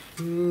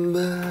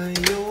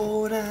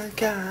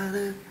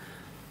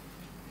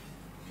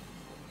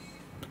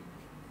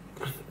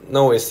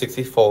 No, it's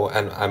 64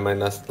 and I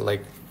minus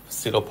like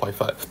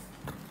 0.5.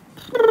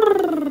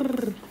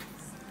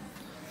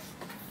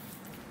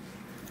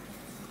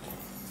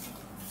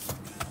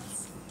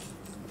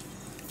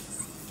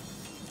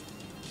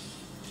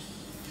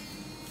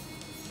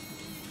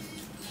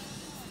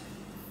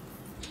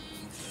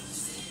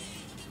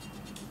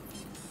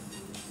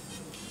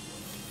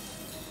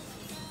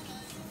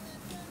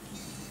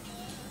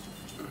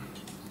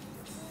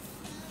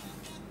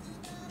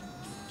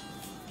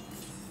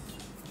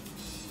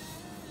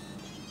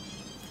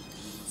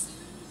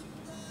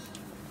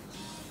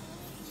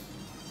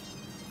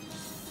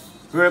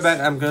 We're back.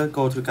 I'm gonna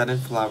go to Garden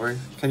Flower.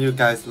 Can you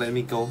guys let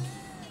me go?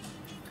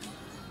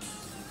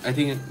 I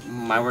think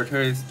my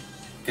water is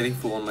getting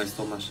full on my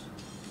stomach.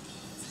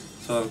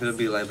 So I'm gonna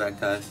be right back,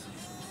 guys.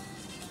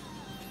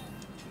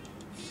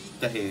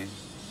 Hey.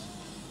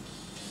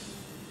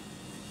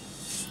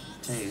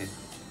 Hey.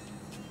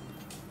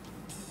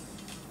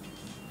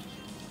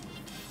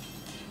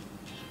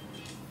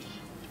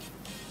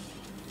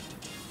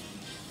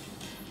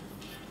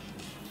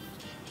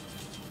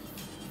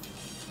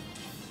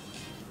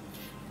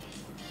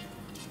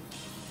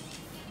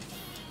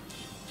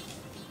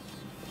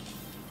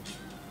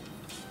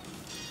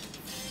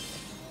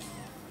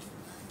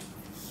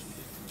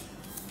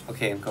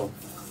 Okay, go.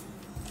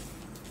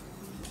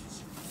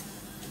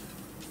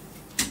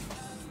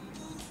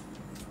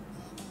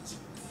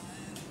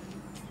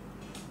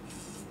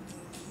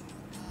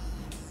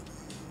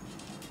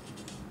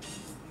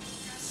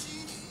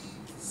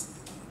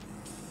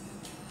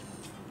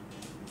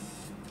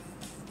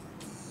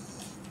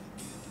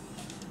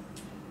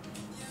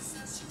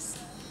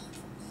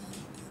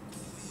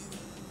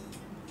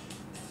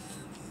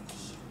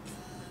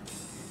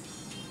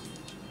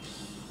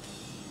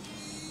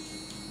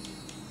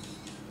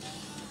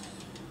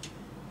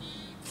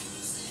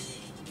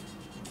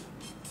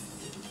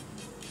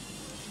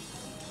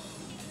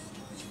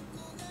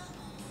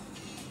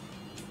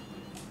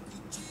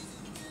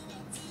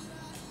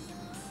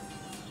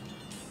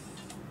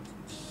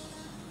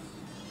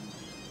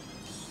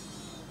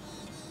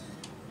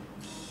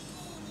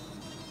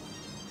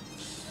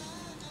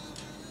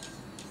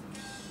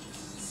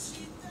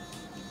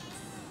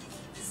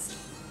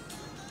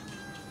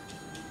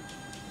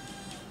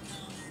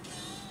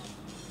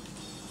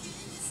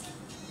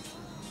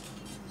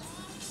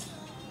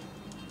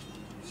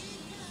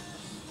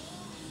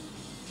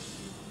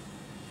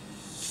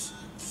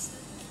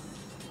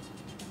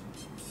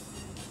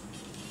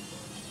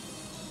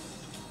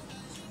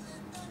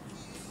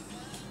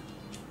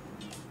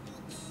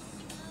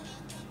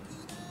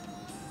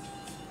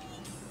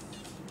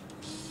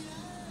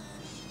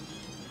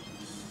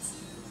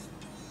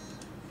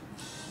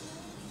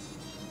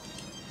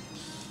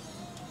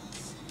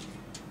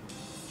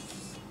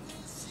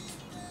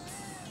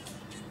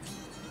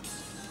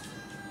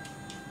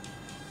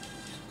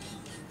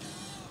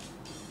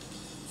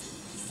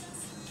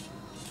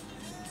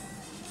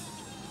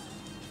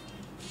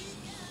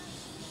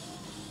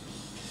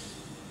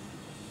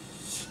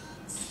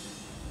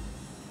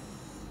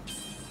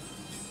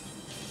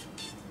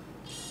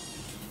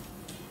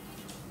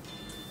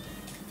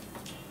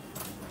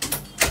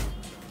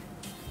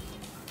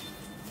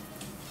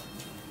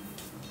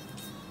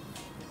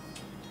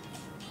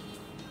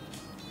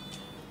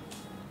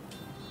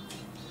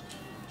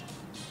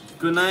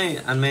 Good night,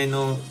 Anmei.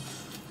 No,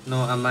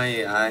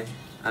 Anmei AI.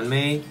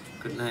 Anmei,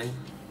 good night.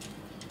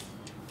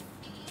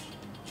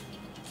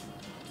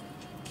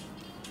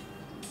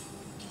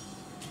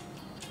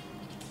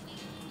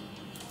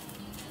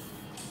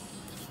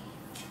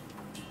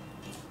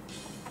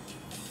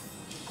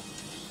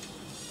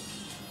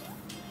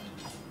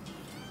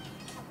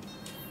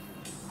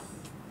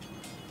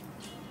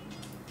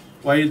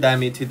 Why you dare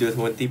me to do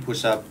 20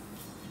 push-up?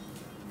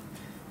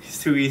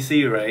 It's too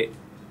easy, right?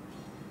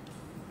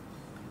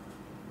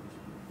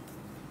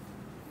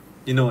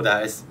 You know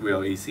that is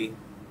real easy.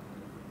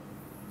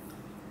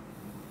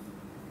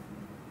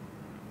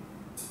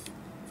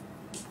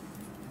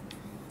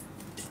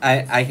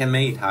 I can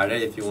make it harder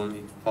if you want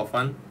me for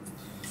fun.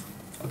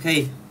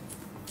 Okay.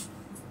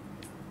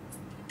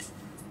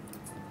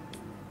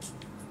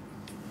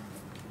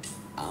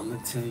 I'ma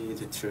tell you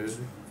the truth.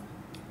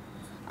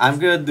 I'm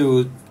gonna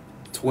do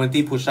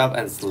 20 push-up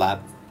and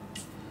slap,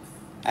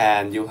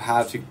 and you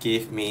have to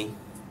give me.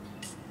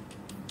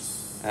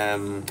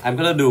 I'm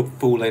gonna do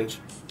full length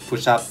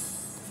push-up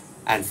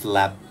and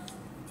slap,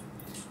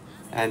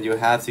 and you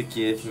have to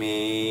give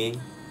me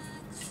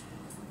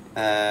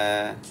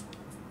 3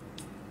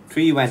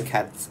 one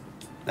cats.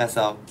 That's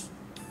all.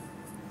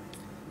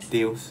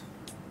 Deals.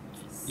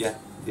 Yeah,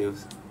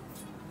 deals.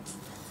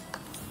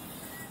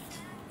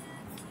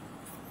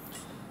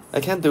 I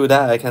can do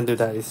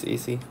that. It's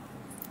easy.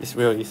 It's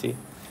real easy.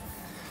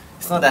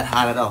 It's not that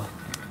hard at all.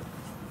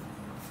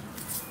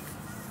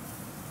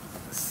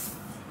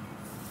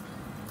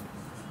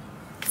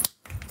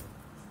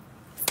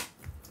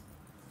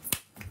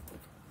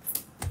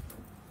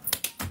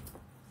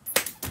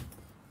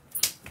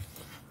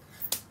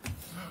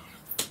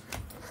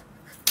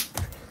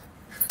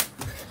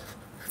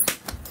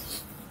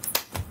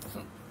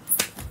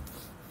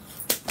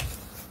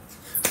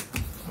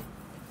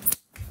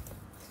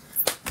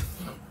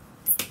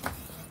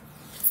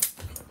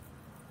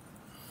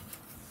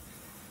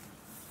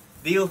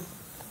 Deal.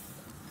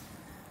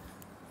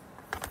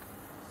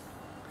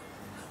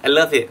 I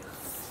love it.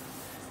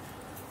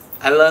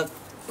 I love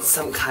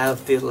some kind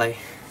of deal like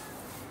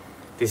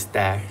this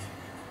there.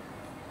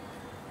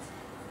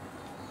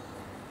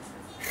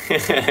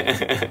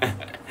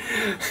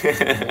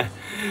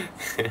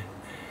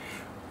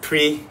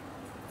 Three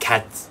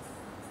cats.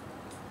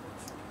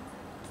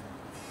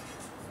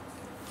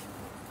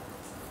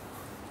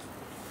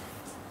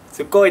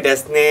 Sugoi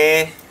desu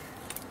ne.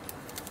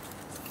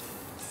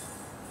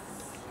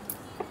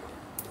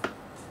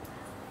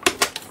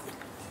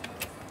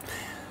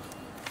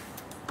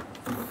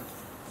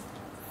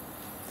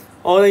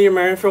 Oh, you're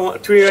married for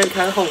 3 and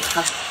cat home.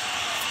 Ha ha.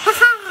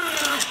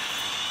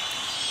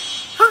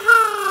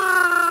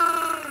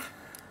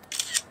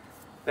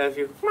 Love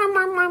you.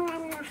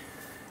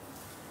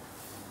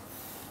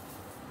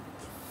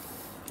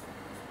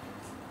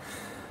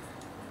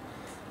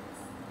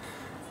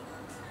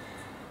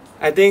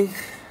 I think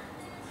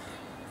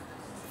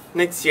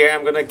next year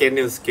I'm gonna get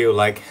new skill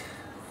like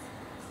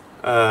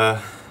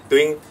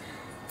doing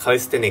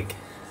calisthenic.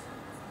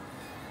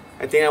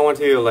 I think I want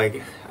to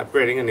like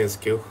upgrading a new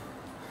skill.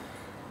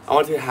 I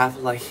want to have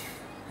like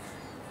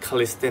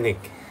calisthenic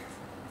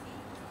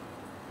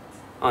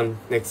on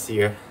next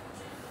year,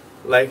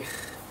 like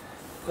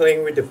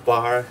playing with the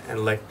bar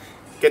and like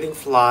getting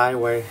fly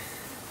away.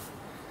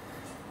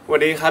 สวั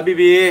สดีครับบี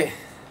บี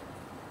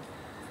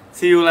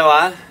ซีอูอะไรว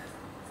ะ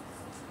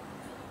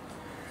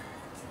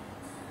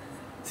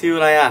ซีอูอ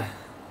ะไรอ่ะ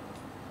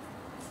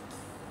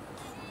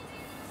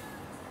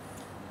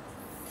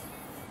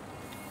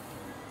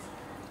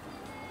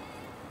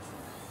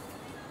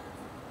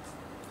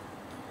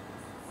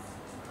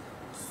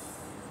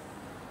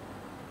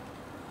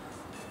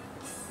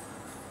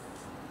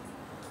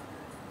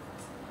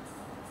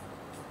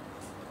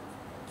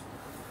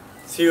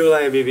ซีอูอะไร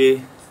บีบี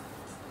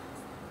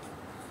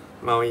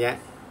เมาแยะ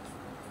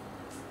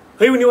เ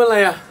ฮ้ยวันนี้วันอะไร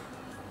อ่ะ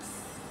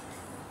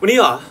วันนี้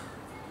เหรอ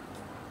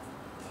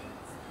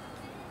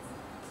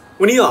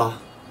วันนี้เหรอ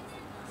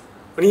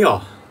วันนี้เหรอ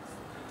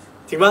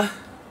จริงปะ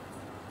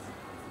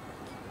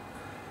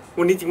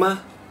วันนี้จริงปะ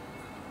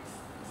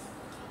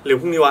หรือ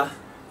พรุ่งนี้วะ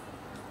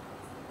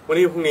วัน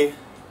นี้หรือพรุ่งนี้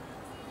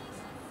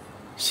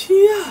เ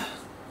ชี่ย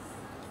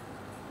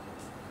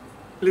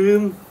ลื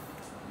ม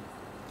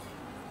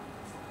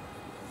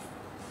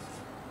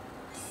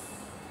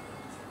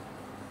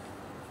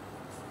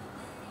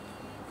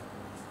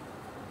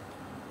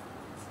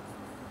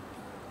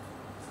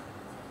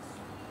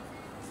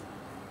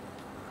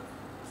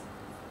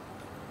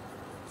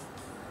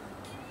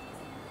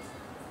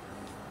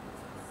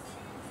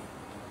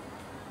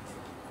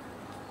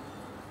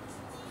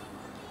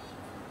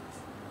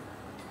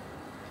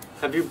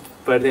Happy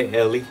birthday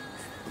Ellie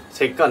เ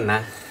ช็คก่อนนะ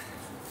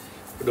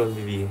โดน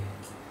บีบี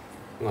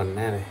งอนแ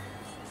น่เลย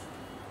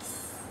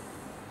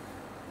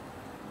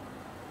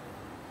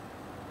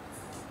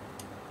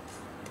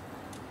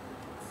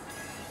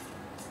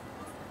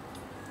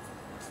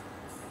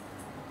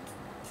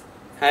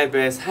Hi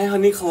Bess Hi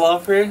Honey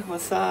Clover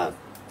What's up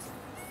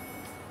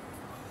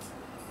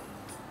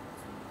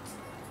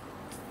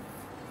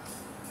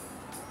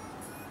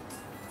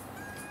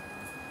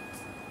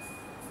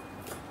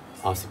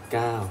อ๋อ19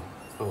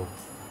โอ้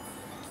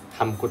ท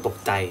ำกูตก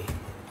ใจ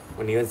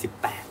วันนี้วัน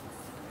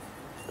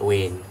18เว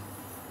น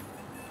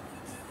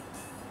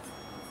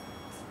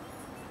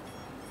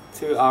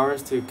 2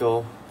 hours to go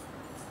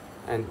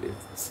and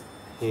it's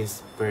his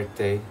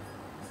birthday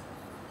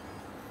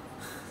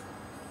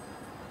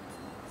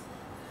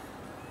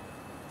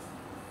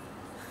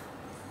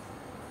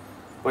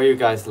Why are you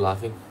guys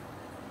laughing?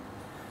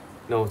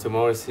 No,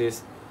 tomorrow is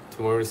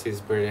his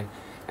birthday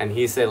and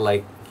he said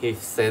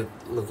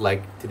look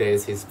like today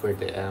is his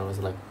birthday and I was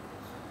like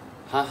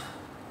huh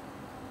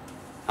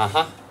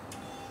haha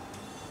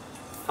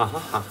haha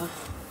haha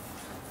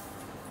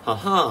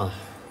haha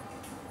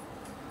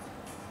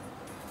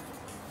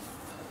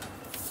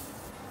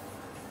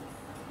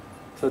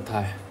so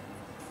tired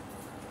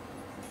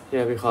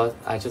yeah because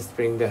I just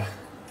drink the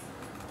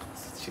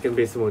chicken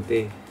based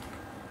smoothie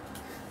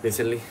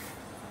recently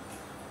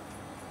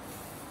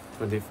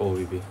 24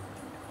 BB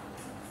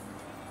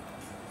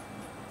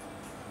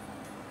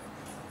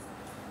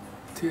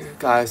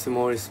Guys,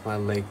 tomorrow is my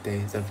leg day.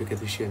 Don't forget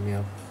to cheer me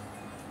up.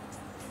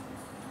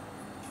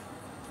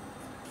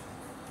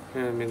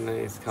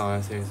 Midnight is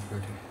Kawhi's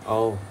birthday.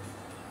 Oh,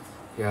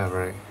 yeah,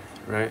 right.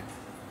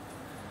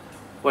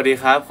 สวัสดี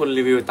ครับคุณ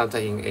รีวิวตามใจ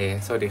ยิงเอ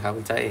สวัสดีครับ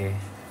คุณจ้าเอ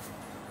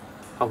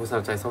ขอบคุณสำห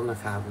รับใจส้มนะ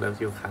ครับ Love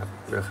you ครับ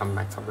Welcome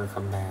back ครับ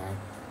Welcome back.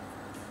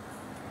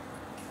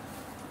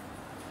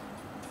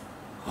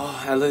 Oh,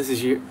 Alice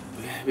is you.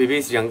 Baby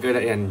is younger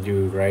than you,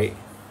 right?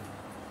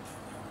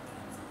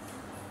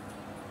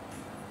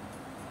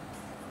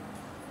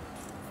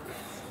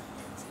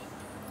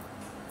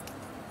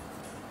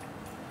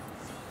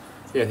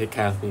 Yeah, take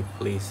care of me,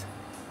 please.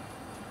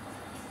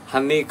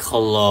 Honey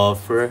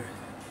Clover.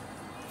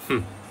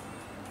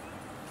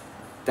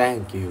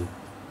 Thank you.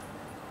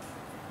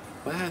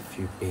 Where have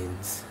you been?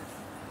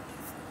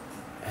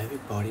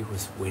 Everybody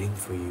was waiting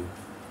for you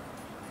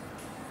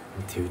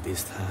until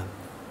this time.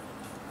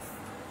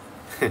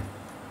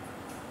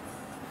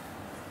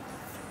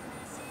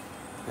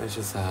 That's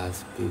just us,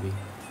 baby.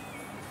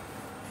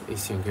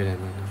 He's younger than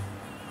me now.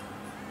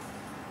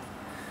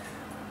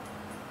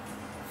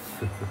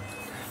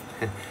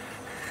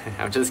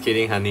 I'm just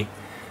kidding, honey.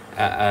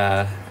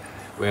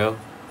 Well,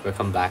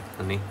 welcome back,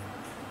 honey.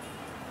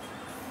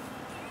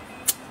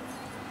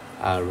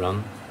 Rum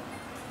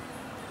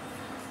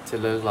จะ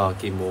เลิกรอ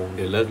กี่โมงเ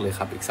ดี๋ยวเลิกเลยค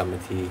รับอีก3 น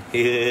าที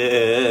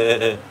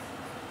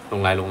ล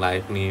งไลฟ์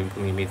พรุ่ง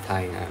นี้มีถ่า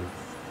ยงาน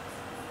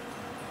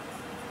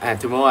and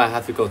tomorrow I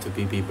have to go to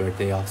BB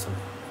birthday also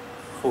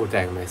oh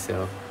dang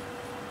myself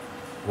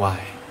why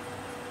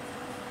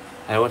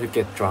I don't want to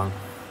get drunk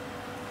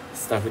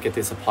start to get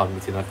disappoint me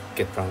to not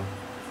get drunk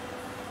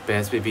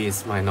best BB is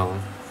my known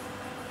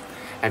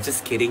I'm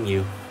just kidding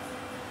you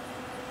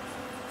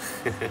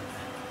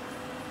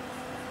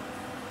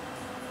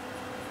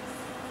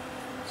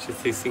she's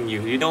teasing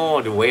you. You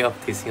know the way of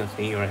teasing of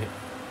me, right?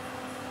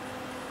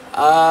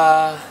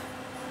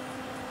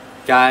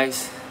 Guys,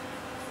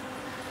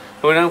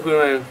 คุณนั่งพื้น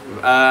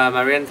ม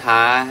าเรียนท้า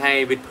ให้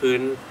วิดพื้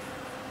น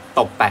ต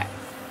บแปะ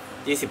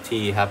20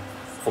 ทีครับ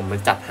ผมมัน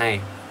จัดให้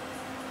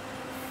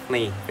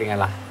นี่เป็นไง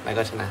ล่ะแล้ว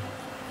ก็ชนะ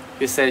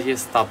You said you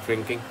stop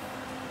drinking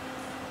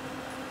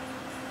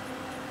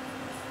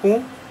Who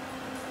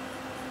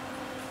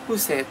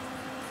said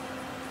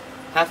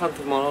have fun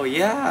tomorrow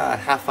yeah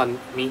have fun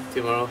me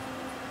tomorrow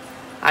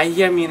I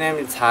hear me name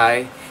in Thai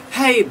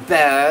Hey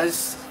Bess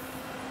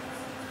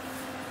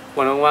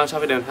วันว่างๆชอบ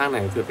ไปเดินห้างไหน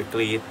เพื่อไปก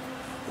รีด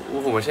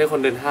ผมไม่ใช่คน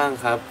เดินห้าง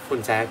ครับคุณ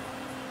แจ็ค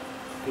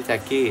พี่แจ็ค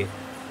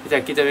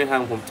กี้จะไม่ทา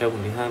งผมเจอผ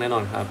มที่ห้างแน่น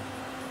อนครับ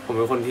ผมเ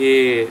ป็นคนที่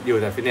อยู่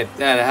แต่ฟิตเนสแ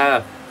ต่ถ้า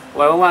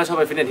วันว่างๆชอบ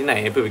ไปฟิตเนสที่ไหน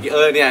เปิดกี้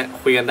เนี่ย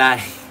คุยกันได้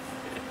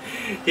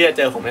ที่จะเ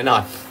จอผมแน่นอ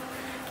น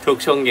ทุก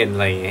ช่วงเย็นอะ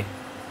ไรอย่างเงี้ย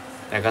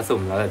แต่ก็สุ่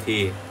มแล้วแต่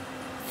ที่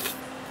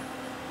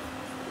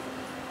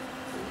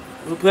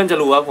เพื่อนจะ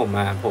รู้ว่าผม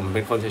เ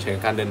ป็นคนเฉย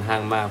ๆการเดินห้า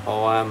งมากเพราะ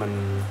ว่ามัน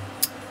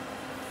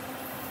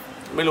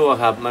ไม่รู้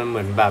ครับมันเห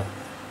มือนแบบ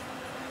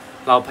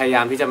เราพยาย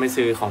ามที่จะไม่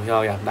ซื้อของที่เร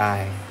าอยากได้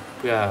เ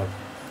พื่อ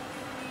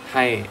ใ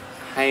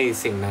ห้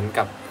สิ่งนั้น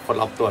กับคน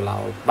รอบตัวเรา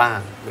บ้าง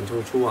เป็น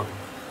ช่วง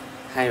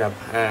ๆให้แบบ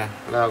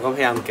เราก็พ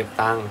ยายามเก็บ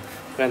ตังค์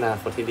เพื่ออนา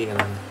คตที่ดีกัน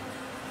แล้ว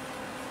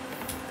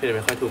เพื่อจะไ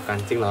ม่ค่อยถูกกัน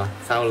จริงเหรอ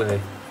เศร้าเลย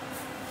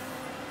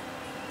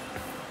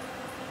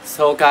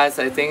So guys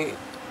I think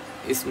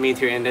it's me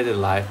to end the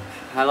live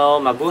Hello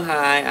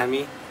Mabuhay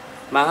Ami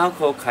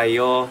Mahako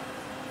Kayo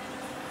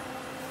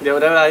เดี๋ยว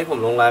ได้เวลาที่ผม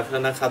ลงไลฟ์แล้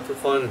วนะครับทุก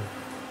คน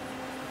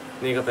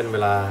นี่ก็เป็นเว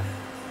ลา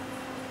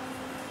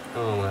แ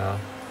ล้ว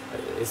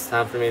It's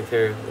time for me to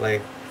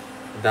like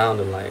down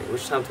the light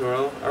which time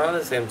tomorrow around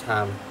the same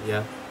time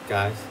yeah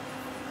guys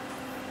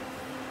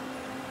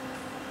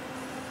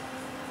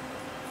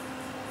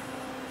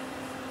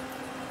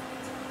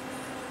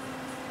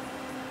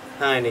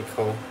Hi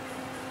Nicole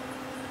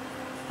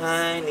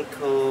Hi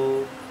Nicole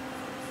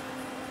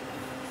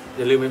อ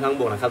ย่าลืมไปฟัง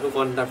บวกนะครับทุกค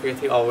น Don't forget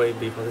to always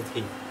be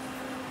positive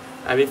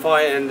and before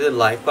I end the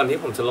live ก่อนที่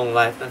ผมจะลงไ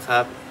ลฟ์นะค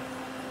รับ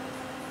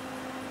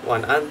วั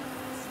นอัน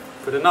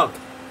คุณนอก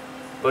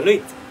บนุย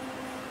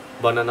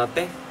บอนานอเ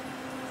ต้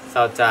ซ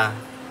าวจา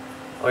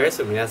โอเอ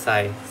สุมินาไซ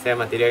เซ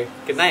มาติเด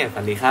กันได้อย่าง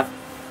ฝันดีครับ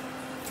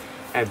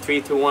and 3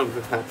 2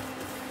 1 ครับ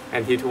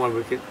and 3 2 1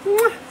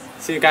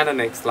 see you guys on the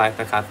next live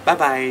นะครับ bye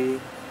bye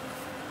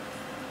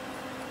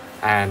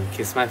and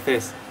kiss my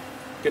face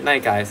good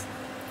night guys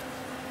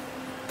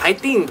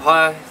fighting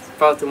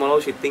for tomorrow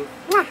shooting